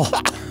oatmeal.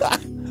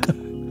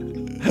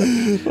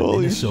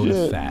 Holy Minnesota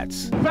shit.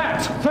 Fats.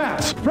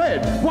 Fats!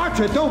 Fred, watch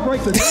it, don't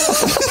break the...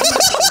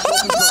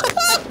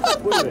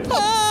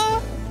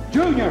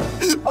 Junior,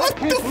 I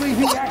can't believe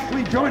he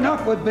actually joined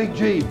up with Big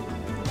G.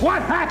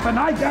 What happened?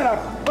 I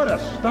gotta put a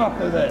stop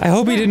to this. I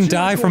hope he didn't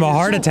die from a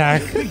heart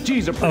attack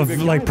of,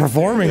 like,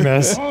 performing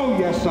this. Oh,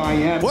 yes, I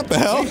am. What the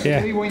hell?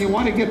 Basically, when you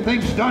want to get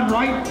things done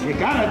right, you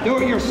gotta do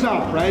it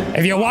yourself, Fred.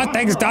 If you want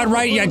things done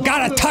right, you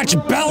gotta touch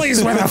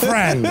bellies with a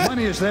friend.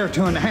 Money is there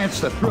to enhance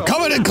the thrill.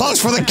 Coming in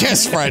close for the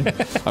kiss, Fred.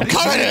 I'm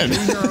coming in.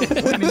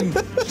 You're winning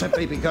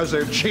simply because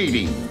they're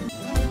cheating.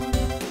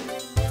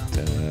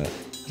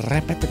 I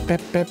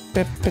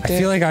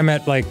feel like I'm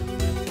at, like,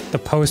 the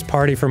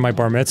post-party for my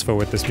bar mitzvah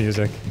with this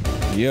music.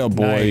 Yeah,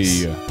 boy.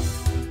 Nice.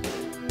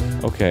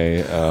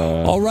 Okay,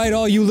 Alright,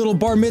 all you little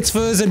bar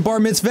mitzvahs and bar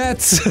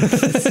mitzvets.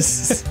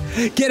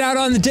 Get out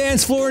on the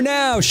dance floor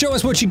now! Show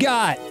us what you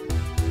got!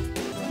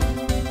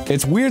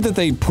 It's weird that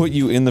they put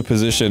you in the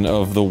position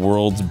of the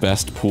world's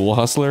best pool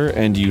hustler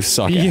and you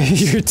suck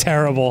ass. You're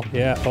terrible.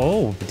 Yeah.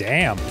 Oh,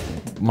 damn.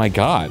 My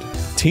god.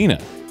 Tina.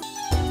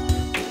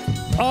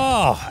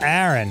 Oh,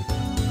 Aaron.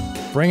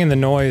 Bringing the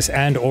noise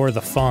and or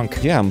the funk.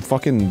 Yeah, I'm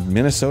fucking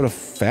Minnesota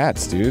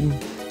Fats, dude.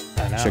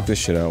 I know. Check this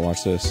shit out,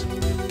 watch this.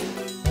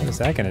 What is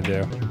that gonna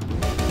do?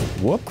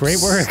 Whoops. Great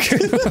work.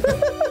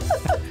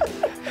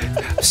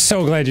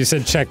 So glad you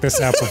said check this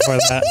out before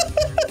that.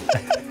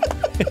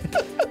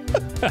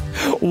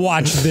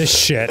 Watch this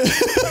shit.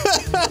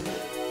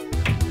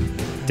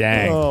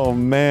 Dang. Oh,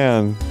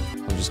 man.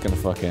 I'm just gonna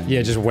fucking...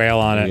 Yeah, just wail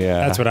on it. Yeah.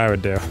 That's what I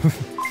would do.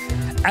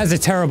 As a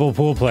terrible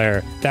pool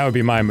player, that would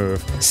be my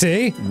move.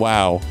 See?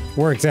 Wow.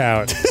 Worked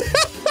out.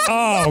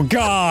 Oh,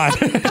 God.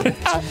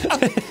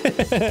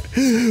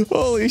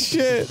 Holy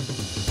shit.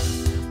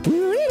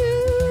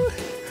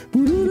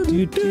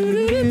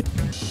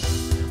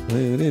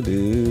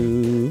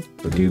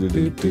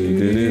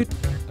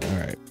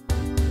 Alright.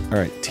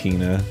 Alright,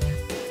 Tina.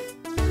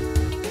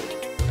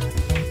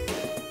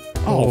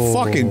 Oh,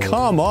 fucking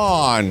come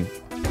on!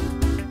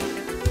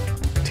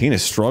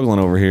 Tina's struggling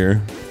over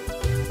here.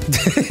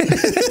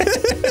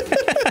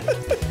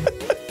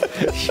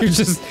 You're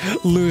just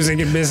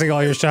losing and missing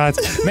all your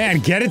shots. Man,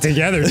 get it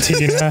together,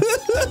 Tina.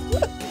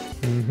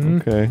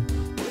 Okay.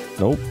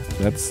 Nope,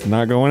 that's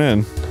not going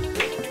in.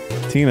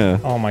 Tina.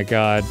 Oh my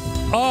god.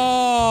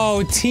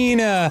 Oh,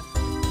 Tina!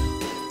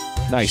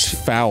 Nice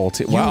foul.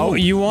 Wow.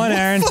 You won,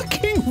 Aaron.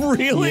 Fucking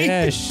really?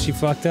 Yeah, she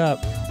fucked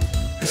up.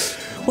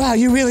 Wow,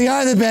 you really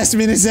are the best,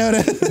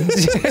 Minnesota.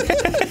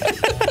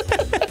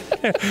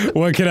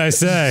 What can I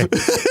say?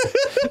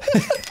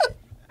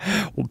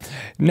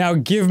 Now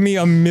give me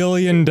 $1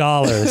 million.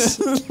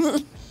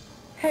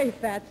 Hey,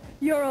 Fats,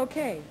 you're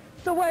okay.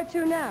 So where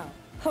to now?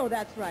 Oh,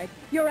 that's right.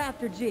 You're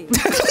after G. You've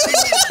got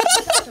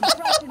some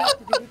brushing up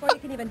to do before you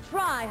can even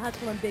try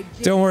hustling Big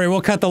G. Don't worry,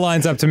 we'll cut the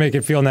lines up to make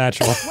it feel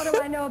natural. What do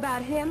I know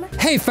about him?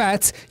 Hey,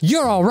 Fats,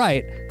 you're all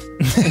right.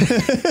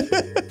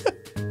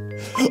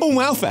 Oh,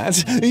 wow,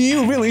 Fats,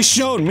 you really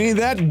showed me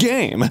that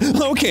game.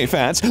 Okay,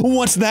 Fats,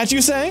 what's that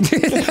you say?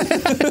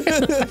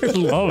 I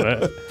love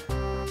it.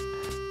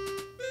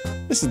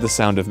 This is the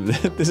sound of,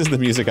 this is the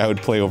music I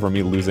would play over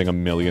me losing $1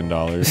 million.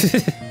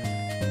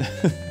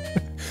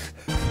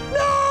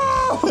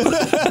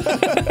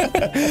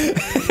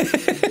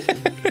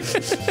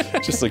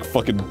 Just like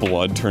fucking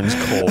blood turns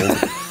cold.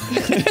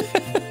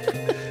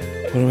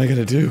 What am I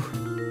gonna do?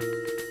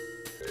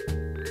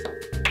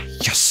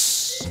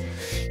 Yes!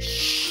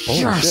 Oh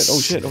Yes! shit, oh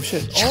shit, oh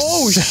shit. Yes!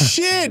 Oh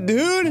shit,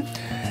 dude!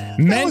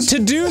 Meant to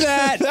do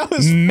that! That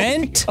was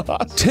meant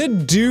to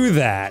do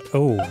that.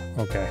 Oh,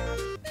 okay.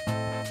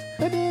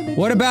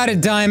 What about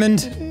it,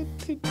 Diamond?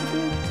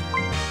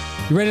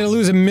 You ready to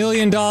lose $1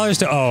 million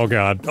to- oh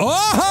god.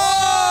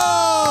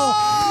 Oh!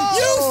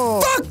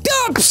 You fucked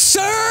up,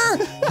 sir!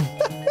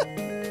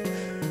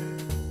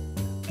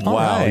 Wow,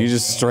 Alright. you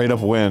just straight up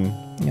win.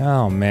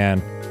 Oh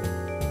man.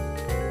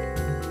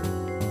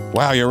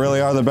 Wow, you really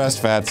are the best,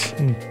 Fats.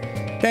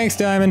 Thanks,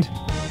 Diamond.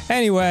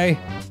 Anyway,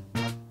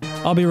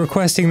 I'll be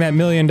requesting that $1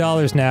 million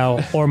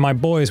now, or my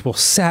boys will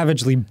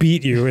savagely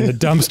beat you in the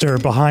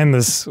dumpster behind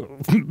this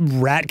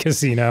rat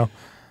casino.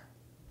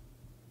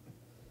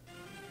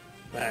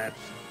 Fats,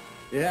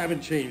 you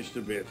haven't changed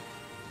a bit.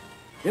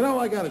 You know,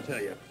 I gotta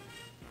tell you,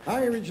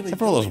 I originally. Except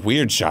for all those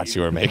weird shots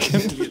you were making.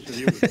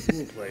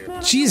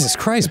 Jesus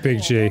Christ,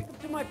 Big G.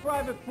 To my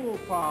private pool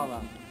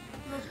parlor.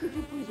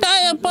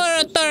 You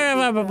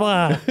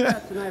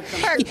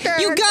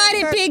got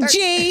it, Big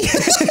G.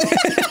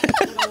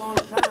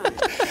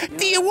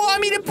 Do you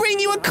want me to bring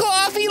you a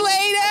coffee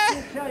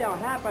later? Tell you how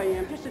happy I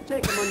am just to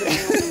take them under my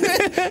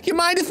own. You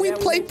mind if we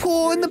play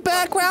pool in the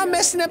background,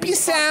 messing up your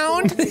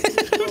sound?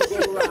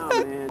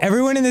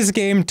 Everyone in this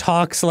game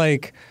talks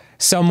like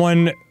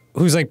someone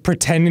who's like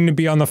pretending to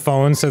be on the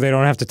phone so they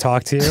don't have to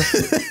talk to you.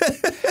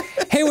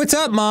 Hey, what's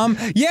up, Mom?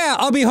 Yeah,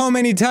 I'll be home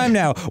anytime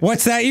now.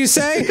 What's that you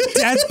say?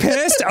 Dad's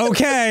pissed?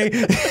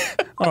 Okay.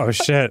 Oh,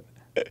 shit.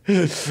 I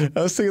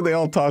was thinking they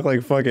all talk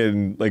like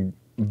fucking, like,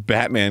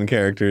 Batman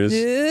characters.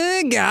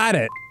 Got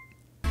it.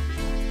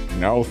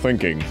 Now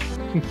thinking.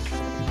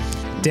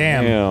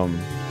 Damn.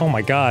 Oh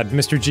my god,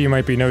 Mr. G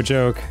might be no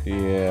joke.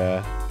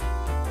 Yeah.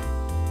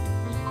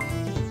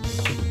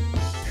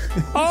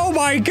 Oh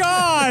my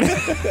god!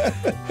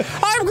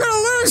 I'm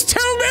gonna lose $2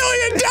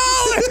 million!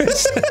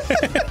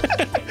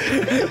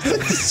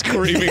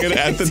 Screaming it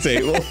at the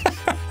table.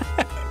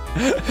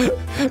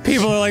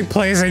 People are like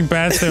placing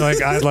bets, they're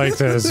like, I'd like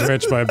to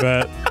switch my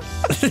bet.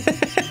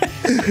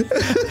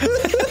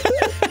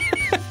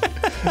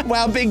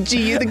 Wow, Big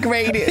G, you're the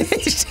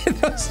greatest.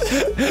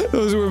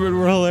 Those women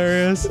were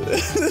hilarious.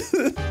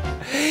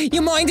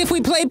 You mind if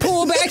we play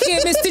pool back here,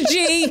 Mr.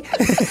 G?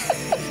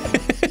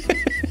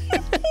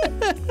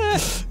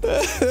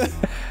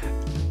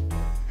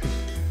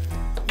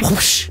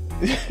 Whoosh.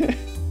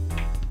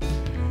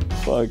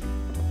 Fuck.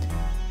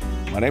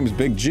 My name's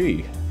Big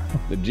G.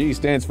 The G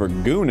stands for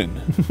goonin'.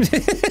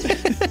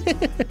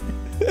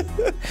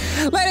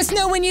 Let us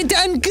know when you're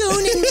done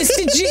gooning,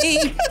 Mr.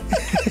 G.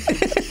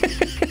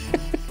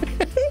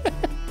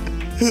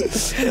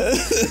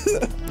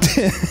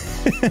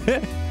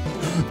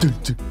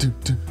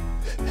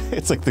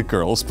 It's like the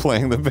girls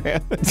playing the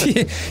band.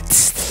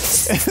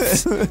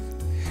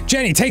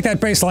 Jenny, take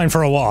that bass line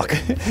for a walk.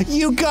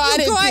 You got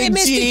it,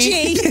 Mr.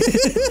 G.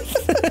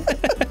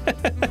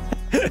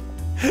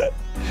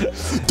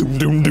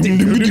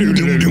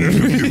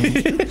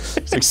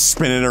 It's like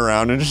spinning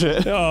around and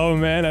shit. Oh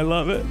man, I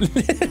love it.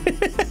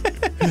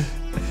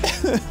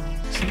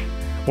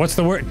 What's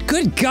the word?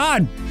 Good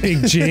God,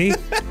 Big G.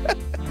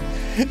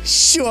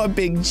 Sure,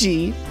 Big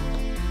G.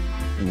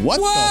 What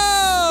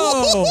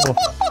Whoa!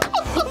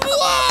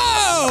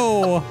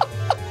 Whoa!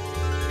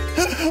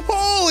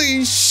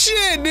 Holy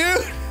shit,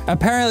 dude!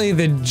 Apparently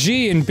the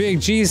G in Big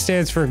G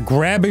stands for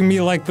grabbing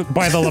me like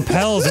by the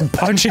lapels and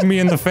punching me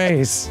in the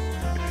face.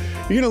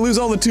 You're gonna lose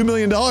all the $2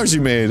 million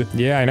you made.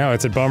 Yeah, I know,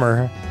 it's a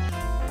bummer.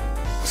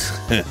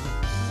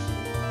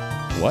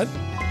 What?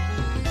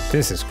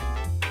 This is...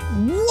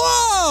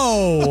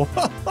 Whoa!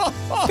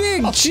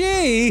 Big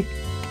G!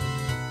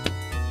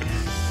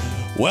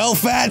 Well,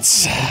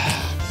 Fats,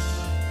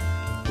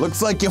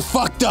 looks like you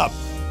fucked up.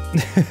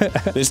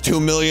 This $2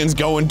 million's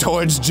going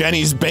towards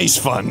Jenny's base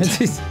fund.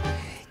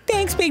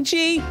 Thanks, Big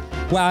G.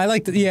 Wow, I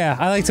like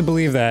to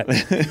believe that.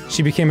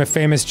 She became a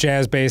famous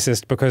jazz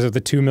bassist because of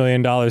the $2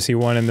 million he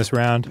won in this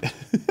round.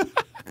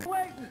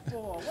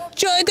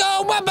 Jenny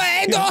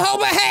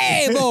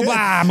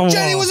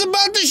was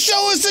about to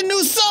show us a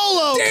new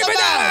solo.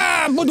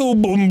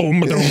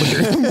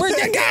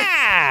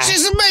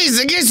 She's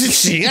amazing, isn't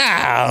she?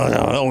 Ah,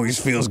 it always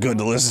feels good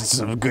to listen to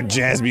some good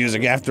jazz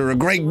music after a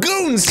great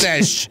goon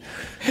sesh.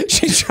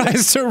 She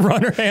tries to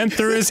run her hand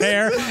through his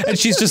hair, and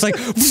she's just like,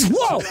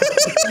 whoa!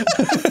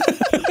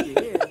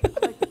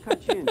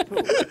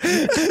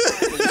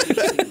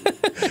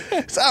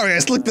 Sorry, I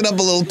slicked it up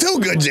a little too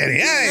good,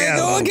 Jenny.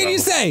 What can you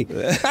say?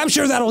 I'm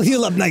sure that'll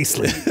heal up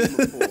nicely.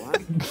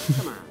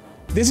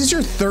 This is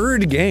your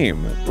third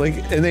game, like,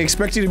 and they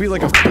expect you to be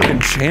like a fucking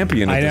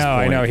champion at this point.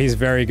 I know, he's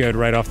very good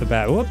right off the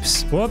bat.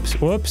 Whoops, whoops,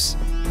 whoops.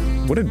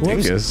 What a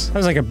dingus. That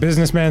was like a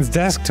businessman's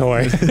desk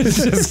toy.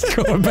 Just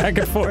going back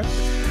and forth.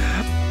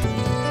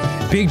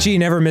 Big G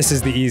never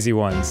misses the easy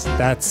ones.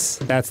 That's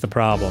the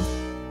problem.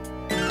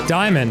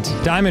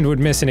 Diamond would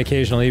miss an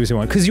occasional easy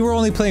one, because you were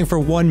only playing for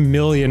 $1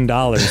 million.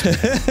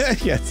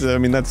 Yes, I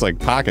mean, that's like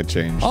pocket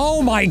change.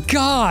 Oh my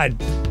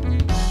god!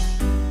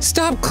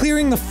 Stop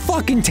clearing the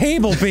fucking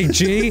table, Big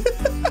G!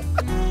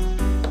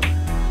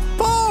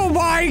 Oh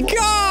my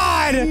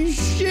god! Holy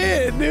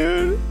shit,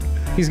 dude!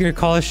 He's gonna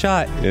call a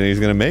shot. And he's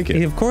gonna make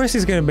it. Of course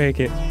he's gonna make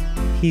it.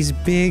 He's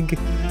Big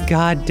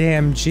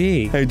Goddamn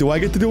G. Hey, do I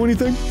get to do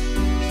anything?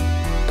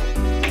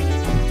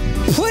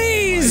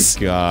 Please! Oh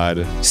my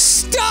god.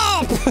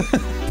 Stop!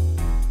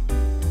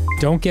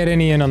 Don't get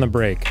any in on the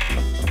break.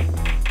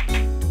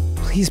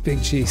 Please,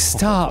 Big G,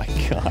 stop. Oh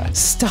my god.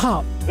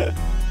 Stop.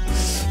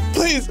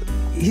 Please.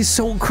 He's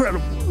so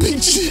incredible.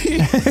 Big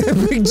G.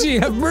 Big G,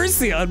 have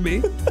mercy on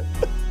me.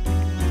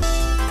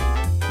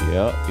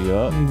 Yep.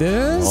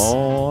 This?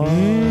 Oh.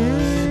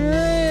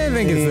 I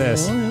think it's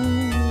this.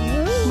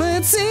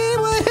 Let's see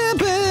what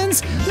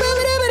happens.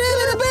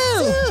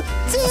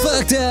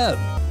 Fucked up.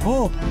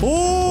 Oh.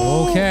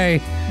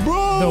 Okay.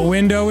 Bro. The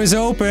window is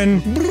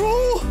open.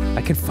 Bro.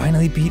 I can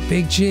finally beat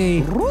Big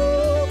G.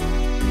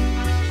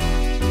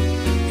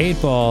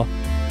 8 ball.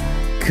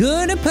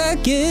 Gonna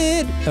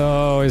pocket.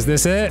 Oh, is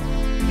this it?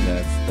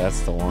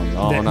 That's the one.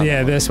 Oh, not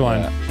yeah, this one.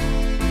 Yeah.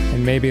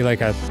 And maybe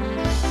like a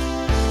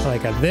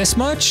this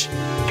much?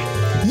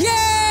 Yeah!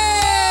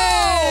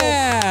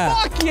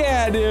 Oh, fuck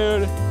yeah,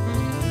 dude.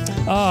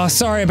 Oh,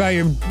 sorry about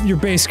your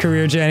bass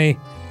career, Jenny.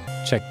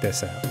 Check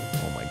this out.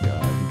 Oh my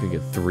god, you could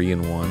get 3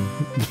 in 1.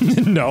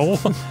 No.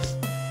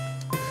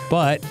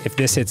 But if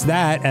this hits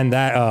that and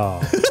that,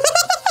 oh.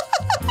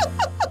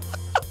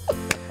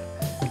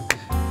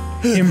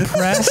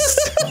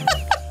 Impressed?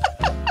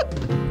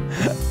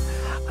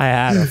 I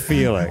had a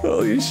feeling.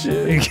 Holy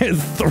shit. You get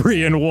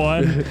 3 in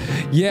 1.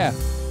 Yeah.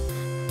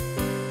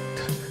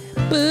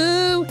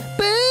 Boo,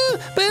 boo,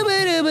 boo,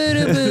 boo, boo,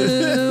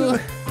 boo,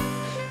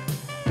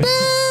 boo.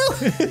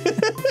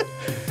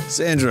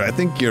 Sandra, I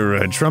think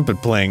your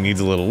trumpet playing needs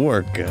a little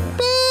work.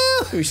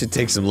 We should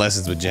take some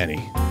lessons with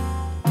Jenny.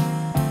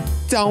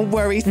 Don't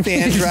worry,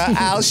 Sandra.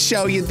 I'll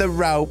show you the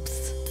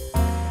ropes.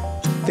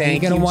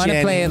 Thank you, You're gonna want to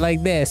Jenny. play it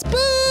like this. Boo!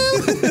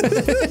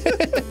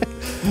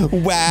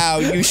 Wow,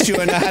 you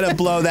sure know how to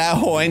blow that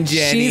horn,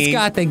 Jenny. She's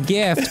got the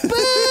gift. Boo!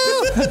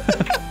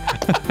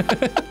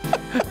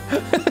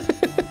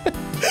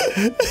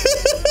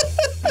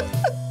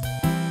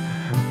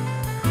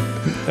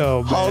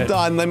 Oh, man. Hold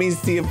on, let me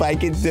see if I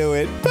can do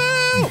it.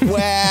 Boo!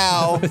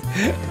 Wow.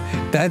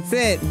 That's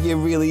it. You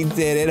really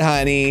did it,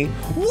 honey.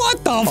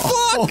 What the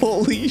fuck?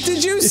 Holy shit.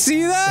 Did you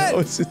see that?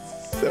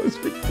 That was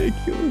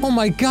ridiculous. Oh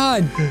my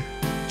god.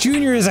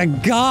 Junior is a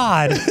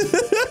god.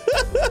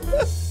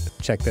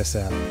 Check this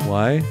out.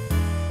 Why?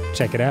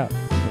 Check it out.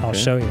 I'll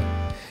show you.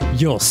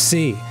 You'll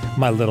see,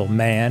 my little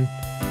man.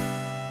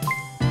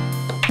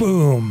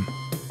 Boom.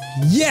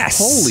 Yes!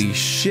 Holy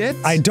shit.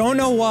 I don't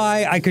know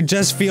why, I could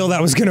just feel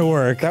that was gonna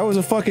work. That was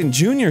a fucking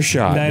Junior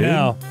shot, I dude.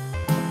 know.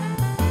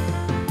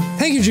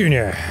 Thank you,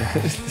 Junior.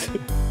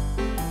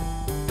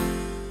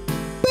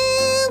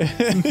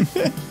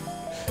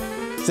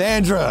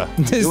 Sandra,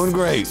 doing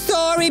great.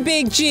 Sorry,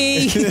 Big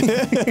G.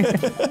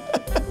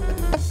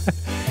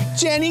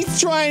 Jenny's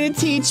trying to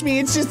teach me.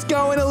 It's just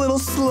going a little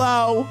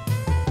slow.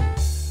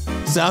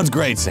 Sounds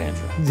great,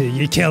 Sandra.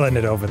 You're killing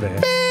it over there.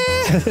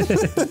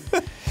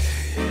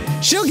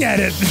 She'll get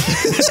it.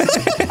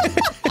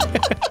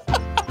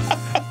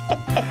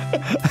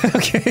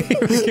 Okay,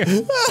 here we go.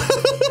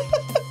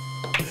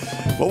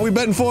 What we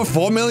betting for?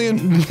 4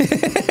 million?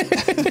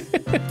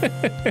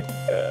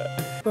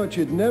 Thought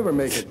you'd never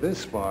make it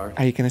this far.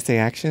 Are you gonna say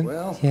action?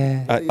 Well,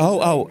 Yeah.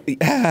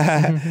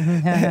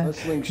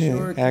 hustling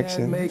sure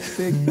Action. can make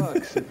big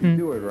bucks if you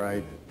do it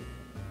right.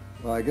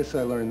 Well, I guess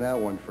I learned that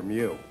one from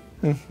you.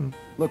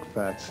 Look,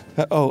 Fats.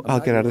 I'll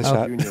get out of the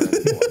shot.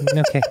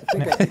 Okay. I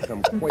think I've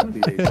become quite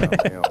the ace on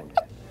my own.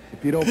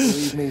 If you don't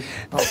believe me,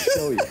 I'll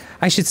show you.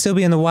 I should still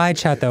be in the wide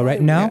shot, though,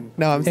 right? No?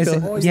 No, I'm Is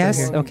still. it? Yes?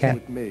 You're Okay.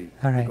 with me.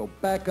 All right. You go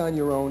back on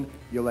your own.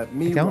 You let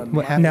me don't- run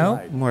what- my no?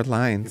 ride. More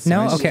lines.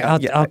 No? Okay, I'll...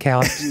 Okay,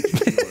 I'll... No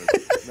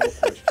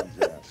questions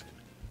asked.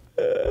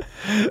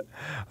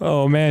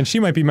 Oh man, she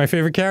might be my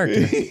favorite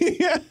character.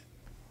 Yeah.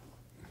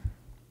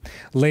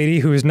 Lady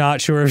who is not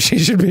sure if she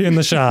should be in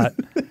the shot.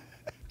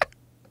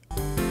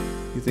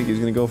 You think he's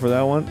gonna go for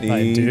that one?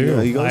 I do.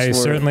 He goes I for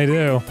certainly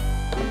do. it.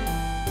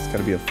 He's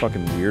gotta be a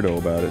fucking weirdo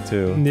about it,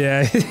 too.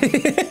 Yeah.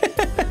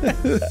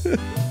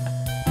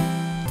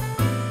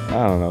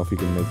 I don't know if he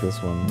can make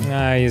this one.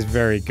 He's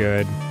very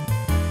good.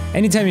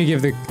 Anytime you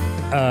give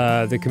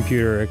the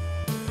computer a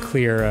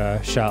clear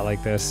shot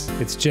like this,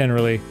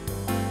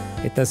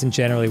 it doesn't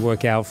generally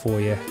work out for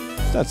you.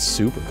 That's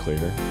super clear.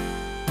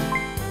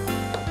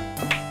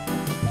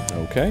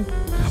 Okay.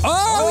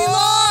 Oh, we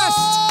lost!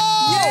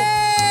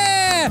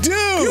 Yeah!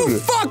 You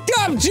fucked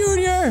up,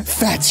 Junior!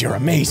 Fats, you're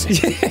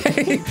amazing.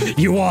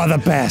 You are the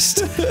best.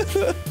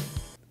 You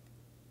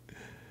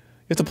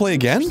have to play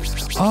again?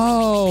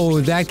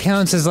 Oh, that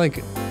counts as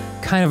like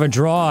kind of a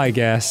draw, I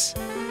guess.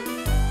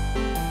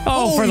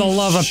 Oh, for the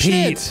love of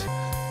Pete.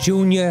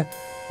 Junior,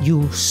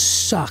 you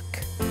suck.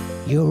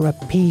 You're a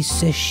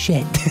piece of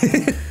shit.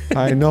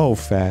 I know,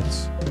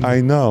 Fats.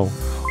 I know.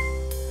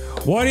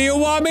 What do you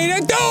want me to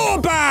do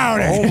about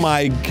it? Oh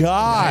my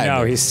god. I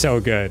know, he's so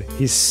good.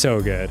 He's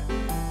so good.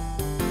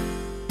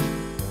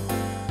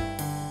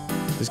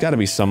 There's gotta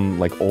be some,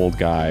 like, old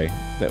guy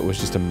that was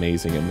just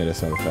amazing at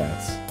Minnesota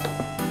Fats.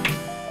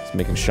 He's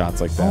making shots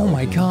like that. Oh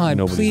my god,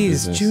 nobody's please,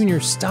 business. Junior,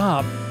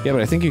 stop. Yeah,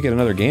 but I think you get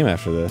another game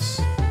after this.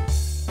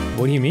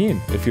 What do you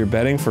mean? If you're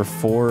betting for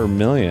 4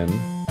 million,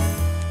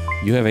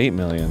 you have 8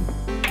 million.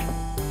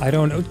 I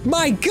don't know.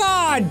 My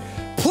god!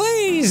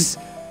 Please!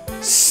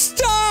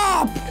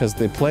 Stop! Because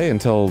they play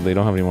until they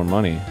don't have any more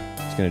money.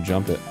 He's gonna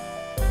jump it.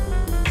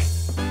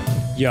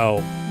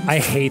 Yo, I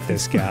hate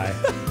this guy.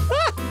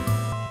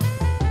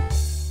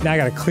 Now I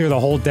gotta clear the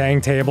whole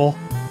dang table.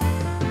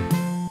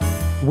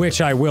 Which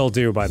I will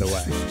do, by the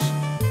way.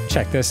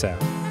 Check this out.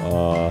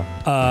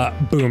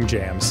 Boom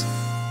jams.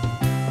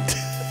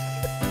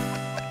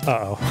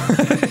 Uh-oh.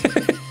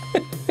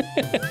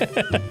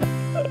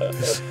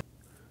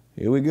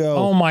 Here we go.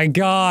 Oh my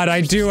god,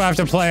 I do have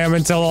to play him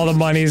until all the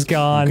money's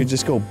gone. You could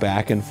just go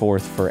back and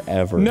forth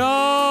forever.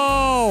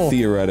 No!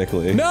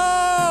 Theoretically.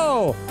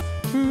 No!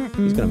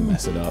 He's gonna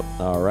mess it up.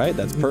 Alright,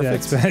 that's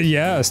perfect. That's,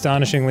 yeah,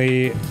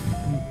 astonishingly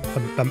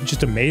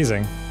just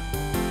amazing.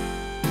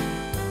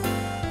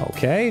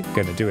 Okay,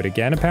 gonna do it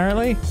again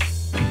apparently.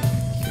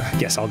 I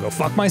guess I'll go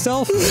fuck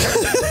myself.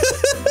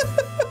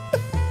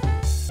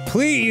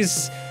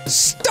 Please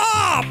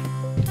stop!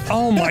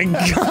 Oh my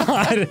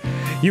god!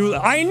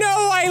 I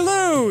know I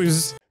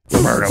lose!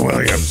 Roberta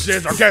Williams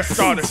is our guest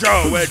on the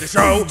show, and the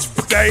show's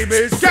name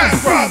is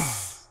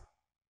Grumps!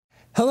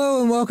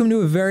 Hello and welcome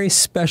to a very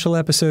special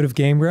episode of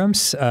Game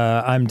Grumps.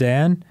 I'm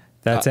Dan.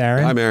 That's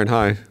Aaron. I'm Aaron,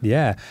 hi.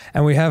 Yeah,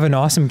 and we have an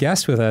awesome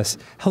guest with us.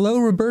 Hello,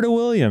 Roberta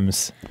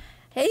Williams.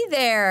 Hey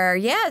there.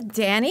 Yeah,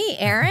 Danny,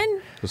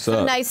 Aaron. What's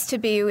up? Nice to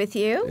be with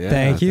you. Yeah,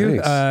 Thank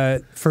you.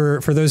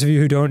 For those of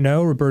you who don't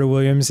know, Roberta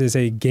Williams is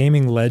a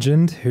gaming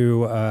legend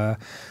who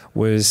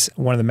was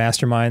one of the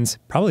masterminds,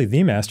 probably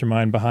the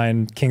mastermind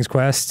behind King's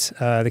Quest,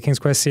 the King's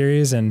Quest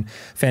series, and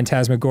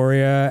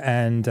Phantasmagoria,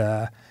 and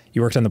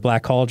you worked on the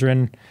Black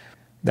Cauldron.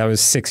 That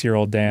was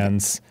 6-year-old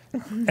Dan's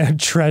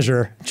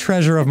treasure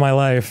of my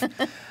life.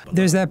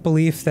 There's that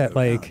belief that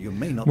like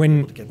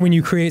when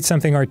you create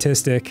something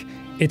artistic,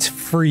 it's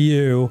for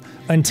you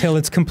until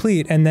it's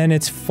complete, and then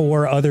it's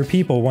for other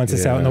people once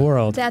it's out in the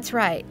world. That's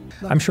right.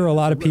 I'm sure a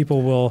lot of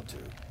people will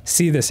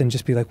see this and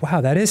just be like,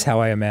 wow, that is how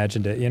I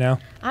imagined it, you know?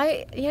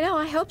 I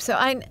hope so.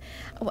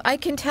 I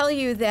can tell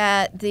you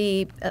that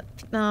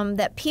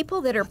that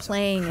people that are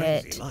playing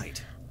it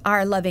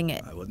are loving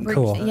it.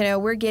 Cool.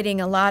 We're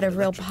getting a lot of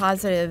real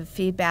positive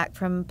feedback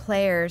from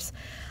players.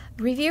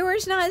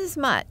 Reviewers, not as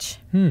much.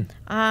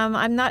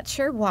 I'm not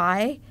sure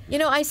why.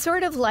 I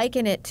sort of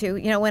liken it to,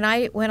 when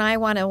I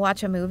want to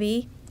watch a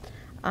movie,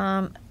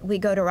 we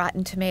go to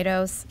Rotten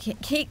Tomatoes.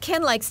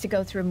 Ken likes to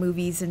go through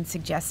movies and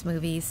suggest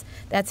movies.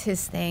 That's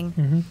his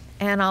thing.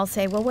 And I'll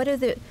say, well, what do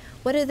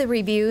the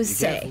reviews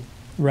say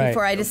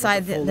before I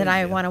decide that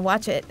I want to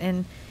watch it?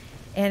 And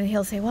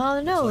he'll say,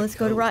 well, no, let's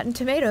go to Rotten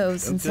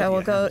Tomatoes. And so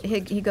we'll go.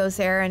 He goes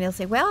there and he'll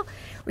say, well,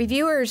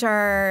 reviewers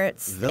are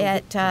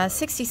at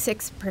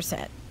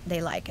 66%. They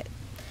like it.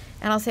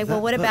 And I'll say, well,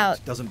 what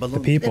about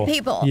the people? The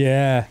people.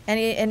 Yeah.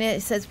 And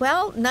it says,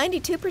 well,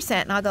 92%.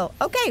 And I'll go,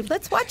 okay,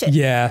 let's watch it.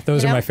 Yeah,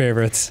 those are my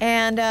favorites.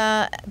 And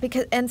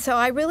so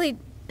I really,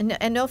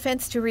 and no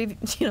offense to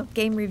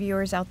game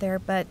reviewers out there,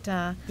 but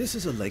this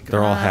is a lake.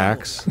 They're all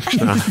hacks.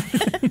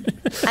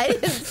 I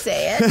didn't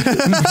say it.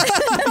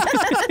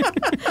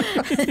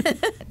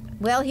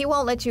 Well, he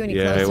won't let you any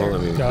closer. He won't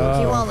let me.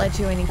 He won't let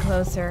you any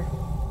closer.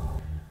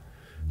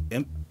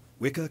 Do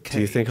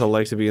you think he'll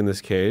like to be in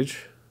this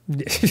cage?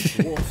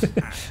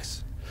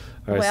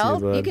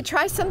 Well, you could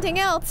try something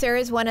else. There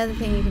is one other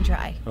thing you can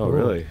try. Oh,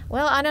 really?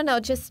 Well, I don't know.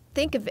 Just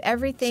think of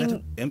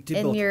everything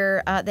in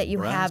your that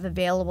you have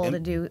available to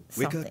do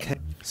something.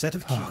 Set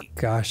of key. Oh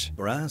gosh.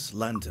 Brass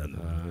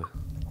lantern.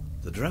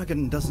 The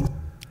dragon doesn't.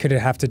 Could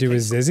it have to do with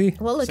Zizzy?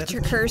 Well, look at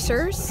your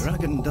cursors. The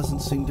dragon doesn't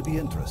seem to be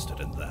interested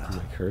in that.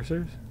 My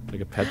cursors? Like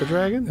a pet the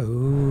dragon?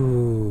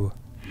 Ooh.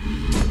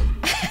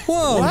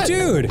 Whoa, What?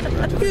 Dude!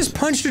 You just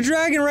punched a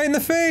dragon right in the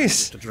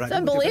face! It's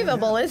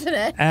unbelievable, isn't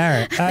it?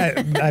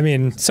 Aaron, I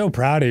mean, so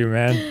proud of you,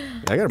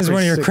 man. I got a This is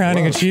one of your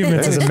crowning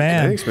achievements as a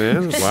man. Thanks,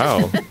 man.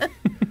 Wow.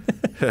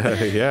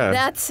 Yeah.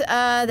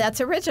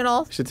 That's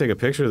original. I should take a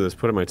picture of this,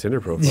 put it in my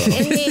Tinder profile.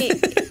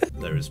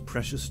 There is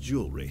precious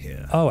jewelry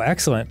here. Oh,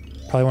 excellent.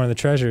 Probably one of the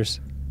treasures.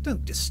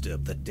 Don't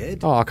disturb the dead.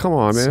 Oh, come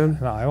on, man.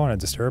 No, I want to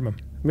disturb him.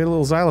 Made a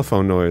little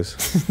xylophone noise.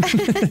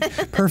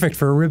 Perfect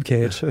for a rib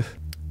cage.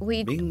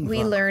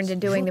 we learned in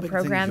doing the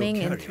programming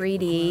in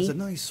 3D, a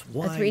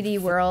 3D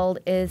world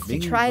is to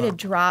try to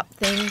drop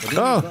things.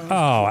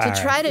 To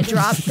try to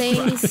drop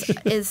things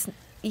is,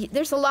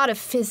 there's a lot of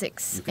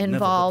physics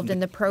involved in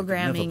the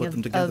programming of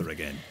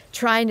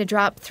trying to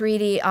drop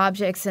 3D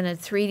objects in a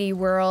 3D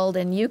world,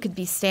 and you could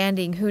be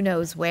standing who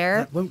knows where.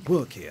 That won't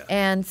work here.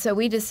 And so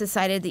we just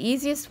decided the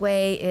easiest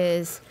way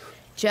is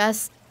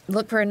just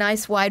look for a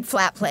nice wide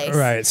flat place.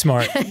 Right,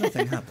 smart.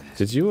 Nothing happened.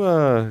 Did you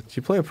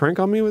play a prank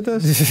on me with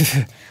this?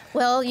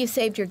 Well, you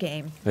saved your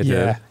game. I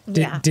did.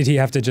 Did he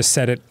have to just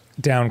set it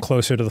down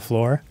closer to the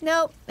floor?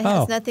 Nope, it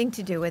has nothing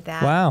to do with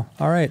that. Wow.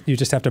 All right. You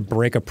just have to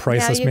break a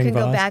priceless Now you mini can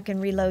go boss. back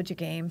and reload your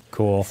game.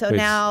 Cool. So Wait,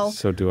 now,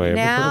 so do I ever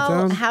put it now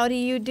down? how do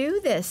you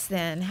do this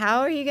then?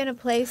 How are you going to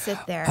place it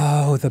there?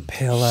 Oh, the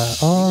pillow.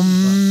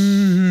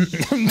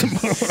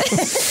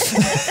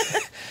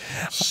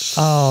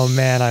 Oh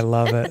man, I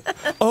love it.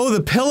 Oh,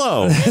 the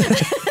pillow.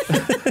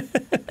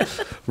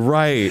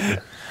 Right.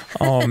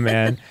 Oh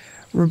man.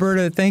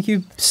 Roberta, thank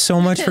you so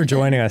much for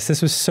joining us.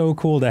 This was so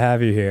cool to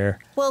have you here.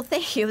 Well,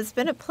 thank you. It's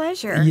been a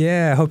pleasure.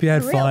 Yeah, I hope you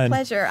had a real fun.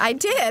 pleasure. I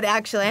did,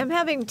 actually. I'm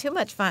having too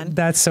much fun.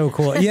 That's so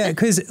cool. Yeah,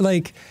 because,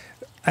 like,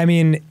 I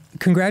mean,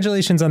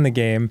 congratulations on the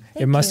game.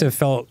 It must have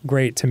felt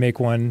great to make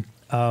one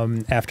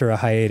after a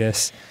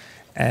hiatus.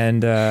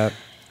 And I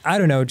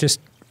don't know,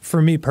 just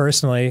for me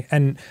personally,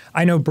 and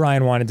I know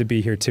Brian wanted to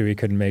be here too. He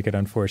couldn't make it,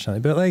 unfortunately.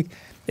 But, like,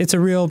 it's a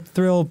real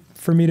thrill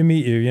for me to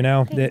meet you, you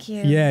know? Thank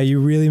you. Yeah, you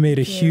really made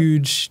a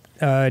huge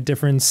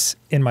difference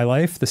in my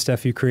life, the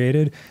stuff you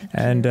created.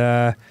 And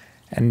I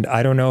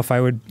don't know if I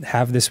would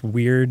have this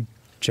weird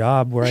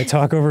job where I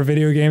talk over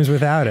video games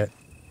without it.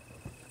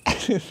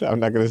 I'm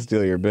not going to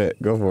steal your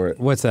bit. Go for it.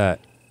 What's that?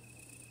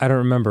 I don't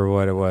remember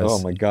what it was. Oh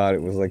my god,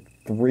 it was like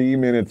 3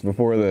 minutes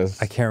before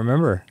this. I can't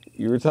remember.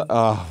 You were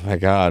oh my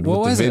god,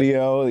 What with was the it?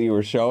 video that you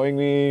were showing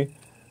me.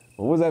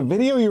 What was that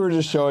video you were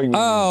just showing me?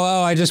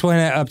 Oh, I just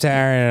went up to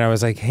Aaron and I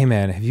was like, hey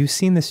man, have you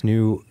seen this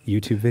new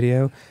YouTube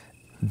video?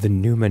 The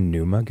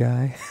Numa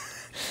guy?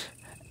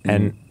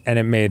 and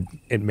it made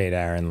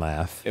Aaron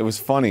laugh. It was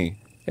funny.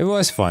 It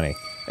was funny.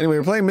 Anyway,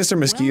 we're playing Mr.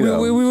 Mosquito.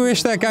 We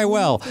wish that guy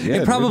well. Yeah,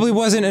 it probably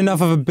wasn't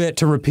enough of a bit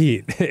to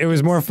repeat. It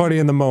was more funny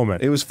in the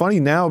moment. It was funny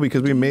now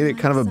because we made it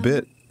kind of a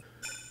bit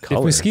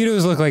color. If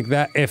mosquitoes look like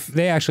that, if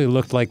they actually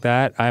looked like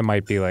that, I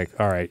might be like,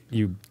 all right,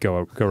 you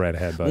go right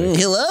ahead, buddy.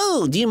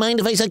 Hello, do you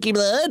mind if I suck your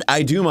blood?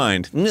 I do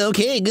mind.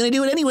 Okay, gonna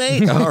do it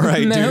anyway. All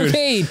right, dude.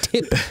 Okay,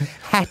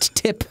 hat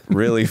tip.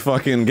 Really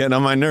fucking getting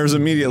on my nerves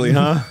immediately,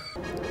 huh?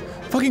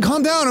 Fucking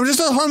calm down, I'm just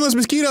a harmless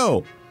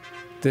mosquito.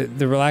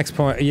 The relax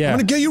point, yeah. I'm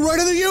gonna get you right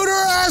in the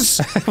uterus!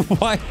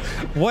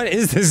 What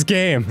is this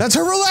game? That's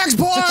her relax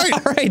point!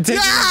 All right,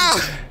 yeah!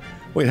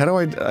 Wait, how do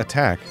I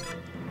attack?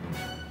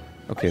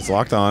 Okay, it's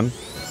locked on.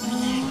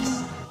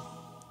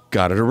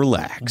 Got her to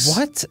relax.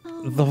 What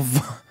the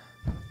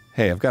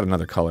Hey, I've got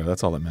another color,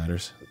 that's all that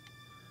matters.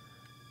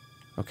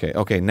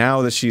 Okay,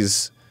 now that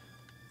she's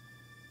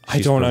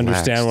I don't relaxed.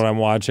 understand what I'm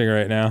watching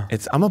right now.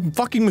 I'm a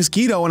fucking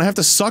mosquito and I have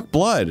to suck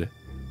blood.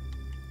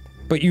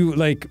 But you,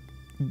 like,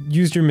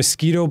 used your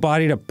mosquito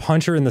body to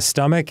punch her in the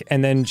stomach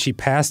and then she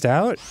passed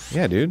out?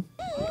 Yeah, dude.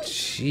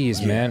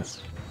 Jeez, man.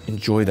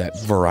 Enjoy that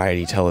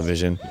variety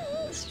television.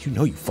 You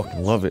know you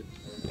fucking love it.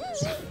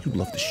 You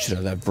love the shit out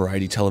of that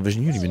variety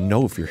television. You don't even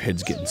know if your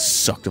head's getting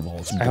sucked of all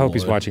its blood. I hope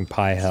he's watching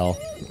Pie Hell.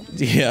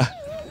 Yeah.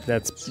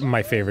 That's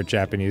my favorite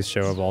Japanese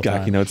show of all time.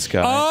 Gaki no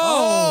Tsukai.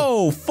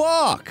 Oh!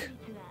 Fuck!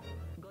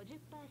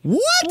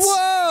 What?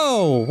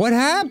 Whoa! What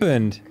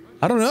happened?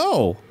 I don't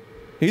know.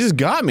 He just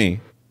got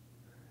me.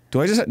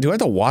 Do I have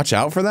to watch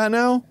out for that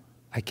now?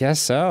 I guess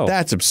so.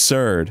 That's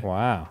absurd.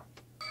 Wow.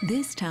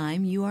 This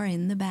time you are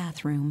in the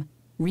bathroom.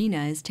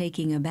 Rena is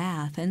taking a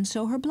bath, and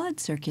so her blood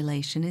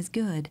circulation is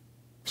good.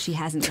 She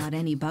hasn't got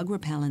any bug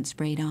repellent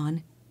sprayed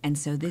on, and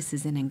so this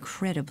is an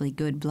incredibly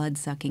good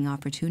blood-sucking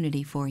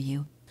opportunity for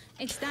you.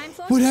 It's time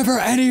for Whatever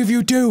any of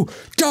you do,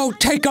 don't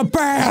take a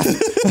bath!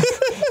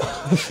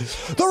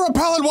 The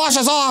repellent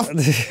washes off!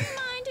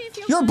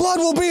 Your blood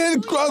will be a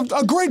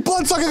great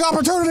blood-sucking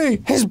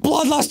opportunity! His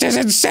bloodlust is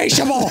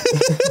insatiable!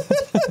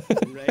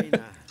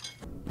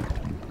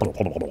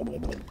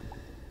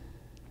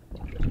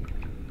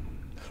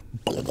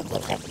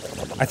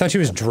 I thought she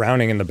was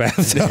drowning in the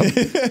bathtub.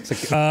 It's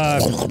like,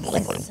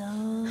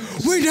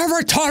 we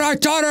never taught our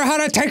daughter how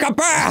to take a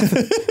bath!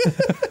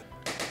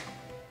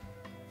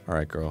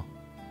 Alright, girl.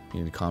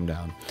 You need to calm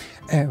down.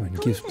 Aaron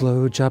gives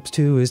blowjobs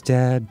to his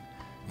dad.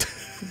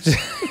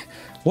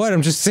 What?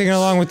 I'm just singing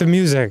along with the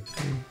music.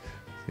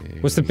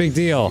 What's the big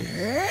deal?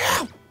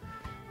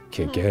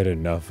 Can't get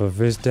enough of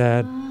his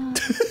dad.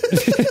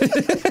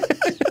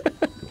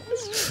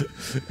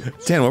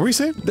 Dan, what were you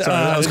saying? Sorry,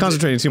 I was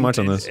concentrating too much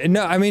on this.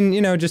 No, I mean,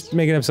 you know, just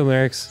making up some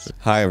lyrics.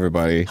 Hi,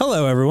 everybody.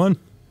 Hello, everyone.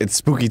 It's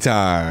spooky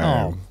time.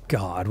 Oh,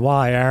 God.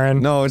 Why,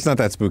 Aaron? No, it's not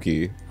that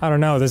spooky. I don't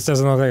know. This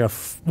doesn't look like a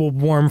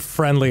warm,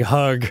 friendly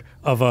hug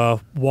of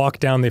a walk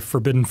down the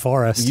forbidden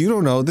forest. You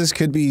don't know. This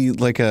could be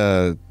like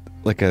a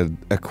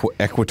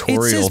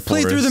equatorial It says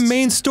play through the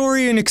main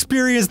story and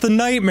experience the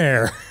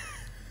nightmare.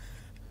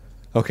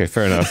 Okay,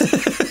 fair enough.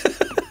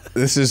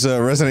 This is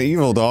Resident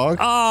Evil, dog.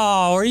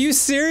 Oh, are you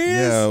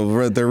serious?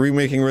 Yeah, they're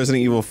remaking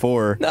Resident Evil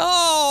 4.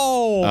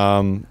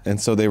 No!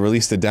 And so they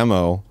released a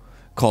demo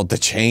called the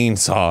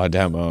Chainsaw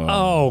Demo.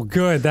 Oh,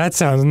 good. That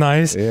sounds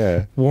nice.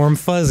 Yeah. Warm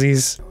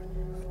fuzzies.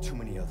 Too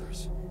many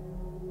others.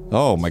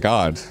 Oh my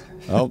god.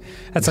 Oh.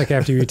 That's like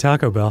after you eat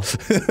Taco Bell.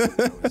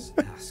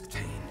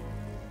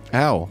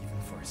 Ow.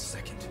 For a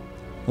second.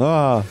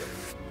 Ah.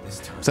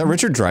 Is that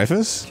Richard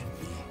Dreyfuss?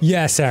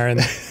 Yes, Aaron.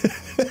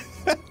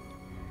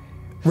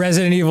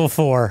 Resident Evil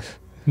 4,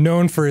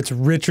 known for its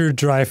Richard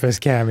Dreyfuss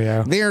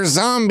cameo. There's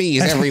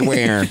zombies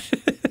everywhere.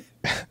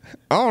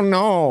 Oh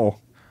no.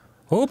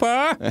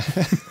 Hoopa!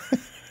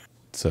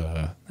 It's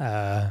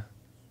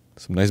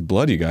some nice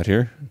blood you got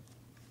here.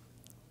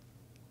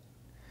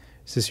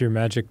 Is this your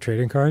magic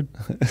trading card?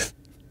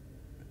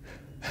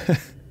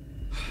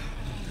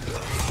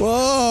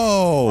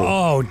 Whoa!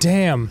 Oh,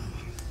 damn.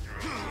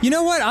 You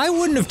know what? I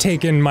wouldn't have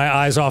taken my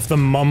eyes off the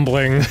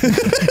mumbling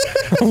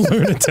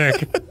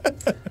lunatic.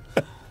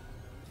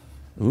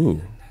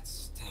 Ooh.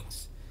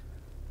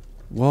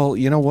 Well,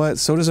 you know what?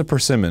 So does a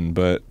persimmon,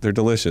 but they're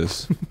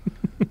delicious.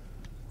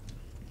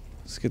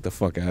 Let's get the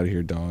fuck out of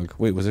here, dog.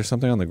 Wait, was there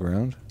something on the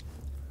ground?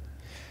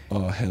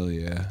 Oh, hell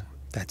yeah.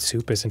 That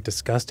soup isn't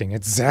disgusting.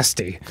 It's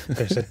zesty.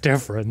 There's a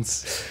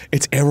difference.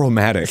 It's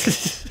aromatic.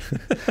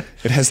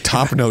 It has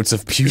top notes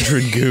of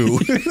putrid goo.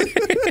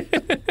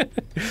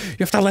 You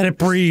have to let it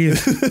breathe.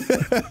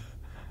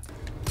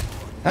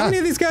 How many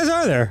of these guys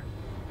are there?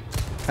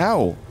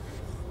 Ow.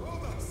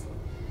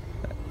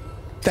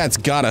 That's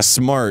gotta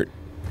smart.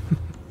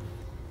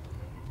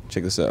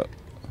 Check this out.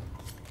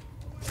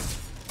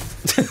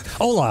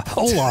 Hola,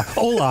 hola,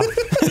 hola.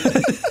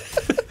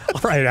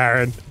 All right,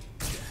 Aaron.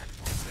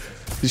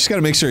 You just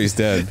gotta make sure he's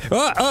dead.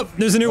 Oh,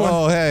 there's a new one.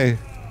 Oh, hey.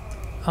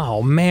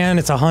 Oh, man,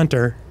 it's a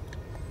hunter.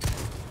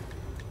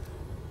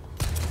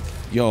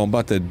 Yo, I'm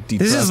about to defrost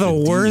This is the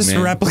worst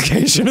man.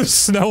 replication of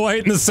Snow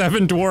White and the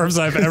Seven Dwarfs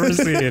I've ever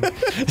seen.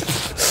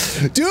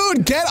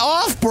 Dude, get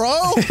off,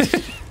 bro!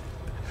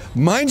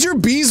 Mind your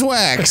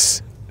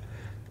beeswax!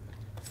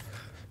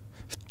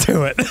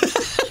 Do it.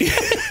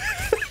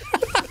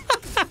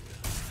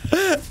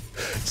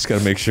 Just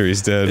gotta make sure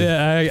he's dead.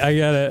 Yeah, I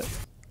get it.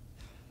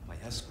 My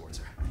escorts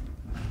are.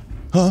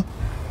 Huh?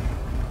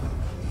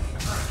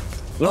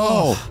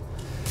 Oh!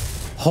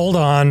 Hold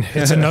on,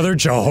 it's another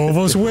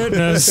Jehovah's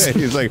Witness.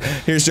 He's like,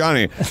 here's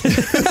Johnny.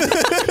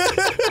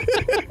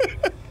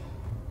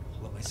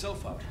 Let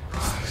myself out.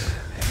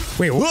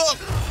 Wait, oh.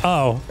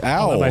 Ow.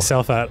 I'll let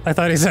myself out. I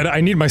thought he said,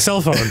 I need my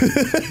cell phone.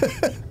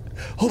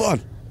 Hold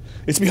on.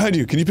 It's behind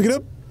you. Can you pick it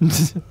up?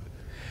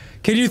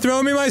 Can you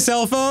throw me my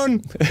cell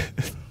phone?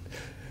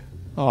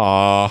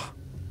 Aw.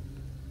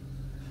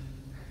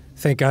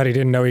 Thank God he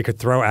didn't know he could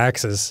throw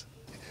axes.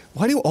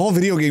 Why do all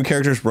video game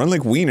characters run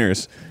like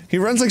wieners? He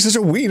runs like such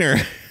a wiener.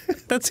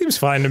 That seems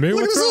fine to me.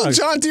 Look at What's this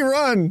wrong? little jaunty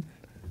run.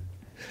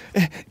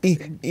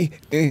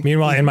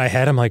 Meanwhile, in my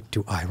head, I'm like,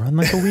 do I run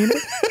like a wiener?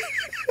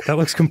 That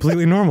looks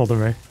completely normal to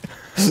me.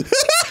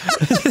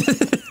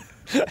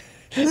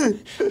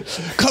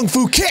 Kung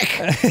Fu kick!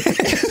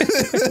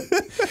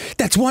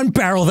 That's one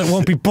barrel that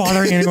won't be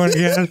bothering anyone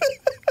again.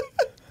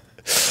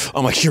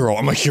 I'm a hero,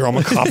 I'm a hero, I'm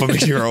a cop, I'm a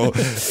hero.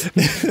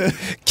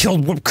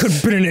 Killed what could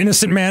have been an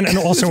innocent man and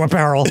also a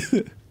barrel.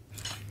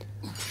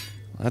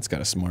 That's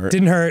kinda smart.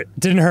 Didn't hurt,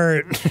 didn't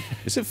hurt.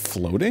 Is it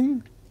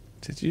floating?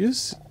 Did you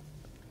just...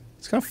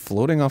 It's kind of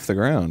floating off the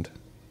ground.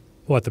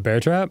 What, the bear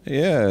trap?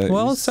 Yeah.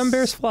 Well, some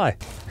bears fly.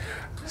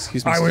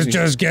 Excuse me. I was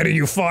just getting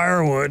you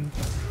firewood.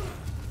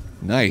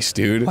 Nice,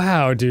 dude.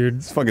 Wow, dude.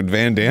 It's fucking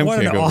Van Damme What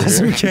kick an over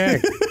awesome here.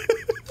 kick.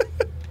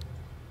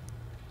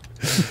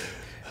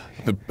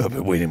 I've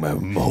been waiting my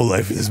whole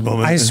life for this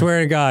moment. I swear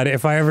to God,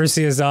 if I ever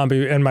see a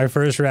zombie and my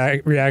first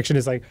reaction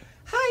is like,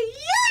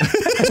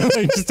 hi-ya!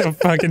 Like just a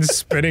fucking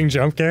spinning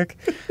jump kick,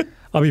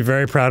 I'll be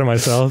very proud of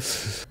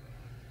myself.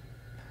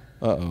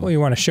 Uh-oh. Well, you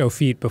want to show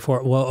feet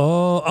before, well,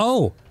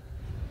 oh!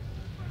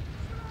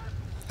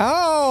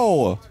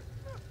 Ow!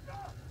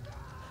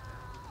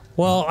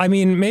 Well, I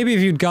mean, maybe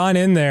if you'd gone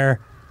in there,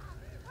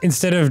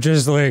 instead of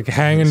just like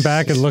hanging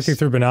back and looking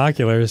through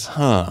binoculars.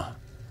 Huh.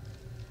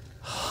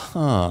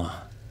 Huh.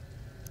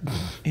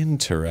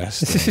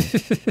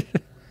 Interesting.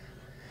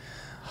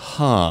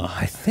 Huh.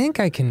 I think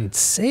I can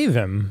save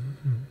him.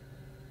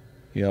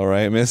 You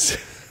alright, miss?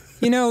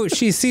 You know,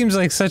 she seems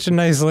like such a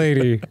nice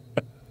lady.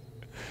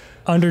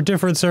 Under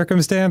different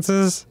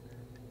circumstances.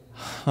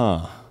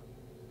 Huh.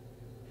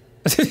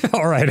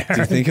 All right, Aaron.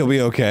 Do you think he'll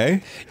be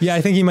okay? Yeah,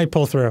 I think he might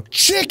pull through.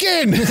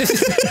 Chicken!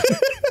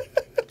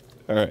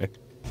 Alright.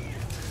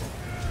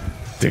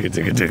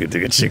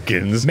 Digga,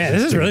 chickens. Man,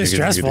 this is really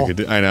stressful.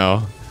 I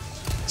know.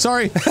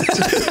 Sorry.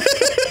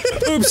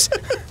 Oops.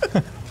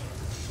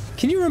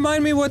 Can you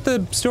remind me what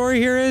the story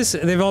here is?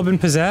 They've all been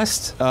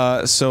possessed?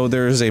 So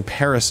there's a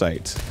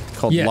parasite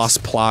called Las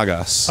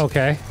Plagas.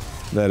 Okay.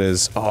 That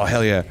is, oh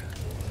hell yeah.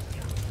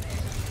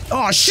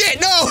 Oh shit,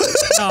 no!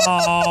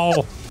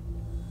 Oh.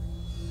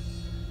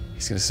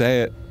 He's gonna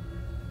say it.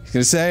 He's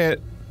gonna say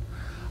it.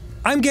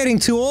 I'm getting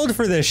too old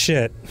for this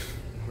shit.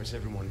 Where's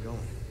everyone going?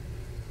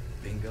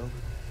 Bingo.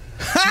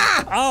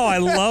 Oh, I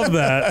love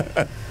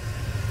that.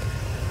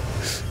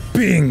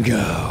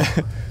 Bingo.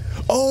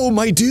 Oh,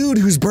 my dude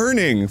who's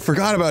burning.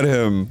 Forgot about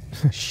him.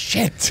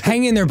 Shit.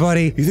 Hang in there,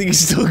 buddy. You think he's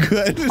still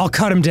good? I'll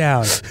cut him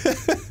down.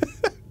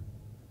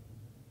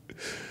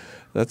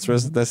 That's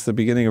the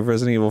beginning of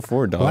Resident Evil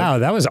 4, dog. Wow,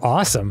 that was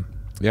awesome.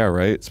 Yeah,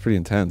 right? It's pretty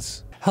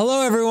intense.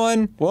 Hello,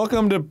 everyone.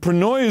 Welcome to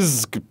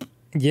Pranoisk.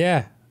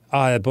 Yeah.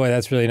 Oh, boy,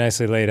 that's really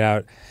nicely laid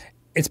out.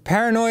 It's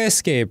Paranoia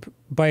Escape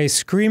by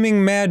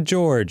Screaming Mad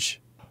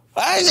George.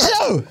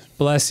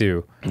 Bless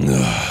you.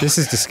 This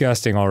is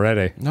disgusting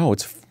already. No,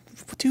 it's...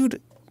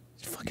 Dude,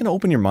 fucking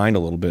open your mind a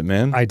little bit,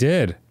 man. I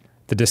did.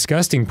 The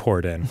disgusting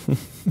poured in.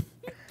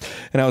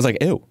 And I was like,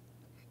 ew.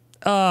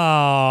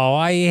 Oh,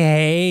 I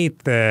hate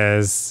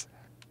this.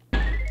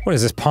 What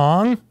is this,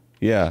 Pong?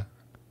 Yeah.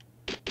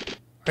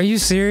 Are you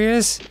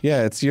serious?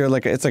 Yeah, it's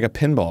like a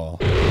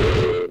pinball.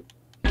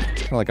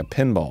 It's kind of like a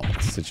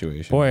pinball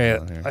situation. Boy,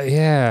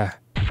 yeah.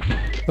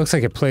 Looks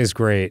like it plays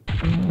great.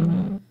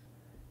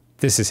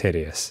 This is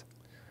hideous.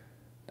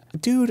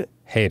 Dude.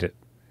 Hate it.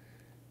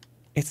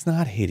 It's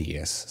not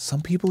hideous.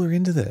 Some people are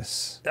into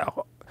this.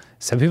 Oh,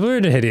 some people are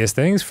into hideous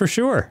things, for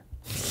sure.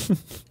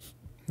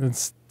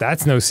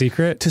 That's no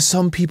secret. To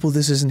some people,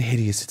 this isn't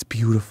hideous. It's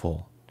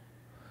beautiful.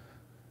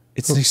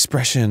 It's an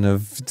expression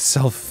of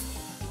self...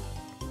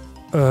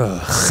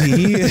 Ugh.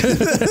 See?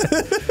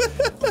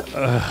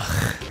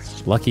 Ugh.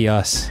 Lucky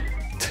us.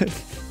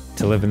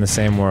 To live in the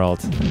same world.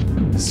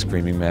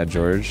 Screaming Mad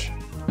George.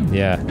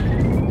 Yeah.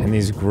 And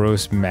these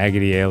gross,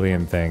 maggoty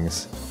alien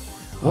things.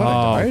 What,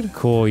 I died?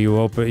 Cool,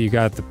 you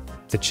got the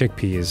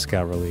chickpeas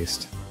got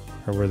released.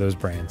 Or were those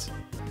brains?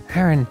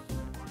 Aaron,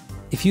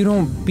 if you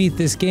don't beat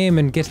this game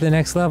and get to the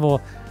next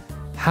level,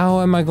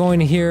 how am I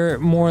going to hear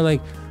more like...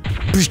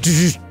 Well,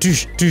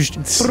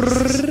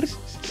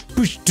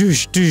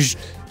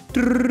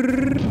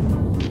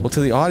 to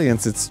the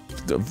audience, it's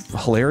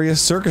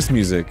hilarious circus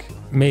music.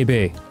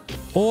 Maybe.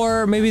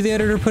 Or maybe the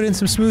editor put in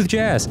some smooth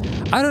jazz.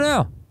 I don't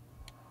know.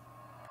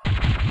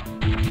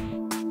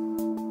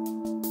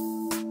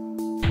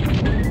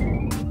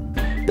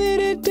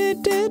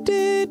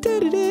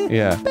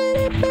 Yeah.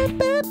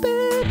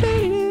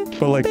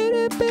 But like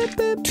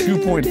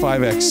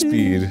 2.5x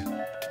speed.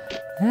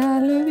 I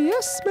love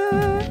your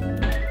smile.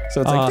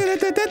 So it's like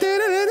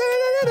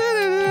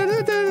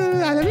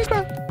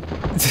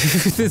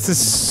this is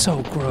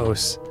so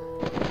gross.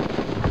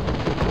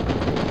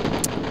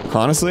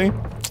 Honestly,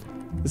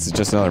 this is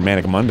just another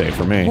Manic Monday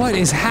for me. What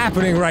is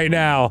happening right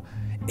now?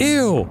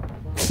 Ew.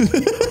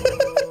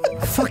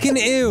 Fucking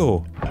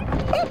ew.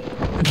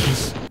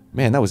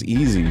 Man, that was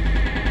easy.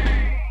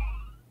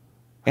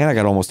 And I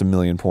got almost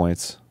 1,000,000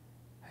 points.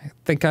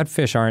 Thank God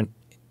fish aren't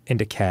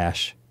into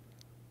cash.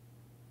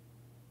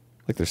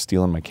 Like they're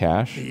stealing my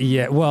cash?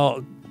 Yeah,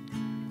 well...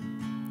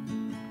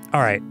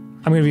 Alright,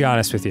 I'm gonna be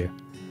honest with you.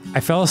 I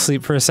fell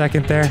asleep for a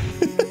second there. I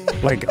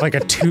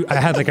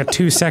had like a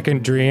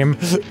 2-second dream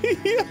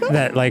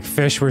that like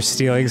fish were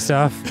stealing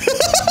stuff.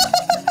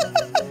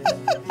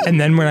 And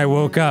then when I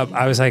woke up,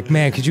 I was like,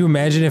 man, could you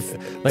imagine if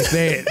like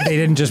they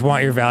didn't just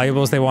want your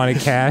valuables, they wanted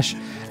cash?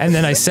 And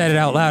then I said it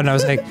out loud and I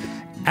was like,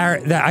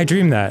 I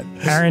dreamed that.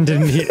 Aaron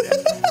didn't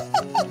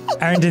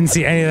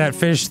see any of that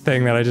fish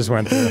thing that I just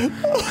went through.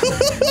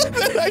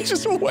 That I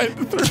just went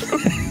through.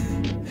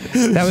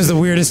 That was the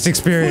weirdest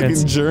experience.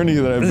 Fucking journey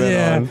that I've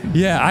been on.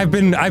 Yeah, I've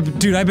been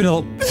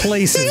to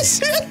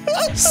places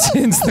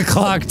since the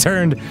clock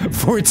turned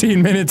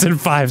 14 minutes and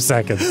 5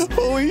 seconds.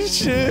 Holy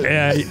shit.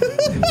 Yeah.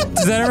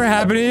 Does that ever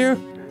happen to you?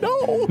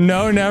 No.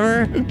 No,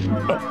 never?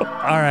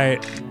 All right.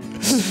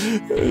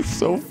 It's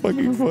so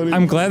fucking funny.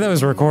 I'm glad that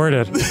was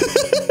recorded.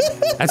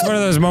 That's one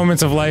of those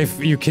moments of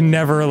life you can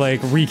never,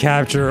 like,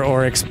 recapture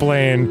or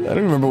explain. I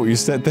don't remember what you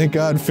said. Thank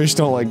God fish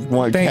don't, like,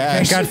 want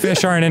cash. Thank God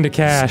fish aren't into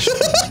cash.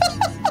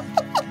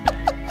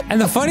 And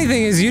the funny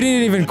thing is, you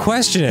didn't even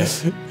question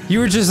it. You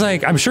were just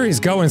like, I'm sure he's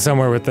going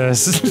somewhere with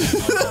this.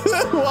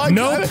 Well,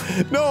 nope.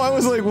 No, I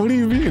was like, what do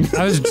you mean?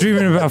 I was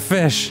dreaming about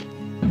fish.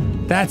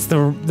 That's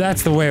the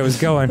way it was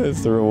going.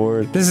 That's the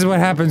reward. This is what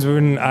happens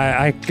when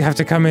I have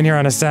to come in here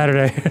on a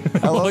Saturday.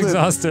 I'm all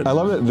exhausted. I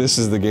love that this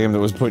is the game that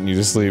was putting you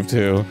to sleep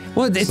too.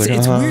 Well, it's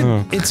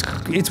weird.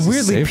 It's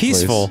weirdly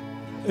peaceful.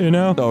 Place. You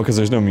know? Oh, because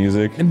there's no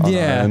music.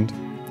 Yeah.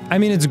 I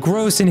mean, it's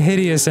gross and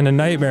hideous and a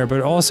nightmare,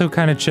 but also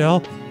kind of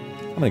chill.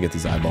 I'm gonna get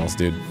these eyeballs,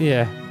 dude.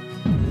 Yeah.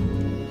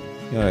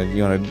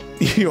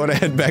 You wanna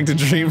head back to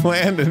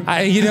Dreamland and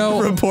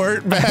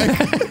report back?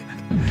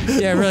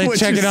 Yeah, really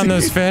check in on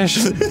those fish.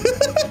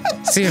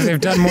 See if they've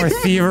done more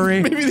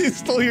thievery. Maybe they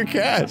stole your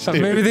cash.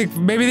 Dude. Maybe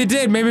they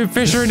did. Maybe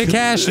fish are into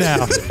cash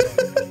now.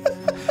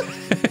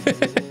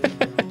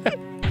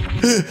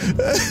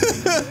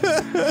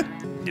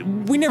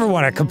 We never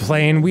want to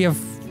complain. We're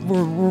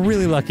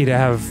really lucky to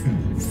have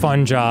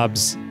fun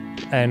jobs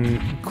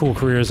and cool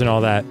careers and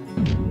all that.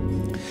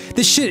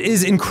 This shit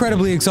is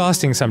incredibly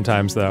exhausting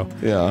sometimes, though.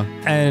 Yeah.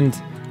 And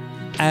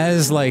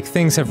as like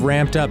things have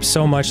ramped up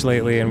so much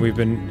lately, and we've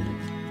been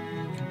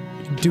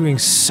doing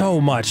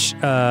so much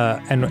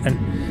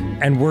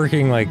and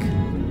working like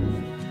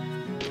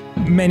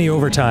many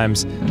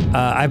overtimes,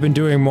 I've been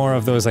doing more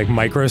of those like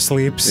micro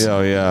sleeps.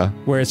 Oh yeah.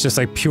 Where it's just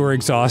like pure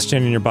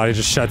exhaustion and your body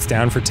just shuts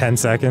down for 10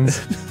 seconds.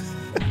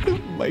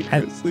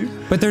 Micro sleep.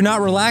 But they're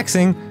not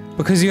relaxing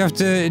because you have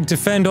to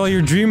defend all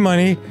your dream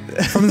money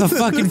from the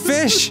fucking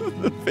fish.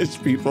 The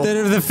fish people. That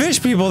are the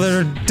fish people that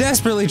are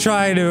desperately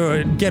trying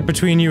to get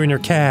between you and your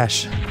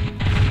cash.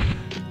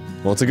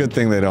 Well, it's a good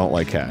thing they don't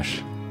like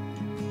cash.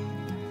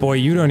 Boy,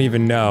 you don't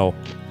even know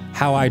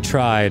how I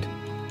tried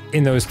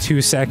in those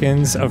 2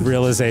 seconds of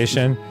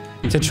realization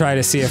to try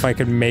to see if I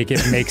could make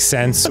it make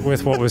sense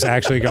with what was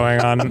actually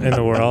going on in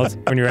the world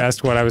when you were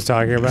asked what I was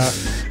talking about.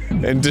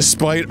 And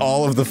despite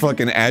all of the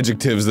fucking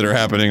adjectives that are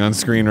happening on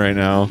screen right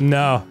now.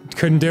 No,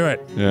 couldn't do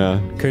it. Yeah.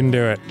 Couldn't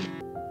do it.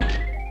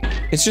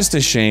 It's just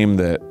a shame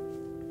that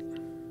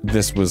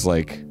this was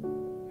like...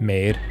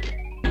 made.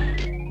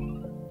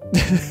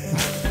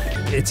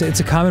 It's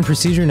a common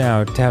procedure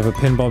now to have a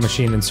pinball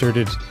machine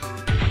inserted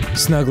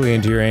snugly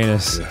into your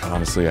anus.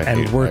 Honestly, I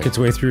and hate work its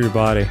way through your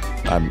body.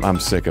 I'm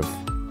sick of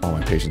all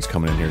my patients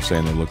coming in here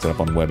saying they looked it up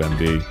on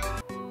WebMD.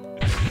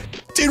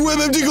 Did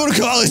WebMD go to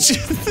college?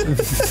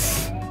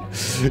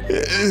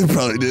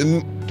 Probably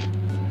didn't.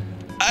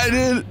 I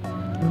did.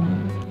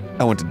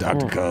 I went to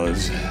doctor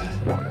college.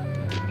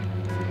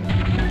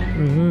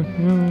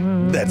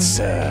 That's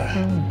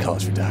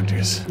college for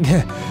doctors.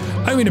 Yeah,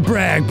 I mean to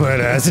brag, but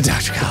it's a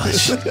doctor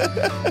college.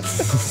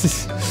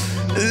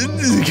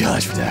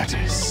 College for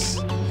doctors.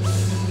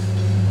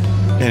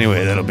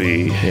 Anyway, that'll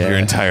be your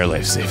entire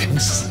life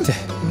savings.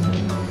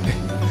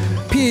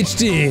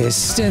 PhD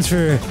stands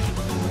for...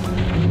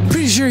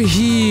 Pretty sure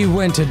he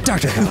went to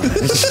doctor college.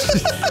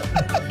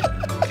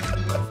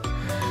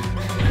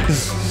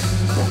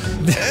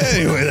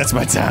 Anyway, that's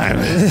my time.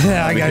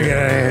 I gotta get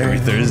out of here. Every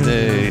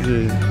Thursday.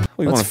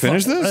 Well, you want to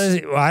finish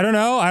this? I don't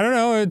know. I don't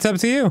know. It's up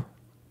to you.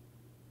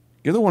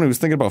 You're the one who was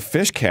thinking about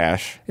fish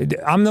cash.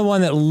 I'm the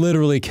one that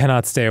literally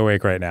cannot stay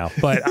awake right now,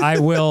 but I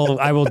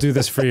will do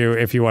this for you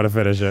if you want to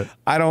finish it.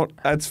 I don't.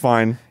 That's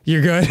fine.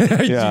 You're good.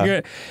 Yeah.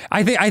 You're good.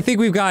 I think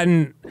we've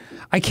gotten.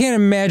 I can't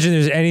imagine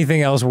there's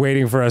anything else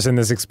waiting for us in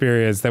this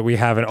experience that we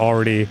haven't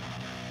already.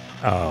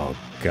 Oh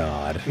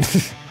God.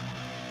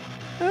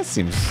 That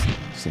seems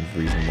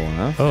reasonable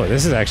enough. Oh,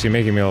 this is actually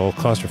making me a little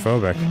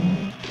claustrophobic.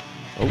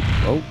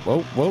 Whoa.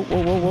 All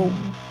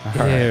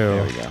right,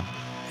 there we go.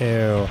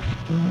 Ew.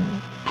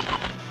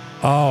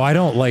 Oh, I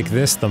don't like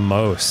this the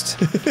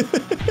most.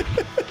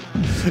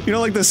 You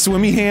know, like the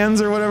swimmy hands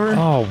or whatever?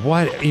 Oh,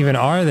 what even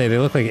are they? They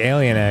look like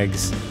alien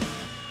eggs.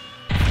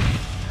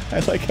 I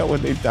like how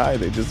when they die,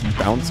 they just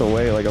bounce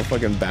away like a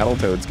fucking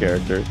Battletoads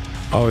character.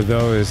 Oh,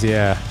 those,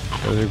 yeah.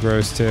 Those are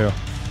gross too.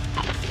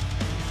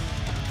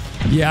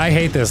 Yeah, I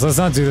hate this. Let's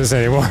not do this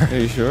anymore. Are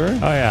you sure?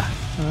 Oh, yeah.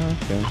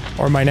 Okay.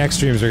 Or my next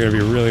streams are gonna be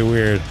really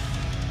weird.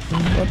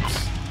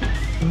 Whoops.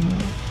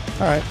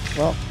 Alright,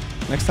 well,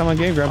 next time on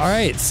Game Grumps.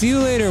 Alright, see you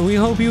later. We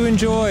hope you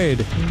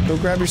enjoyed. Go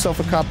grab yourself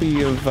a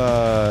copy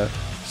of,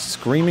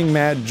 Screaming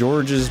Mad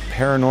George's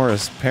Paranoia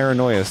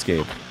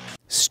Escape.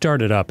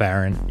 Start it up,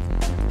 Aaron.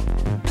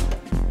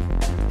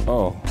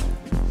 Oh.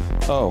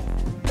 Oh.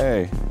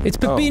 Hey. It's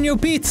Pepino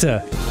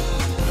Pizza!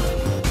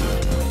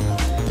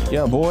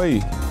 Yeah, boy.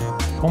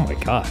 Oh my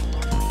god.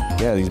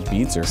 Yeah, these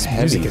beats are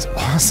heavy. Music is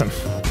awesome.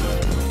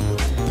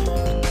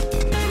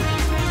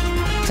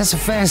 That's a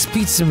fast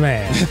pizza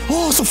man.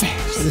 Oh, so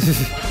fast!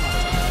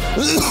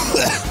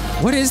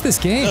 What is this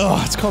game?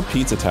 Oh, it's called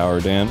Pizza Tower,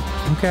 Dan.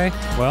 Okay.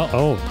 Well,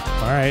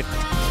 alright.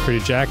 It's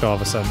pretty jacked all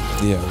of a sudden.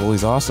 Yeah, well,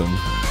 he's awesome.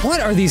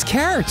 What are these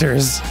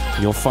characters?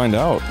 You'll find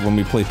out when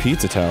we play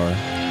Pizza Tower.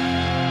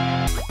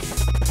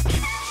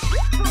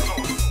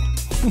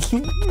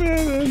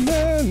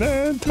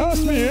 Toss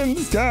me in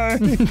the sky.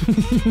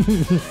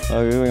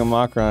 Oh, you're doing a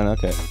mock run.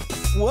 Okay.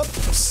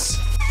 Whoops.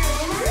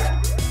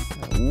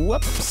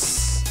 Whoops.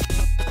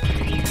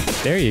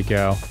 There you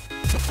go.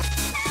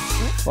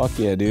 Fuck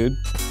yeah, dude.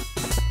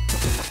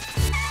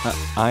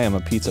 I am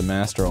a pizza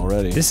master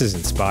already. This is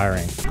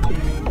inspiring.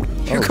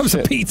 Here comes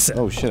shit. a pizza.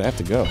 Oh shit, I have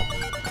to go.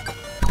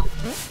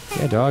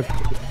 Yeah, dog.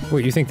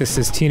 Wait, you think this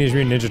is Teenage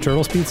Mutant Ninja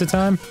Turtles pizza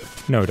time?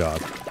 No,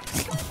 dog.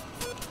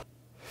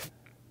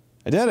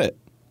 I did it.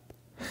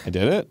 I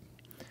did it.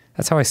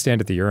 That's how I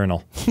stand at the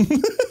urinal.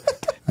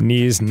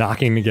 Knees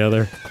knocking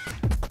together.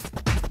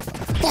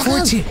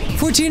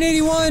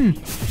 1481!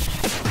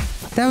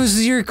 That was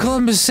the year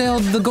Columbus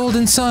sailed the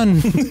Golden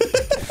Sun.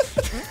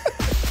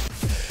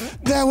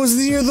 That was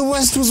the year the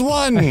West was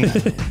won.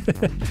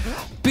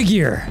 Big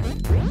year.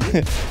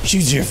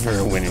 Huge year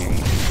for winning.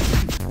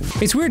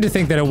 It's weird to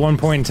think that at one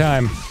point in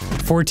time,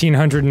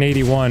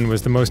 1481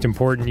 was the most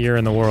important year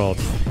in the world.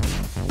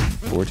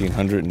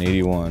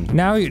 1481.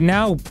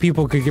 Now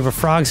people could give a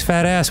frog's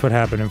fat ass what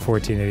happened in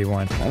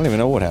 1481. I don't even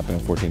know what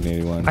happened in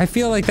 1481. I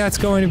feel like that's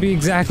going to be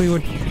exactly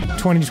what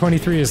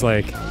 2023 is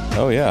like.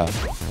 Oh yeah.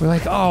 We're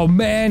like, oh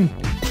man,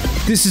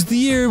 this is the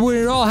year when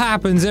it all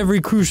happens, every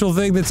crucial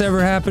thing that's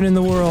ever happened in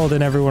the world,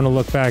 and everyone will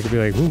look back and be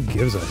like, who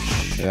gives a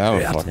shit? Yeah, I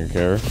don't fucking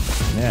care.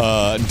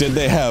 Yeah. Did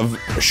they have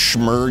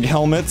Schmerg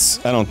helmets?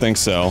 I don't think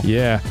so.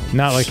 Yeah,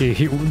 not like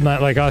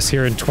us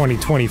here in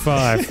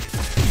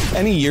 2025.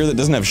 Any year that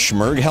doesn't have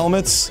Schmerg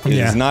helmets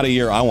is not a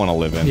year I want to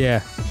live in.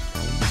 Yeah.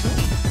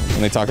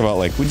 When they talk about,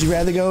 like, would you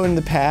rather go in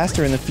the past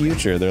or in the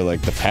future? They're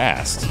like, the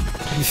past.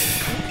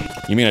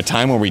 You mean a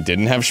time where we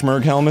didn't have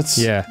Schmerg helmets?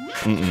 Yeah.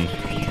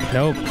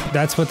 Nope.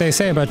 That's what they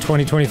say about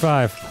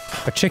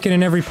 2025. A chicken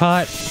in every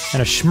pot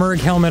and a Schmerg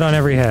helmet on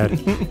every head.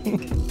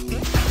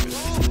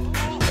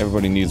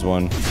 Everybody needs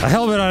one. A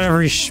helmet on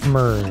every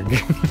Schmerg.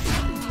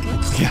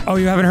 Yeah. Oh,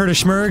 you haven't heard of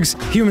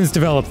Schmergs? Humans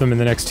develop them in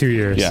the next 2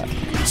 years. Yeah.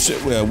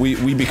 So,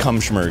 we become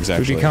Schmergs,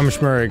 actually. We become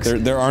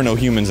Schmergs. There are no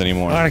humans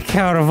anymore. On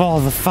account of all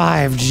the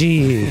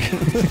 5G.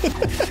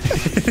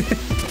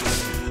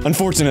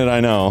 Unfortunate, I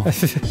know.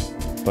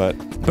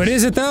 But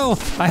is it though?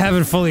 I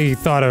haven't fully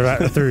thought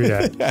it through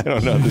yet. I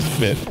don't know this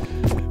bit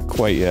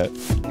quite yet.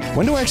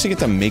 When do I actually get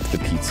to make the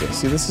pizza?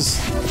 See, this is...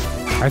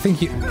 I think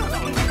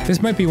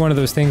this might be one of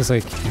those things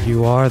like,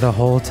 you are the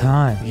whole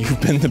time. You've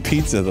been the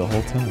pizza the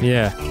whole time.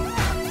 Yeah.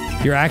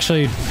 You're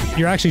actually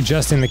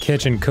just in the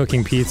kitchen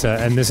cooking pizza,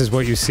 and this is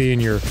what you see in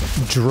your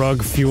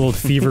drug-fueled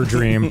fever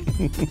dream.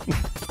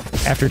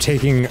 After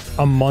taking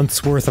a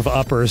month's worth of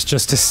uppers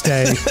just to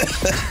stay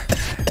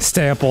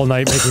up all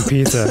night making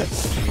pizza.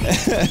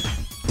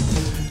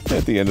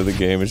 At the end of the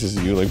game, it's just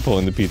you like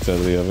pulling the pizza out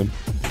of the oven.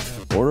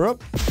 Order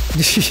up.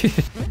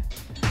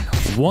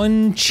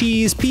 1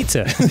 cheese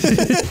pizza.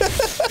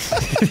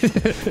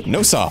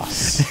 No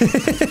sauce.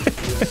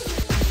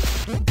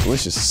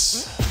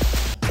 Delicious.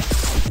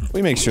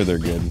 We make sure they're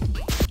good.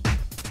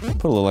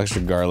 Put a little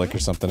extra garlic or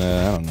something in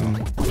it, I don't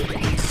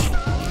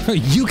know.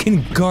 You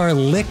can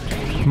garlic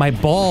my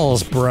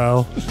balls,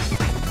 bro.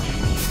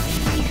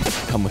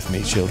 Come with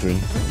me, children.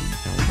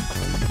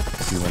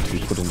 You want to be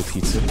put in the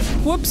pizza?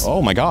 Whoops.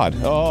 Oh my god.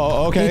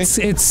 Oh, okay.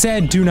 It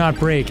said do not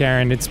break,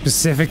 Aaron. It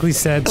specifically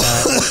said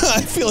that.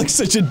 I feel like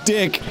such a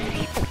dick.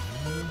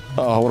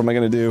 Oh, what am I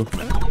gonna do?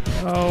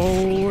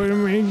 Oh, what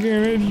am I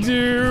gonna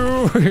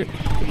do?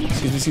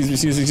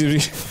 Excuse me.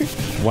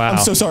 Wow. I'm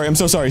so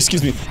sorry,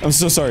 excuse me. I'm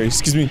so sorry,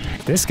 excuse me.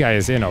 This guy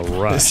is in a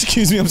rush.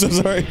 Excuse me, I'm so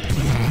sorry.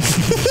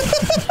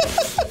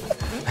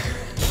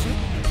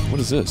 What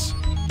is this?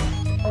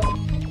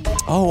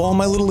 Oh, all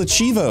my little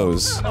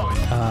Achievos.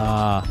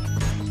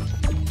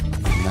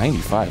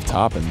 95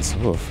 toppings.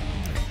 Oof.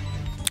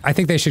 I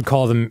think they should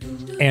call them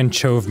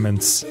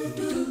anchovements.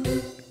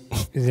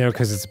 You know,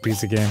 because it's a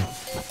pizza game.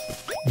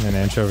 And then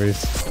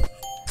anchovies.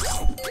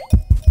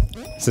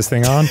 Is this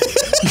thing on?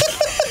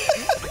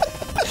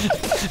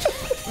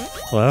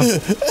 Hello?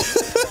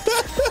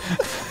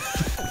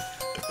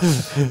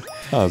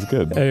 Oh, it's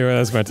good. Anyway,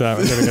 that's my time.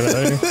 I gotta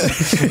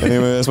go.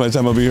 Anyway, that's my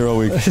time. I'll be here all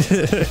week.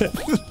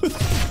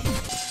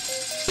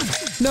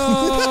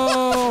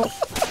 No!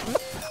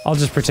 I'll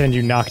just pretend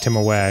you knocked him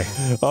away.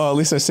 Oh, at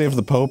least I saved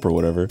the Pope or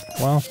whatever.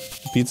 Well,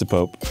 Pizza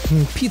Pope.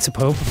 Pizza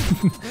Pope.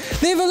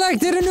 They've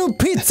elected a new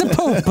Pizza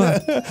Pope!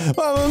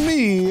 Mamma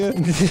mia!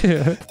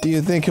 Do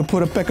you think he'll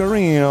put a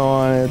pecorino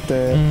on it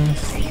there?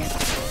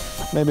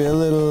 Maybe a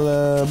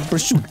little,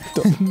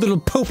 prosciutto. Little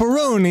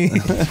poperoni.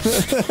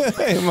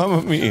 Hey,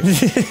 mamma mia.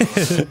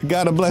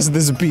 Gotta bless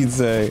this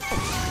pizza.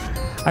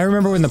 I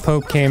remember when the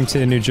Pope came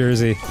to New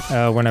Jersey,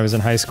 when I was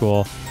in high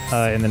school,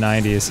 in the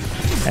 90s,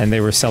 and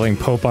they were selling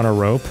Pope on a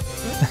rope.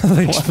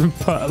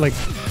 like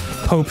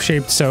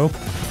Pope-shaped soap.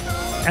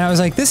 And I was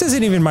like, this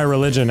isn't even my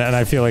religion, and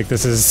I feel like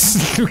this is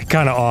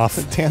kind of off.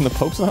 Dan, the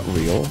Pope's not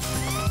real.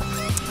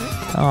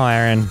 Oh,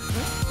 Aaron.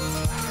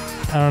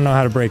 I don't know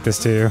how to break this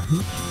to you.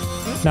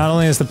 Not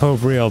only is the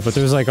Pope real, but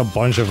there's like a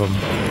bunch of them.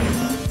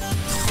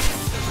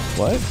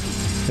 What?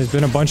 There's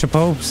been a bunch of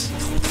popes.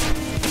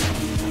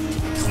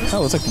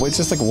 Oh, it's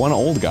just like one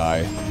old guy.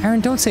 Aaron,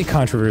 don't say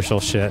controversial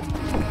shit.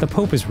 The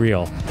Pope is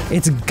real.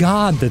 It's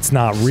God that's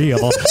not real.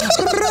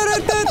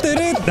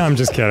 No, I'm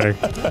just kidding.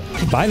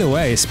 By the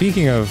way,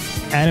 speaking of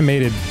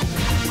animated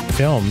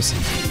films,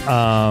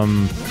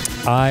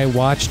 I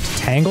watched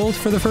Tangled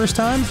for the first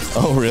time.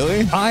 Oh,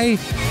 really? I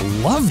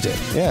loved it.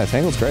 Yeah,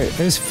 Tangled's great.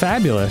 It was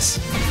fabulous.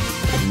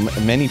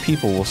 Many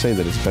people will say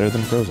that it's better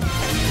than Frozen.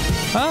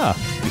 Ah.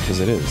 Because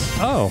it is.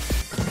 Oh.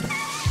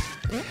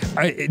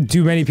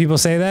 Do many people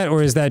say that,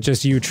 or is that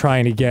just you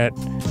trying to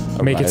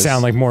make it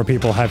sound like more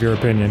people have your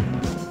opinion?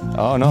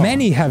 Oh, no.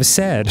 Many have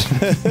said.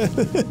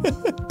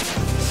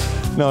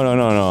 No.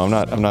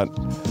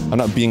 I'm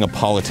not being a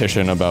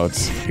politician about...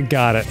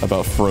 Got it.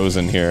 About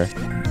Frozen here.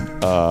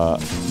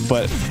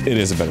 But it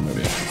is a better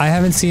movie. I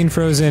haven't seen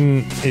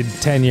Frozen in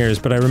 10 years,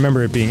 but I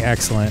remember it being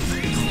excellent.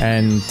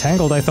 And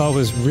Tangled I thought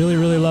was really,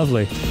 really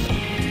lovely.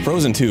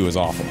 Frozen 2 is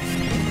awful.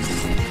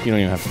 You don't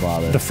even have to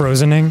bother. The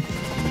Frozening?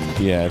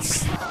 Yeah,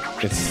 it's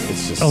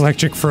just...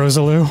 Electric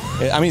Frozaloo?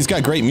 I mean, it's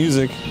got great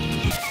music.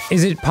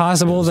 Is it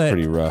possible that...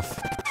 pretty rough.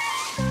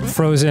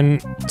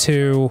 Frozen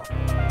 2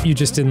 you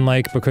just didn't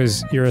like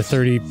because you're a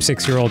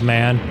 36-year-old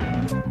man?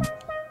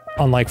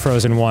 Unlike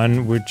Frozen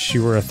 1, which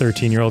you were a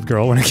 13-year-old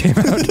girl when it came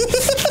out.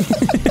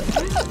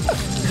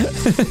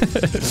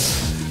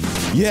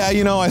 Yeah,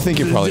 you know, I think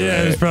you're probably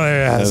right. It's probably,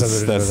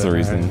 that's the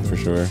reason, for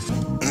sure.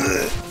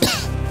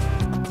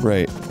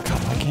 Right.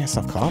 God, I can't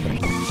stop coughing.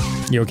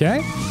 You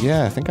okay?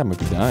 Yeah, I think I might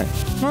be dying.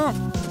 Well,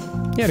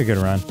 You had a good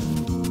run.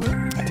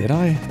 Did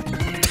I?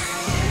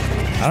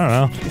 I don't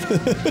know.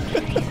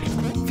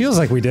 Feels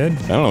like we did.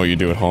 I don't know what you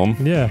do at home.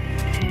 Yeah.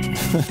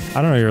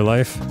 I don't know your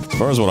life. As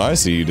far as what I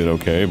see, you did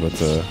okay, but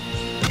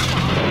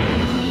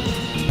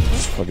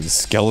fucking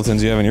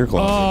skeletons you have in your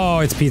closet. Oh,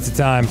 it's pizza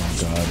time.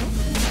 God.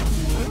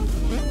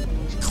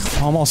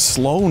 I'm all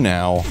slow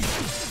now.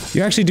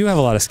 You actually do have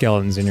a lot of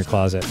skeletons in your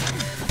closet.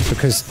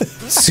 Because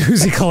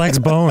Susie collects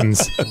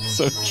bones. That's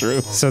so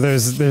true. So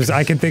there's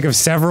I can think of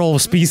several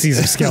species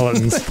of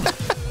skeletons.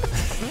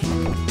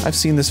 I've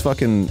seen this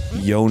fucking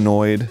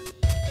Yonoid.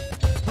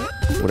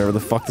 Whatever the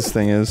fuck this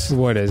thing is.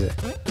 What is it?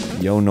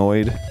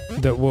 Yonoid.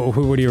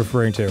 What are you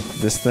referring to?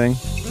 This thing?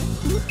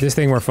 This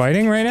thing we're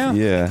fighting right now?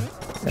 Yeah.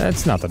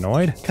 That's not the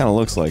Noid. Kinda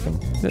looks like him.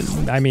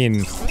 I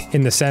mean,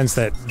 in the sense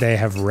that they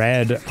have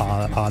red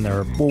on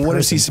their Well, what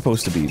is he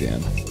supposed to be,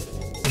 Dan?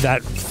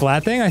 That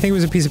flat thing? I think it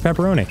was a piece of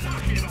pepperoni.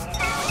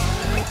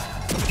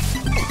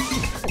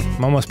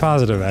 I'm almost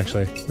positive,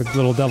 actually, with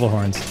little devil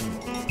horns.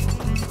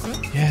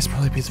 Yeah, it's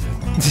probably a piece of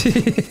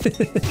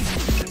pepperoni.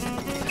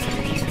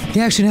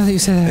 Yeah, actually, now that you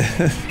say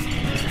that.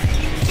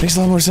 Makes a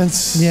lot more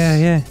sense. Yeah,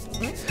 yeah.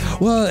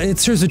 Well, it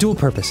serves a dual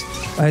purpose.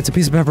 It's a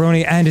piece of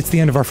pepperoni, and it's the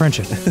end of our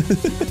friendship.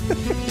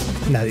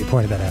 Now that you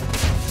pointed that out.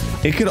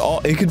 It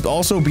could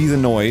also be the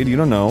Noid, you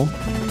don't know.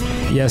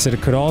 Yes,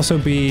 it could also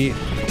be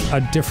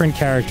a different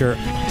character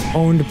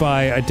owned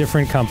by a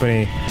different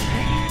company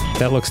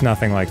that looks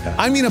nothing like that.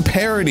 I mean a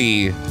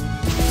parody.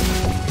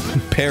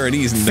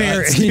 Parody's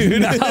nuts,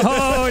 dude.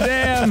 Oh,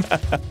 damn!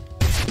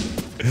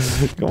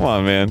 Come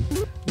on, man.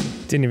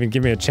 Didn't even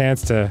give me a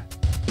chance to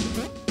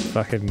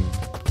fucking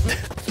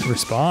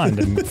respond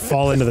and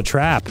fall into the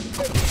trap.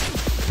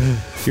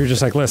 You were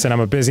just like, listen, I'm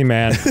a busy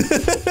man.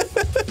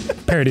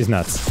 Parody's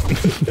nuts.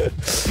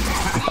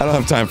 I don't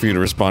have time for you to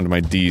respond to my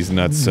D's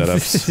nuts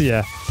setups.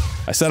 Yeah.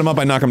 I set him up,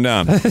 I knock him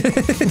down. Put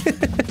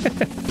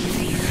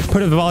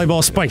it in the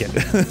volleyball, spike it.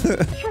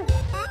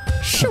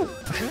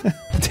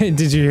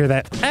 Did you hear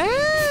that?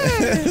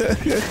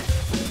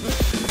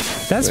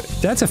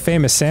 That's a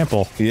famous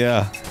sample.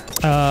 Yeah.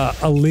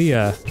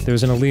 Aaliyah. There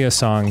was an Aaliyah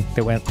song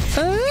that went.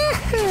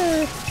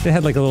 They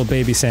had like a little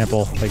baby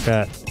sample like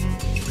that.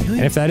 Really?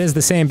 And if that is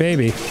the same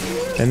baby,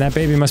 then that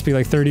baby must be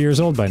like 30 years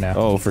old by now.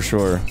 Oh, for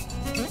sure.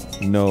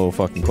 No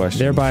fucking question.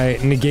 Thereby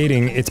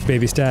negating its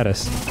baby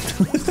status.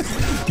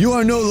 You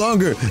are no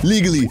longer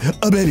legally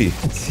a baby.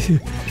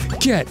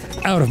 Get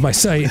out of my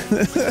sight.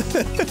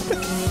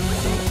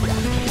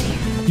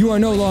 You are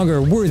no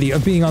longer worthy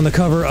of being on the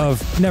cover of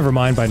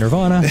Nevermind by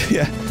Nirvana.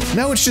 Yeah.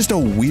 Now it's just a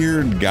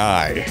weird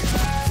guy.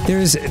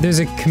 There's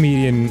a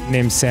comedian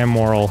named Sam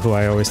Morrill who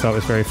I always thought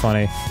was very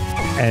funny,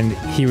 and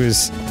he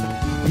was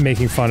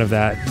making fun of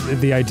that.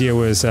 The idea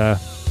was, you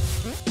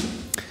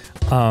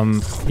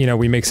know,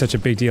 we make such a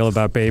big deal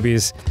about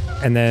babies,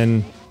 and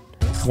then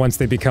once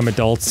they become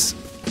adults,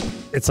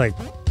 it's like,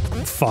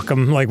 fuck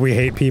them, like we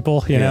hate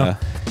people, you know?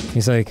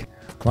 He's like,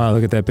 wow,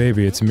 look at that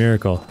baby, it's a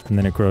miracle. And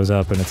then it grows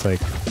up and it's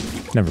like,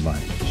 never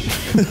mind.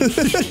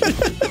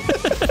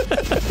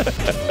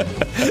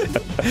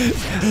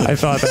 I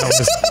thought that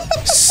was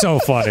so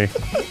funny.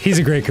 He's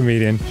a great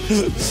comedian.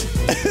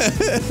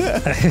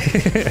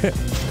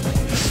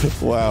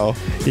 Wow.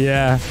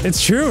 Yeah,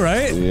 it's true,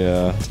 right?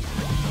 Yeah.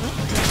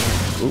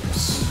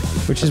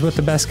 Oops. Which is what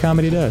the best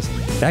comedy does.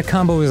 That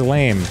combo is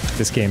lame,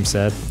 this game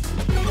said.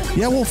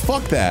 Yeah, well,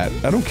 fuck that.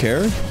 I don't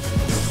care.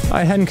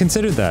 I hadn't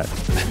considered that.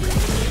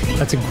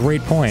 That's a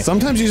great point.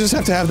 Sometimes you just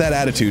have to have that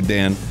attitude,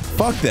 Dan.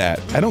 Fuck that.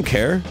 I don't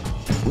care.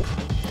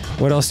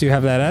 What else do you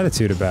have that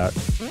attitude about?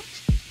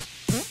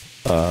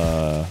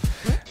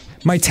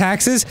 My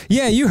taxes?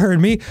 Yeah, you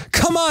heard me.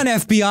 Come on,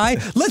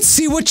 FBI, let's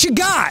see what you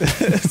got!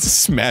 It's a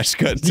smash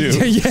cut, too.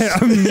 Yeah,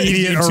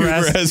 immediate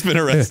YouTuber arrest. has been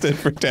arrested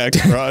for tax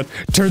fraud.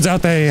 Turns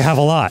out they have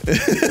a lot.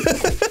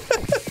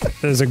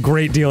 There's a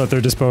great deal at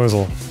their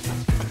disposal.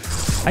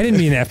 I didn't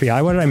mean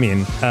FBI, what did I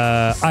mean?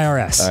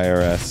 IRS.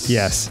 IRS.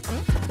 Yes.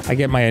 I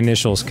get my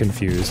initials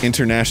confused.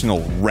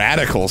 International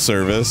Radical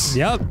Service.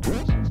 Yep.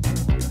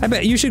 I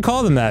bet you should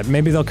call them that.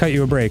 Maybe they'll cut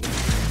you a break.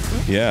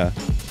 Yeah.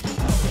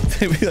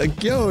 They'd be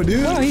like, yo,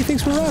 dude. Oh, he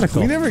thinks we're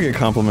radical. We never get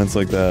compliments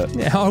like that.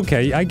 Yeah,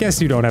 okay, I guess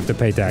you don't have to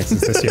pay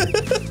taxes this year.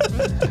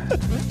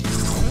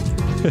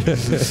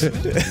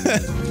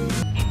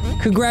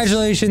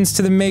 Congratulations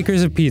to the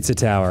makers of Pizza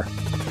Tower.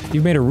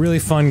 You've made a really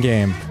fun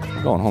game.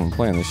 I'm going home and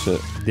playing this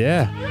shit.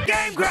 Yeah.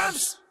 Game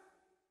Grumps!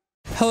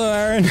 Hello,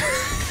 Aaron.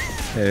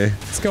 Hey.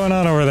 What's going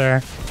on over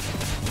there?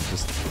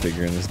 Just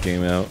figuring this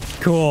game out.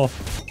 Cool.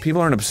 People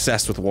aren't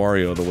obsessed with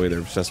Wario the way they're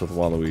obsessed with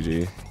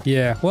Waluigi.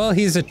 Yeah, well,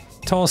 he's a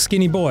tall,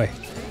 skinny boy.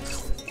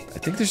 I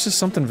think there's just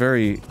something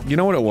very... You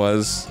know what it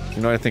was?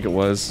 You know what I think it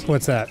was?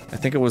 What's that? I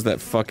think it was that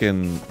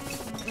fucking...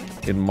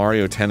 In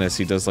Mario Tennis,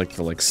 he does like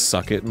the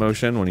suck it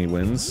motion when he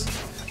wins.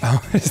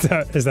 Oh, is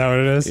that what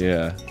it is?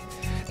 Yeah.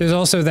 There's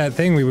also that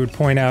thing we would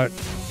point out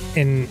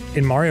in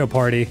Mario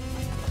Party,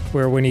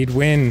 where when he'd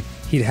win,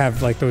 he'd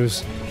have like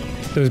those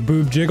those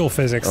boob jiggle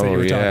physics that you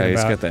were talking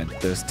about. He's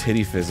got those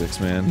titty physics,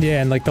 man.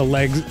 Yeah, and like the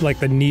legs, like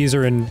the knees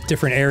are in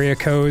different area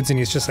codes, and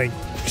he's just like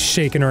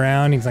shaking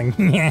around. He's like,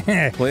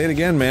 play it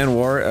again, man.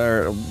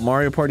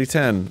 Mario Party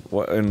 10,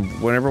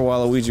 and whenever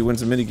Waluigi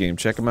wins a minigame,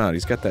 check him out.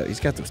 He's got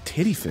those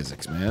titty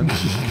physics, man.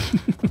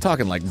 I'm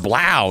talking like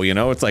blow, you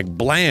know? It's like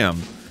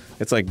blam.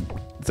 It's like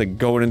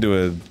going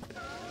into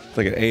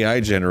like an AI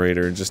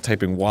generator and just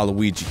typing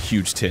Waluigi,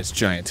 huge tits,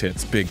 giant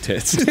tits, big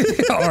tits.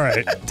 All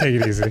right,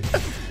 take it easy.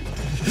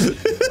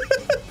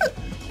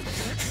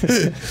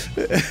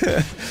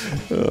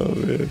 Oh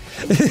man.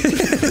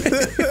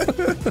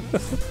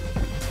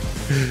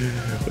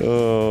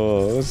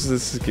 Oh,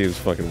 this game's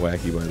fucking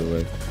wacky, by the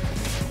way.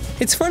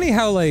 It's funny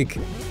how like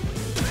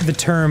the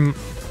term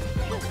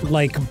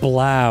like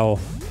blow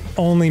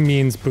only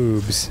means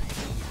boobs.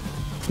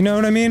 You know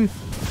what I mean?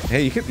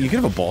 Hey, you can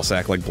have a ball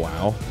sack like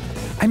blow.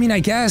 I mean, I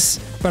guess,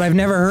 but I've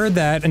never heard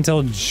that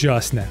until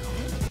just now.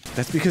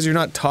 That's because you're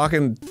not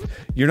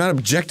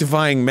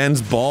objectifying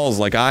men's balls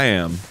like I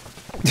am.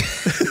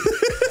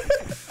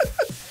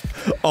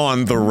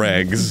 On the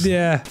regs.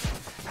 Yeah.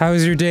 How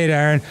was your date,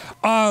 Aaron?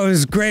 Oh, it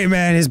was great,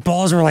 man. His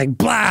balls were like,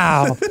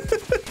 blow!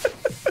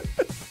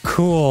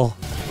 Cool.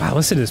 Wow,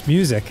 listen to this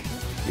music.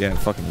 Yeah, it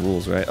fucking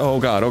rules, right? Oh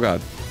god, oh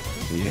god.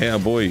 Yeah,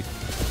 boy.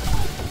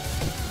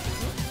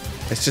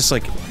 It's just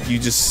like,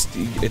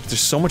 there's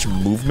so much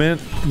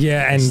movement.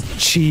 Yeah, and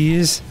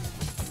cheese.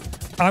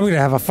 I'm gonna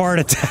have a fart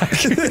attack.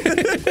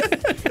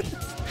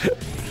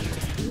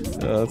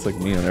 That's like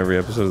me on every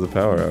episode of the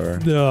Power Hour.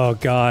 Oh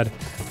god.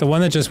 The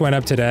one that just went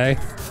up today,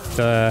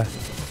 the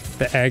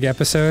egg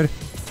episode.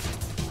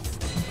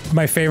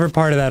 My favorite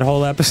part of that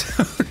whole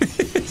episode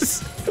is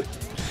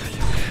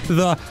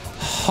the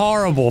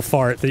horrible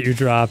fart that you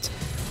dropped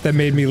that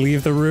made me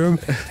leave the room,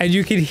 and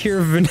you could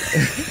hear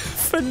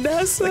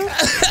Vanessa.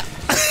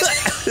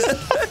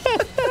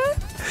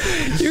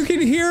 You can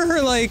hear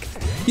her like,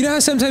 you know how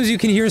sometimes you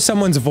can hear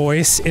someone's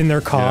voice in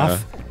their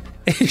cough?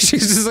 Yeah. And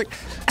she's just like,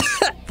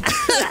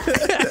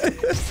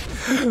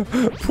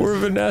 poor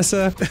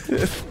Vanessa.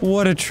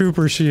 What a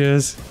trooper she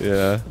is.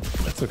 Yeah,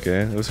 that's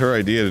okay. It was her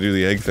idea to do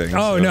the egg thing.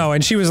 Oh so. no,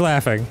 and she was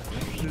laughing.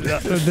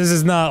 This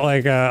is not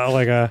like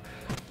a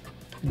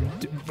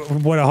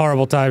what a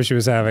horrible time she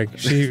was having.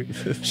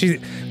 She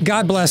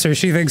God bless her,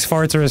 she thinks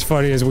farts are as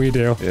funny as we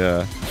do.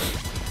 Yeah.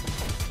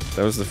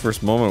 That was the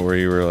first moment where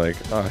you were like,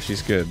 oh,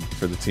 she's good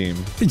for the team.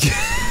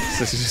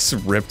 So she just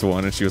ripped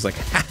one and she was like,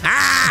 ha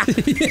ha!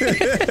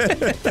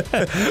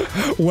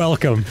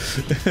 Welcome.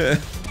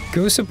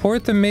 Go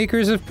support the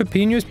makers of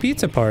Pepino's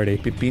Pizza Party.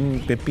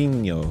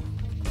 Pepino.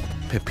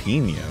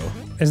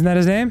 Isn't that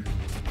his name?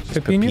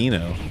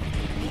 Pepino.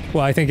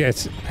 Well, I think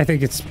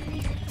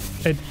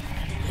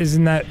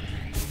isn't that,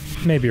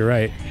 maybe you're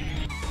right.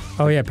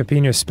 Oh yeah,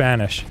 Pepino's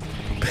Spanish.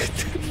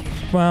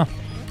 Well,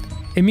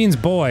 it means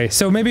boy,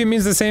 so maybe it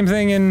means the same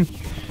thing in,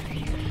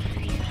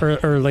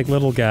 or like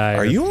little guy.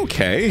 Are you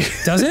okay?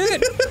 Does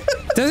it?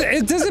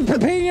 Doesn't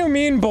Pepino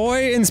mean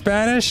boy in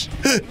Spanish?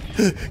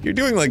 You're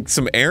doing like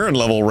some Aaron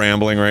level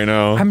rambling right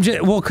now.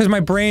 Well, because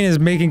my brain is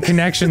making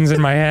connections in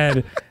my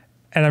head,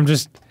 and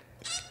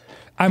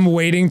I'm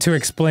waiting to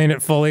explain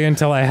it fully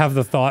until I have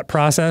the thought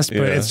processed,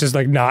 but it's just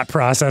like not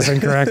processing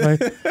correctly.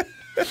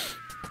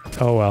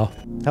 Oh well.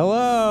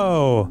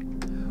 Hello!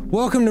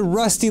 Welcome to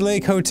Rusty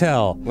Lake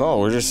Hotel. Oh,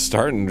 we're just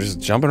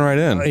jumping right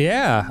in.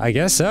 Yeah, I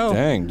guess so.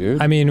 Dang,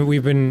 dude. I mean,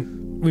 we've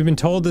been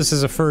told this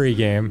is a furry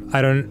game.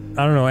 I don't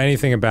know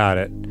anything about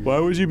it. Why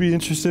would you be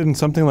interested in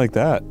something like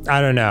that?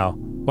 I don't know.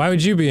 Why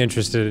would you be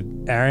interested,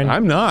 Aaron?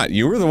 I'm not.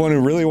 You were the one who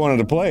really wanted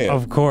to play it.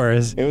 Of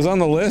course. It was on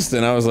the list,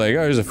 and I was like,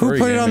 oh, there's a furry game.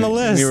 Who put it on the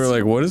list? And you were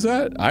like, what is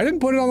that? I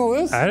didn't put it on the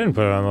list. I didn't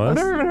put it on the list. I've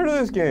never even heard of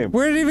this game.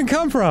 Where did it even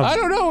come from? I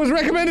don't know. It was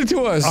recommended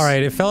to us. All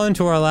right, it fell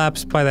into our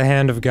laps by the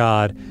hand of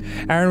God.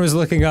 Aaron was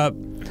looking up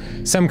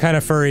some kind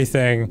of furry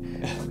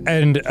thing,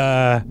 and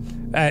at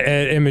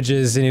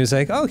images, and he was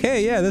like,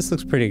 okay, yeah, this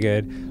looks pretty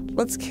good.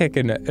 Let's kick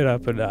it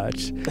up a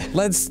notch.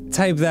 Let's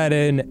type that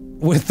in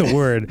with the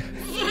word.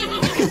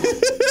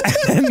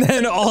 And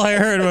then all I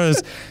heard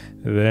was,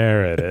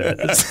 there it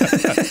is.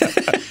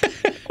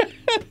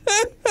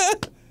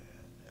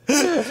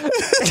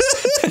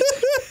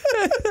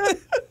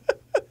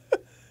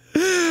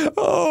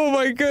 Oh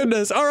my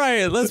goodness. All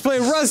right, let's play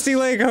Rusty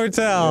Lake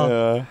Hotel.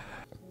 Yeah.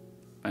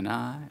 And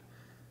I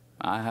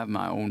have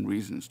my own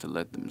reasons to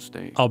let them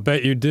stay. I'll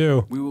bet you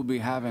do. We will be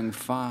having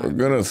 5. We're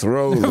gonna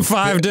throw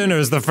 5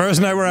 dinners. The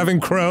first night we're having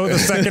crow, the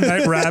second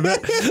night rabbit.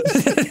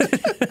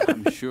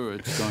 I'm sure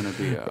it's gonna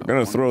be We're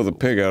gonna throw the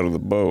pig out of the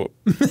boat.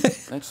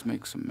 Let's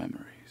make some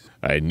memories.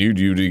 I need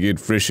you to get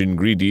fresh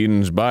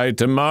ingredients by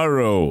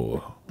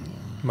tomorrow.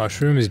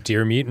 Mushrooms,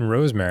 deer meat, and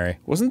rosemary.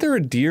 Wasn't there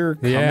a deer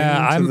coming?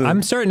 Yeah,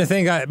 I'm starting to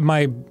think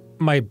my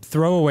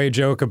throwaway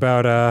joke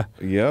about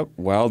Yep,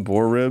 wild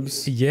boar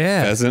ribs.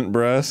 Yeah. Pheasant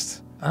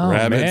breast. Oh,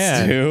 rabbit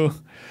man. stew.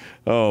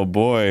 Oh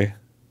boy.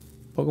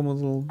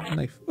 Pokemon's little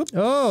knife. Oops.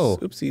 Oh.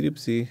 Oopsie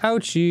doopsie.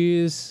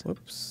 Ouchies.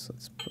 Whoops.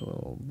 Let's put a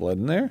little blood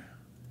in there.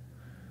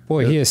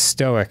 Boy, he is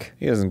stoic.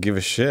 He doesn't give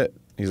a shit.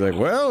 He's like,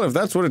 well, if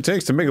that's what it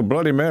takes to make a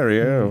Bloody Mary,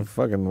 yeah,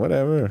 fucking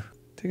whatever.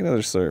 Take another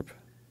slurp.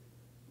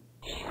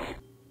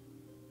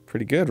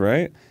 Pretty good,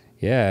 right?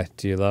 Yeah,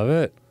 do you love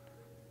it?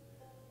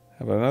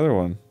 How about another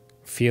one?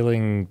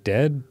 Feeling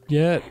dead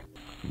yet?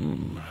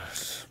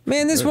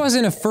 Man, this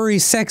wasn't a furry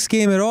sex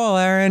game at all,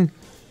 Aaron.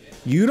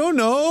 You don't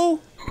know?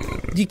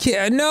 You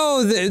can't,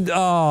 no,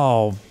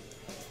 oh.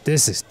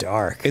 This is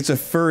dark. It's a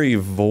furry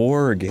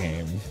vor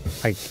game.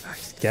 I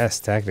guess,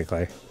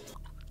 technically.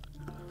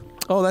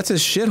 Oh, that's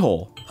his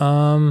shithole.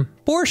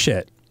 Boar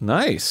shit.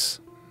 Nice.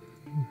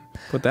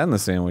 Put that in the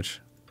sandwich.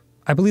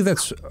 I believe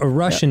that's a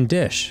Russian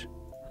dish.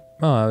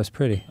 Oh, that was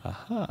pretty.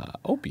 Aha,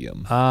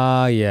 opium.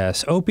 Ah,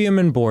 yes. Opium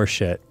and boar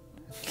shit.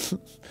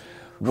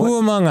 Who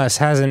among us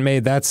hasn't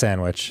made that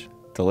sandwich?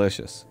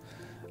 Delicious.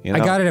 You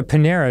know, I got it at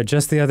Panera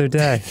just the other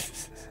day.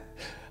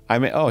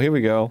 oh, here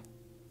we go.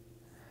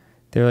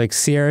 They're like,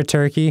 Sierra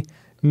turkey?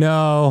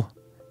 No,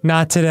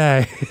 not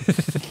today.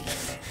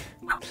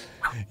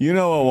 You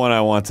know what one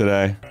I want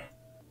today?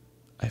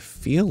 I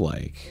feel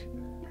like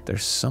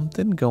there's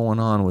something going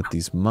on with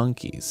these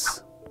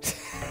monkeys.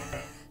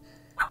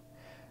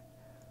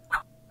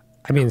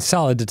 I mean,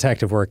 solid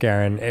detective work,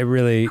 Aaron. It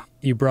really,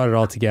 you brought it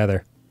all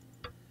together.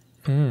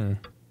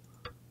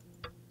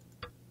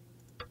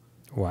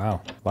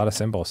 Wow, a lot of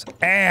symbols.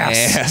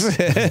 Ass!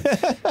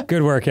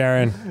 Good work,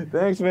 Aaron.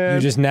 Thanks, man.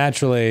 You just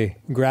naturally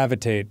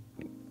gravitate.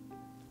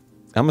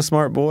 I'm a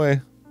smart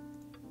boy.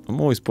 I'm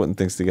always putting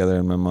things together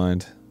in my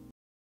mind.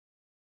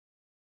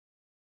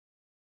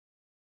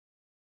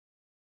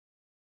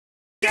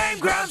 Game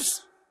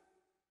Grumps!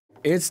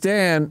 It's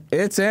Dan.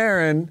 It's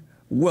Aaron.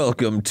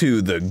 Welcome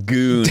to the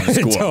Goon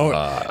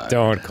Squad.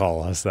 Don't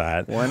call us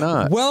that. Why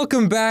not?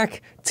 Welcome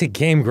back to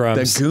Game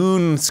Grumps. The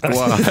Goon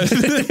Squad.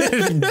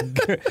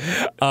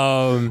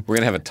 We're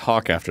gonna have a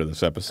talk after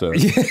this episode.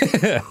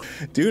 Yeah.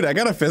 Dude, I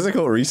got a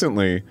physical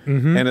recently,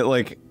 and it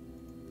like,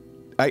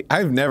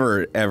 I've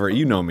never ever,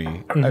 you know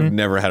me, I've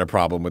never had a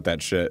problem with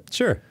that shit.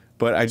 Sure.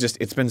 But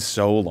it's been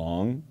so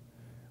long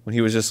when he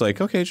was just like,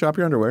 okay, drop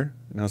your underwear.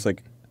 And I was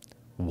like,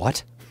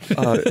 what?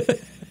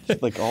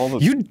 Like all the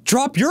you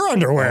drop your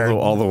underwear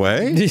all the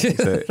way.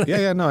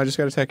 Yeah, no, I just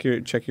got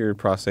to check your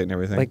prostate and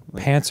everything. Like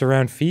pants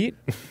around feet.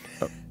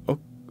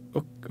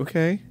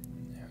 Okay,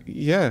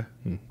 yeah.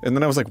 And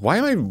then I was like, why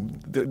am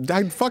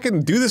I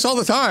fucking do this all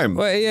the time?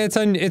 Well, yeah,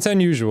 it's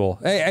unusual.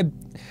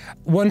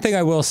 One thing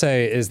I will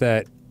say is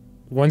that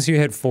once you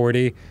hit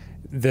 40,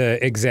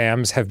 the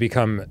exams have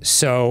become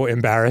so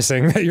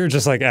embarrassing that you're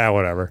just like,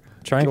 whatever.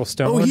 Triangle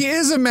stone. Oh, he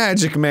is a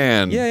magic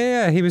man.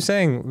 Yeah. He was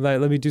saying, like,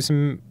 let me do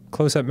some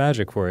close-up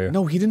magic for you.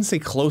 No, he didn't say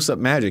close-up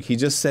magic. He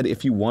just said,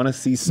 if you want to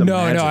see some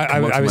magic,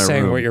 I was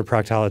saying room. what your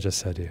proctologist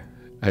said to you.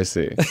 I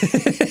see.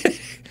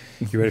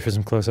 You ready for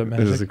some close-up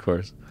magic? Yes, of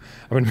course.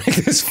 I'm gonna make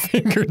this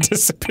finger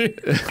disappear.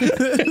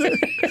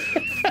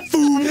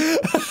 Boom.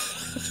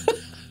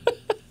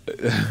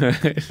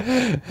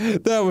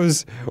 That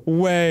was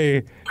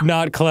way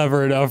not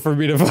clever enough for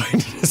me to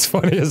find it as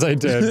funny as I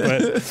did,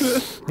 but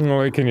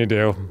what can you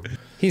do?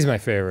 He's my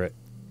favorite.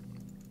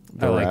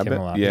 I like him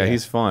a lot. Yeah,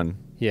 he's fun.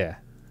 Yeah.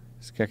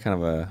 He's got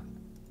kind of a...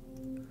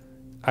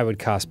 I would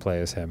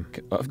cosplay as him.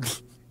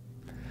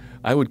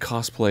 I would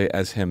cosplay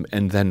as him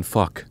and then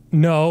fuck.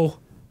 No.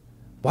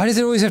 Why does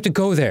it always have to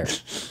go there?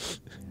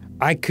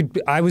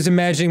 I was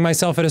imagining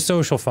myself at a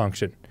social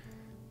function.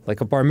 Like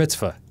a bar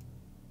mitzvah.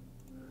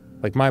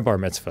 Like my bar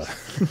mitzvah.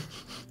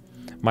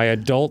 My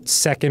adult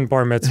second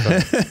bar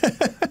mitzvah.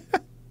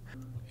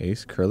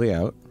 Ace, curly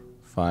out.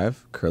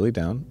 5, curly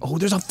down. Oh,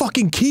 there's a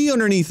fucking key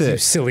underneath it! You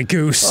silly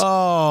goose.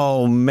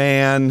 Oh,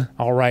 man.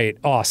 All right,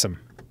 awesome.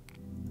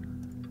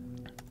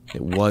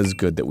 It was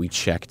good that we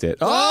checked it.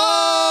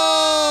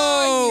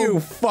 Oh!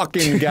 You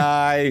fucking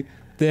guy.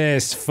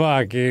 This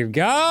fucking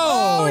go!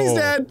 Oh, he's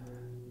dead!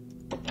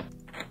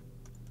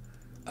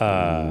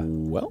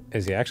 Well?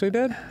 Is he actually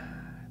dead?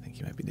 I think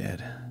he might be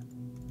dead.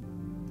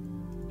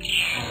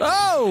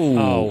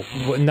 Oh!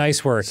 Oh,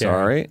 nice work,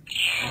 Sorry.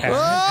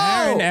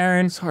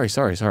 Aaron. Sorry.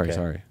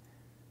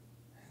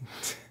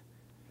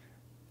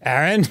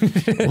 Aaron?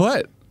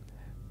 What?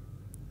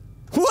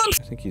 Whoops!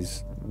 I think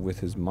he's with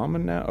his mama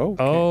now.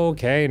 Oh.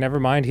 Okay, never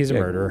mind. He's a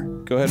murderer.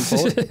 Go ahead and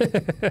pull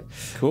it.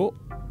 Cool.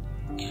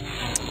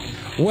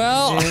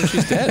 Well. And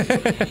she's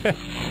dead.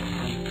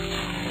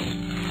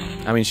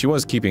 I mean, she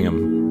was keeping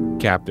him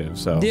captive,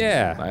 so.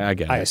 Yeah. I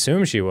get it. I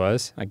assume she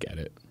was. I get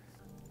it.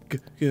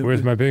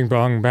 Where's my bing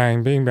bong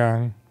bang bing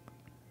bang?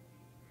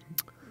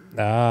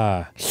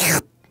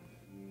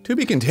 To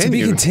be continued. To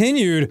be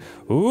continued.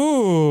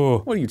 Ooh.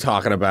 What are you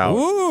talking about?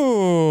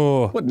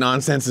 Ooh. What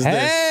nonsense is this?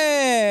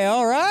 Hey,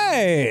 all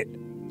right.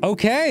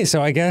 Okay,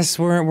 so I guess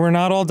we're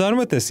not all done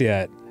with this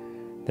yet.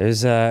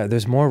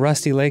 There's more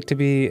Rusty Lake to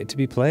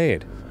be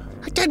played.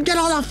 I didn't get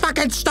all the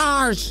fucking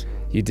stars.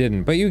 You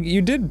didn't, but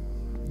you did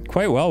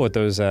quite well with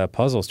those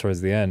puzzles towards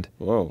the end.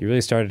 Whoa. You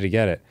really started to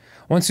get it.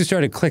 Once you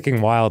started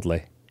clicking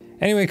wildly.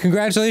 Anyway,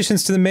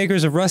 congratulations to the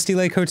makers of Rusty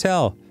Lake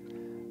Hotel.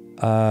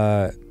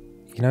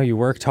 you know, you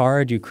worked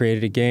hard, you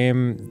created a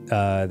game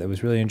that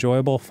was really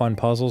enjoyable, fun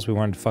puzzles, we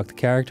wanted to fuck the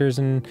characters,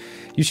 and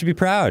you should be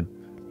proud.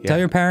 Yeah. Tell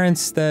your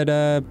parents that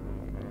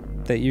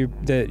that you're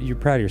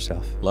proud of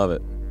yourself. Love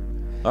it.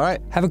 All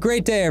right. Have a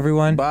great day,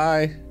 everyone.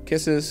 Bye.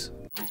 Kisses.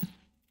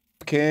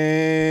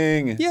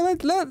 King. Yeah,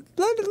 let's go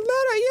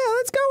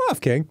off,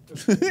 King.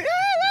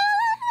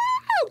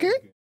 Okay.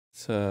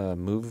 Let's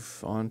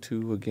move on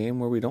to a game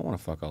where we don't want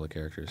to fuck all the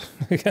characters.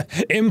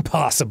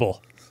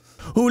 Impossible.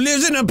 Who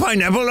lives in a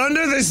pineapple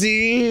under the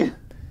sea?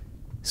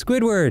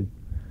 Squidward.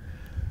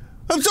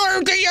 I'm sorry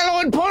with the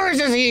yellow and porous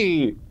is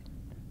he?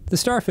 The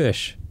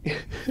starfish.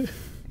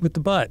 With the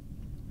butt.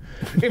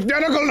 If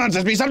tentacle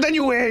nuts be something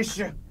you wish.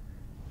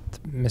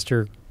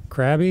 Mr.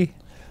 Krabby.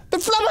 The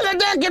flop of the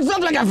deck can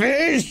flop like a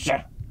fish.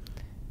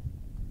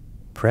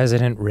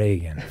 President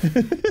Reagan.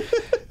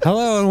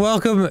 Hello and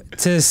welcome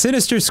to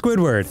Sinister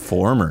Squidward.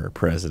 Former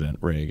President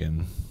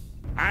Reagan.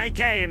 I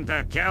came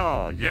to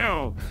kill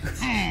you.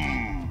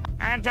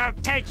 And to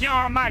take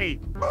your money.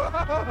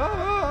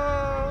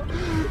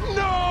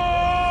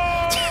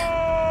 No!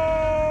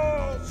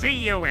 See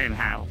you in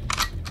hell.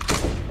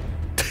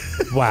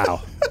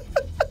 Wow.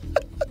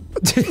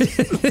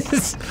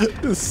 This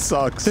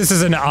sucks. This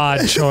is an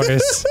odd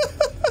choice.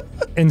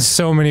 In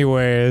so many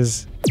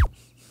ways.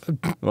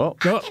 Well,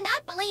 I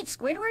cannot believe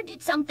Squidward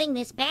did something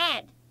this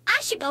bad. I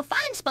should go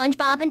find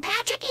SpongeBob and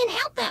Patrick and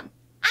help them.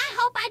 I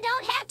hope I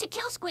don't have to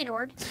kill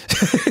Squidward.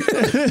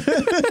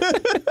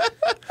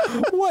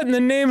 What in the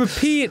name of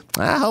Pete?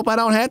 I hope I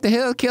don't have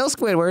to kill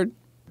Squidward.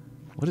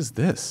 What is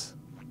this?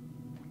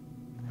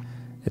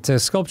 It's a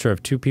sculpture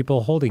of two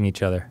people holding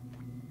each other.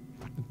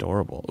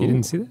 Adorable. You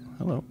didn't see that?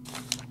 Hello.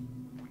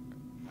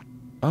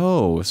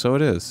 Oh, so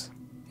it is.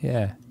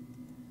 Yeah.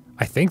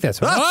 I think that's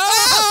what.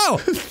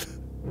 Oh!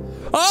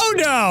 Oh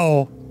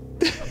no!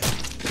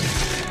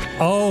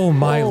 Oh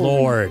my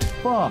lord.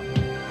 Fuck.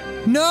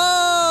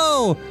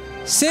 No!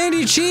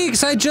 Sandy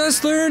Cheeks, I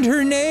just learned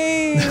her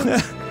name!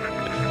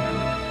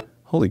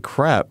 Holy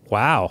crap.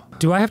 Wow.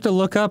 Do I have to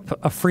look up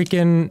a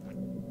freaking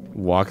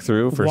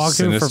walkthrough for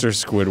Sinister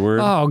Squidward?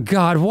 Oh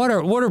god,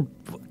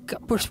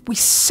 we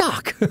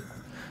suck.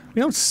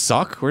 We don't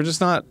suck, we're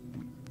just not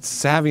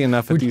savvy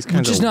enough at these kinds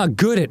of... We're just not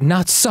good at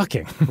not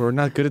sucking. We're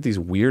not good at these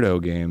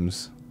weirdo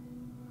games.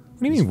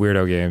 What do you mean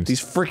weirdo games?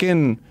 These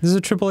frickin'... This is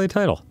a AAA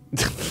title.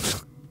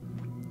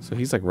 So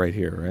he's like right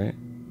here, right?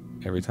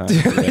 Every time.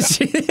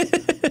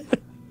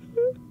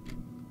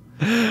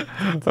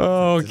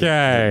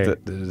 Okay.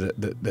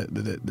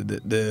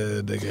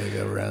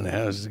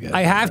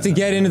 I have to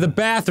get into the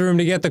bathroom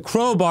to get the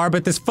crowbar,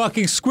 but this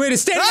fucking squid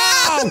is standing.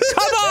 Oh,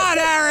 come on,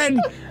 Aaron!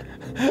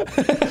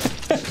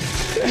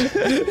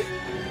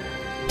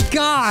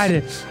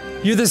 God,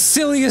 you're the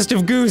silliest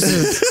of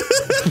gooses.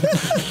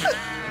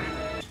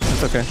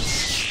 That's okay.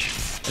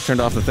 I turned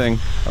off the thing.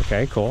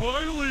 Okay, cool.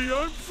 Finally,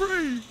 I'm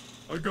free.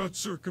 I got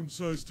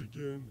circumcised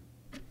again.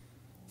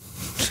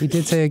 He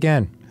did say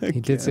again. He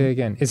did say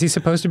again. Is he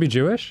supposed to be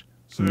Jewish?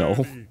 Sandy,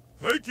 no.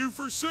 Thank you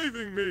for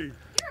saving me.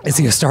 Is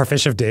he a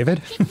starfish of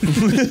David?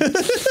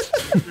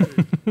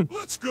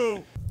 Let's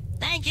go.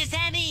 Thank you,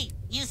 Sandy.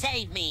 You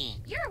saved me.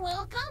 You're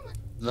welcome.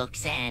 Look,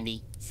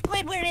 Sandy.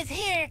 Squidward is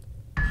here.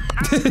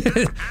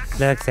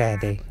 Look,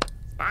 Sandy.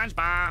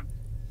 SpongeBob,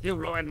 you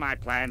ruined my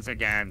plans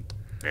again.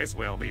 This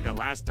will be the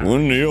last time.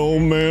 When the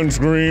old man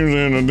screams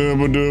in a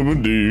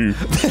dubba-dubba-dee.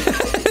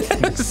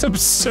 That's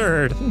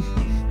absurd.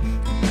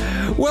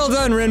 Well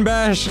done,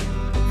 Rinbash.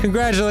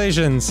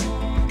 Congratulations.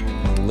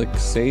 Lick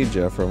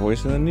Saja for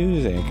voicing the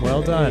news anchor.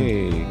 Well done.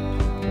 Hey.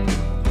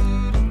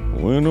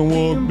 When I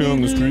walk down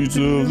the streets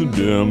of the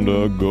damned,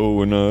 I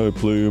go and I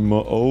play my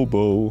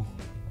oboe.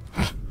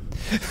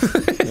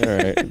 All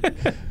right.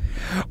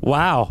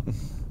 Wow.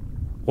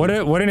 What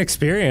an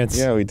experience.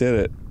 Yeah, we did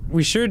it.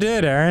 We sure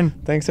did, Aaron.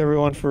 Thanks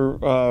everyone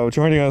for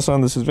joining us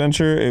on this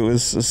adventure. It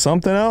was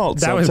something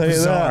else. That was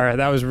bizarre.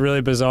 That was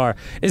really bizarre.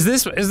 Is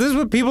this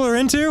what people are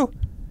into?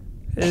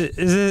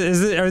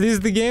 Are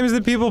these the games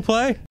that people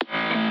play?